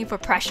me anything for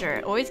pressure?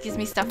 It always gives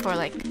me stuff for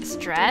like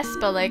stress,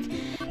 but like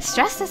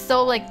stress is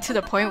so like to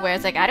the point where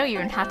it's like I don't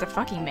even have to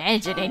fucking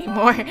manage it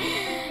anymore.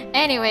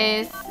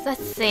 Anyways,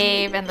 let's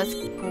save and let's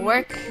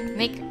work.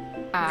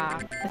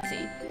 Let's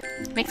see.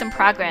 Make some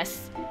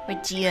progress with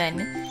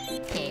Jieun.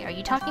 Okay, are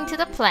you talking to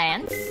the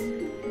plants?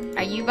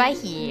 Are you by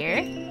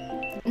here?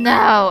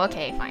 No.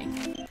 Okay, fine.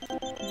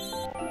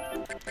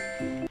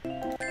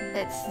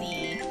 Let's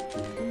see.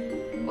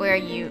 Where are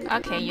you?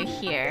 Okay, you're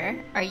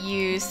here. Are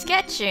you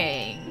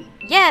sketching?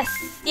 Yes!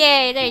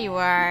 Yay, there you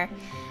are.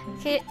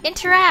 Okay,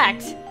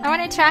 interact! I want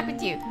to interact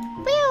with you.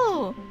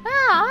 Woo!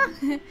 Ah!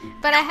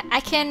 But I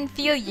can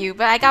feel you,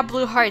 but I got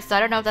blue hearts, so I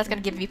don't know if that's gonna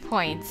give me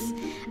points.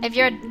 If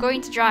you're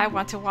going to draw, I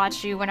want to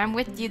watch you. When I'm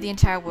with you, the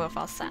entire world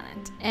falls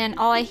silent. And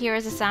all I hear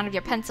is the sound of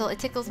your pencil. It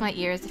tickles my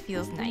ears. It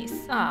feels nice.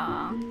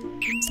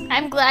 Aww.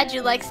 I'm glad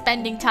you like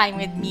spending time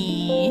with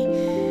me.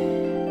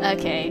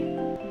 Okay.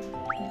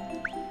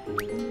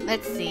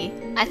 Let's see.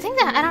 I think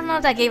that I don't know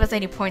if that gave us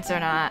any points or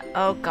not.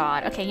 Oh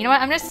god. Okay, you know what?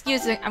 I'm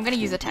gonna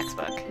use a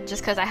textbook.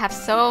 Just because I have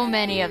so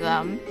many of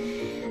them.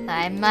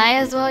 I might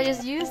as well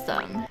just use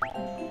them.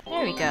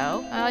 There we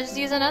go. I'll just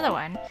use another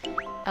one.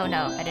 Oh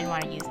no, I didn't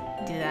want to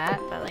do that,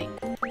 but like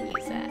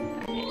use that.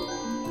 Okay.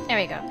 There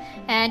we go.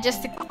 And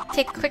just to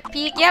take a quick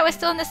peek. Yeah, we're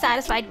still in the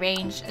satisfied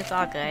range. It's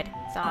all good.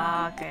 It's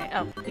all good.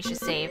 Oh, we should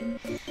save.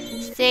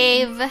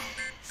 Save.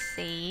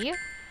 Save.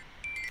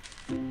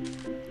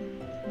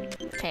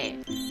 Okay.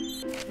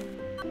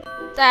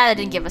 That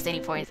didn't give us any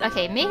points.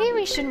 Okay, maybe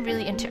we shouldn't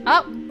really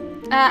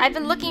I've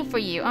been looking for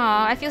you.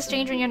 Aw, I feel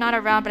strange when you're not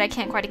around, but I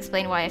can't quite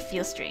explain why I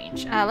feel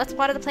strange. Let's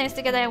water the plants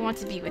together. I want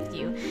to be with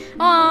you.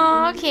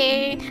 Aw,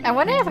 okay. I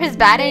wonder if his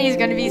batting is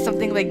gonna be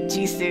something like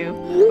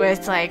Jisoo, where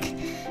it's like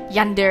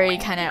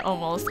yandere kind of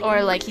almost,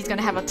 or like he's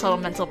gonna have a total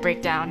mental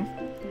breakdown,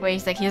 where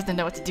he's like he doesn't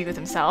know what to do with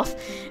himself.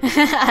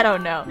 I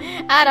don't know.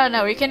 I don't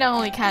know. We can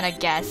only kind of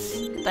guess,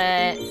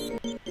 but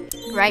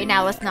right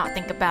now let's not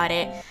think about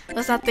it.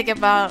 Let's not think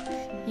about,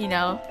 you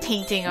know,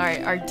 tainting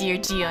our dear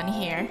Jieun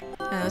here.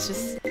 And let's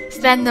just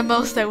spend the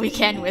most that we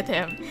can with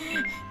him.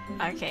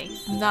 Okay,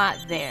 he's not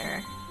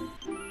there.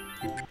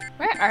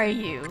 Where are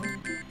you?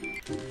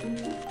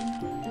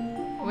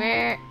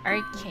 Where are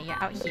you? Okay, yeah,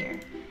 out here.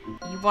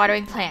 You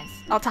watering plants.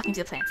 Oh, talking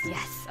to the plants.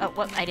 Yes. Oh,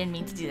 well, I didn't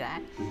mean to do that.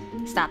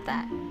 Stop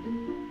that.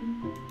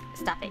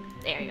 Stop it.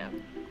 There you go.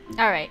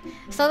 Alright,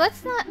 so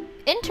let's not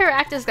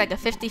interact is like a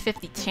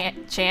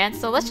 50-50 chance,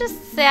 so let's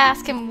just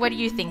ask him, what are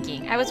you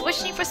thinking? I was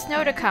wishing for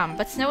snow to come,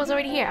 but snow was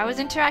already here. I was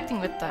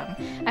interacting with them.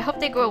 I hope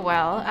they grow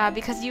well,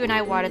 because you and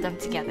I watered them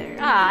together.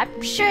 Ah,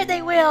 I'm sure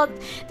they will.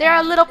 They're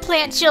our little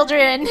plant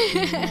children.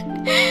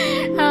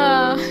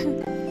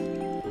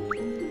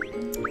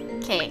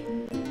 Okay.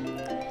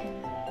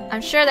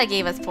 I'm sure that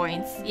gave us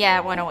points. Yeah,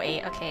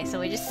 108. Okay, so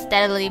we're just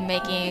steadily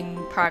making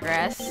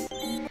progress.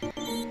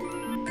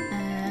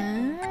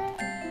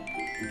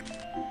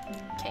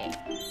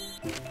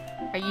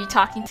 Are you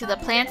talking to the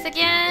plants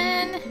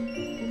again?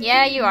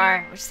 Yeah, you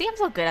are. See, I'm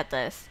so good at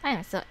this. I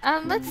am so...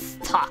 let's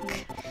talk.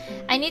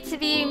 I need to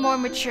be more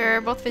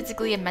mature, both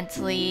physically and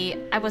mentally.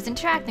 I was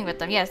interacting with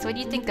them. Yes, what do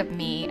you think of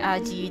me?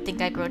 Do you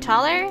think I grow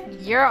taller?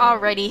 You're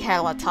already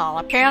hella tall.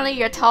 Apparently,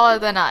 you're taller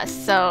than us,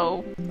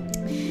 so...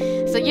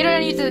 So you don't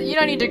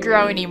need to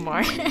grow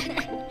anymore.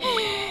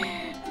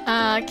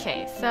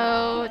 Okay,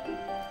 so...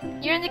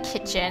 You're in the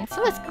kitchen,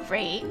 so that's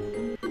great.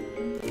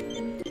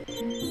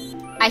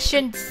 I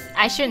shouldn't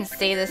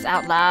say this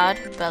out loud,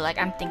 but like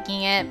I'm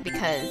thinking it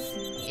because,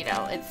 you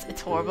know, it's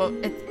horrible.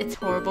 It's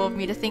horrible of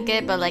me to think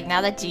it, but like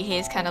now that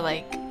Jihei is kind of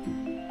like,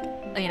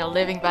 you know,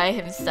 living by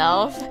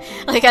himself,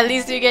 like at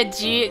least we get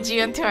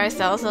Jieun to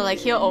ourselves, so like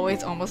he'll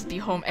always almost be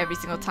home every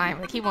single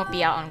time. Like he won't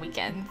be out on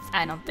weekends.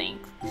 I don't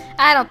think,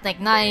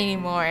 not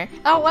anymore.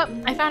 Oh, what?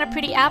 I found a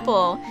pretty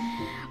apple.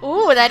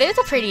 Ooh, that is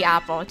a pretty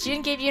apple.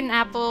 Jieun gave you an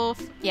apple.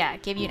 Yeah,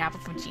 gave you an apple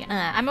from Jieun.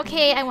 I'm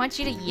okay. I want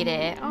you to eat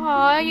it.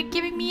 Oh, you're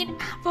giving me an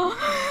apple.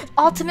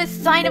 Ultimate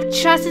sign of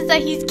trust is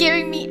that he's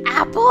giving me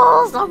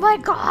apples. Oh my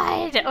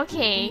god.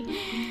 Okay.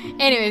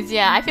 Anyways,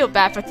 yeah, I feel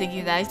bad for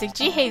thinking that. He's like,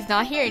 Jihei's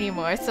not here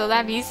anymore, so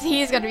that means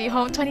he's gonna be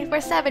home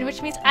 24/7,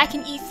 which means I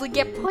can easily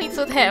get points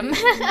with him.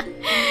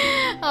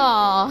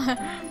 Oh.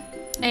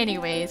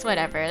 Anyways,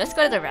 whatever. Let's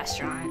go to the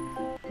restaurant.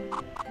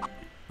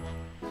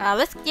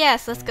 Let's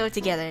go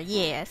together.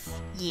 Yes.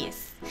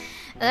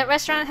 That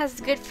restaurant has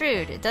good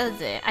food,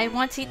 does it? I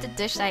want to eat the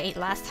dish that I ate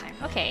last time.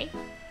 Okay,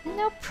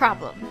 no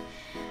problem.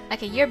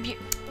 Okay, you're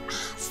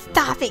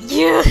Stop it,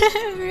 you!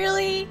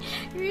 Really?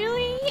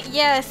 Really?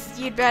 Yes,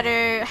 you'd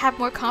better have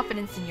more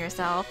confidence in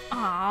yourself.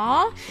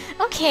 Aww.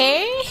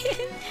 Okay.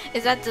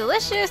 Is that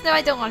delicious? No,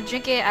 I don't want to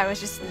drink it. I was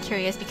just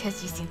curious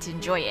because you seem to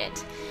enjoy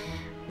it.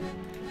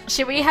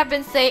 Should we have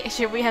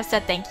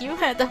said thank you?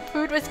 The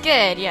food was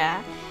good,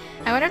 yeah.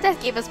 I wonder if that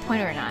gave us a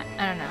point or not.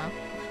 I don't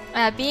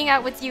know. Being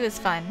out with you is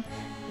fun.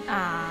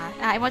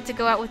 I want to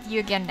go out with you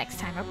again next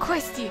time. Of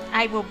course,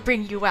 I will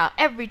bring you out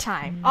every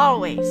time.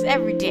 Always.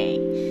 Every day.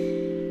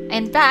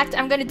 In fact,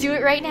 I'm gonna do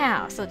it right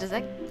now. So does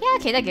that... Yeah,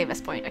 okay, that gave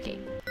us a point. Okay.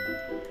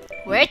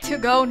 Where to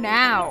go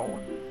now?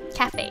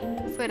 Cafe.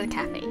 Let's go to the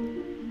cafe.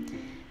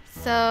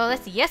 So,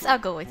 let's see. Yes, I'll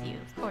go with you.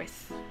 Of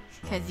course.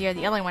 Because you're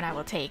the only one I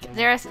will take.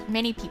 There are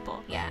many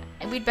people. Yeah.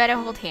 And we'd better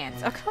hold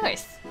hands. Of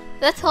course.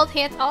 Let's hold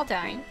hands all the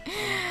time.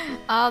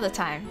 All the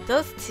time.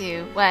 Those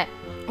two. What?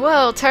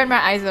 Whoa, turn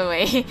my eyes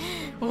away.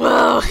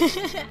 Whoa.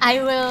 I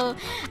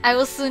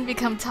will soon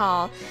become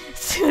tall.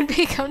 Soon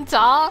become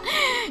tall?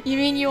 You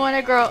mean you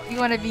wanna grow, you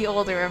wanna be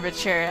older or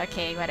mature?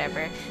 Okay,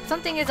 whatever.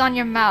 Something is on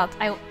your mouth.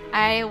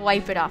 I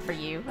wipe it off for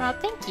you. Oh,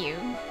 thank you.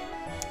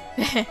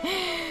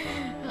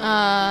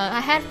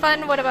 I had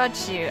fun. What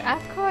about you?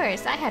 Of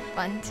course, I had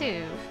fun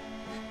too.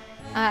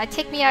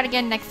 Take me out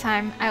again next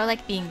time. I would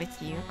like being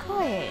with you. Of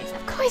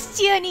course,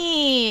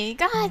 Jieun!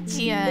 God,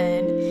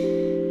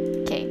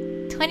 Jieun! Okay,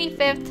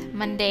 25th,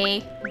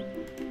 Monday.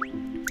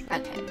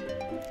 Okay,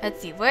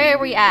 let's see, where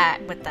are we at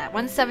with that?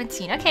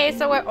 117. Okay,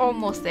 so we're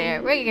almost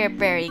there. We're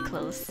very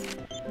close.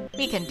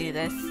 We can do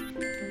this.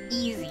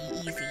 Easy,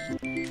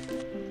 easy.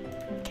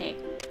 Okay,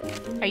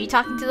 are you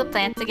talking to the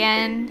plants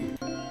again?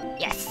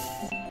 Yes!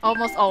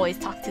 Almost always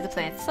talk to the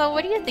plants. So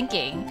what are you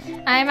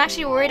thinking? I'm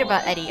actually worried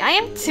about Eddie. I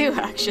am too,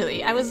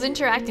 actually. I was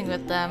interacting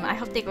with them. I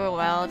hope they grow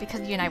well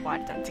because you and I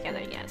watched them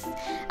together, yes.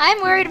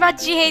 I'm worried about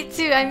Jieun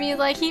too. I mean,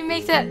 like, he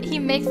makes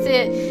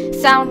it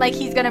sound like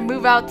he's gonna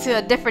move out to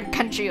a different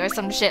country or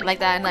some shit like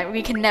that, and like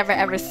we can never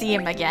ever see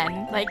him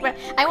again. Like,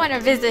 I want to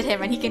visit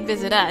him and he can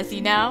visit us,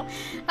 you know?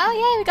 Oh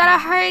yeah, we got our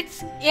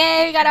hearts.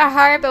 Yay, we got our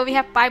heart, but we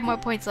have 5 more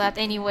points left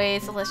anyway,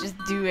 so let's just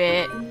do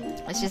it.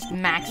 Let's just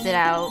max it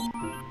out.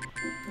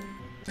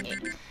 Okay.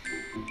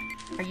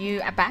 Are you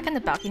back on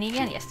the balcony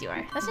again? Yes, you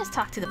are. Let's just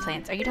talk to the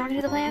plants. Are you talking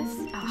to the plants?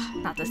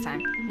 Oh, not this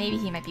time. Maybe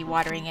he might be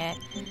watering it.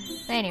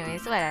 But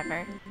anyways,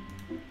 whatever.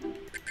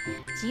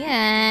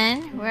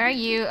 Jieun, where are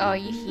you? Oh, are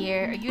you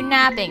here? Are you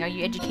napping? Are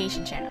you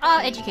education channel? Oh,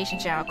 education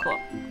channel. Cool.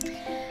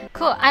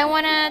 Cool. I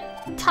wanna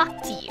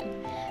talk to you.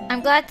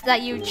 I'm glad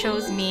that you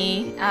chose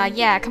me.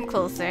 Yeah, come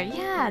closer.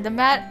 Yeah, the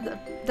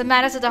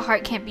matters of the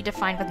heart can't be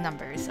defined with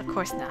numbers. Of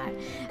course not.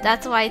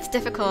 That's why it's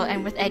difficult,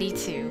 and with Eddie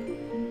too.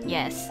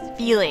 Yes,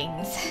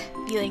 feelings.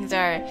 Feelings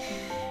are...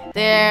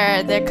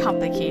 They're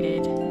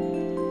complicated.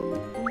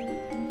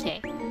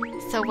 Okay,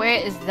 so where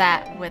is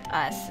that with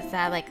us? Is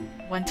that like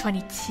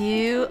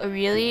 122?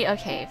 Really?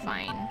 Okay,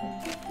 fine.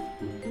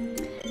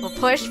 We'll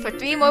push for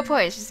 3 more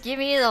points. Just give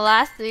me the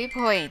last 3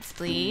 points,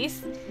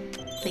 please.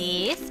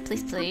 Please,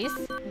 please, please.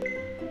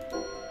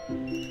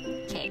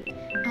 Okay.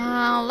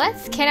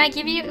 Can I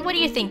give you... What are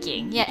you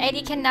thinking? Yeah,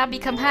 Eddie can now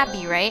become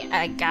happy, right?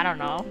 I don't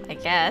know. I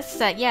guess.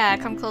 Yeah,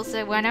 come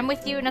closer. When I'm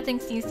with you, nothing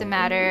seems to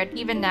matter.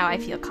 Even now, I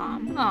feel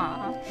calm.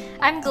 Aw.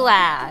 I'm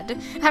glad.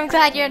 I'm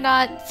glad you're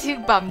not too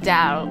bummed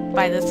out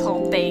by this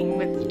whole thing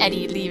with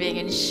Eddie leaving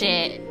and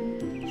shit.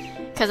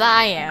 Cause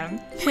I am.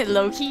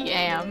 Low-key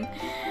am.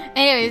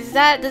 Anyways,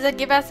 does it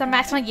give us a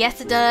max point? Yes,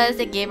 it does.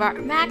 It gave our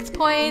max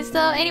points. So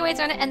anyways,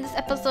 we're gonna end this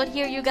episode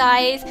here, you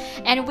guys.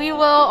 And we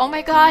will, oh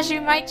my gosh, we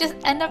might just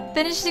end up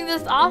finishing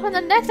this off in the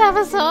next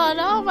episode.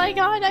 Oh my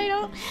god, I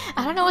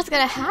don't know what's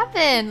gonna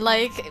happen.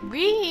 Like,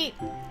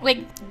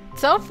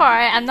 so far,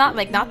 I'm not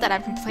that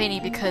I'm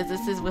complaining because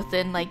this is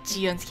within like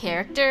Jieun's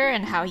character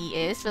and how he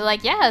is, but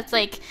like, yeah, it's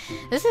like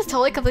this is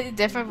totally completely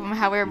different from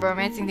how we're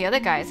romancing the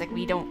other guys. Like,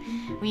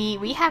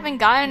 we haven't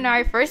gotten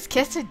our first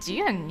kiss with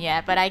Jieun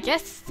yet, but I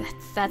guess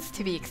that's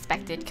to be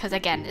expected because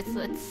again,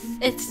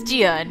 it's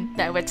Jieun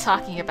that we're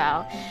talking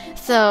about,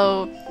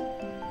 so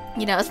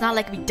you know, it's not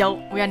like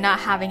we are not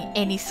having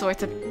any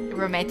sorts of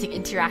romantic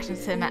interactions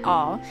with him at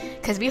all,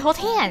 because we hold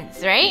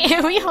hands,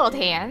 right? We hold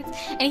hands,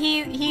 and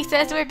he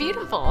says we're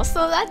beautiful,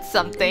 so that's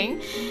something.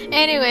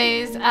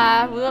 Anyways,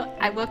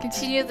 I will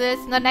continue this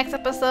in the next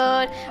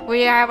episode.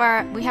 We have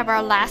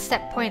our last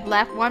set point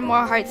left, 1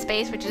 more heart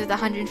space, which is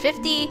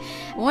 150.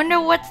 Wonder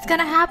what's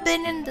gonna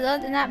happen in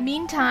that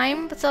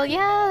meantime. So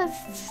yeah,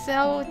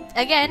 so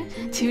again,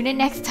 tune in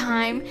next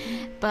time.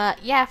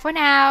 But yeah, for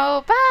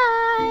now,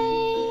 bye.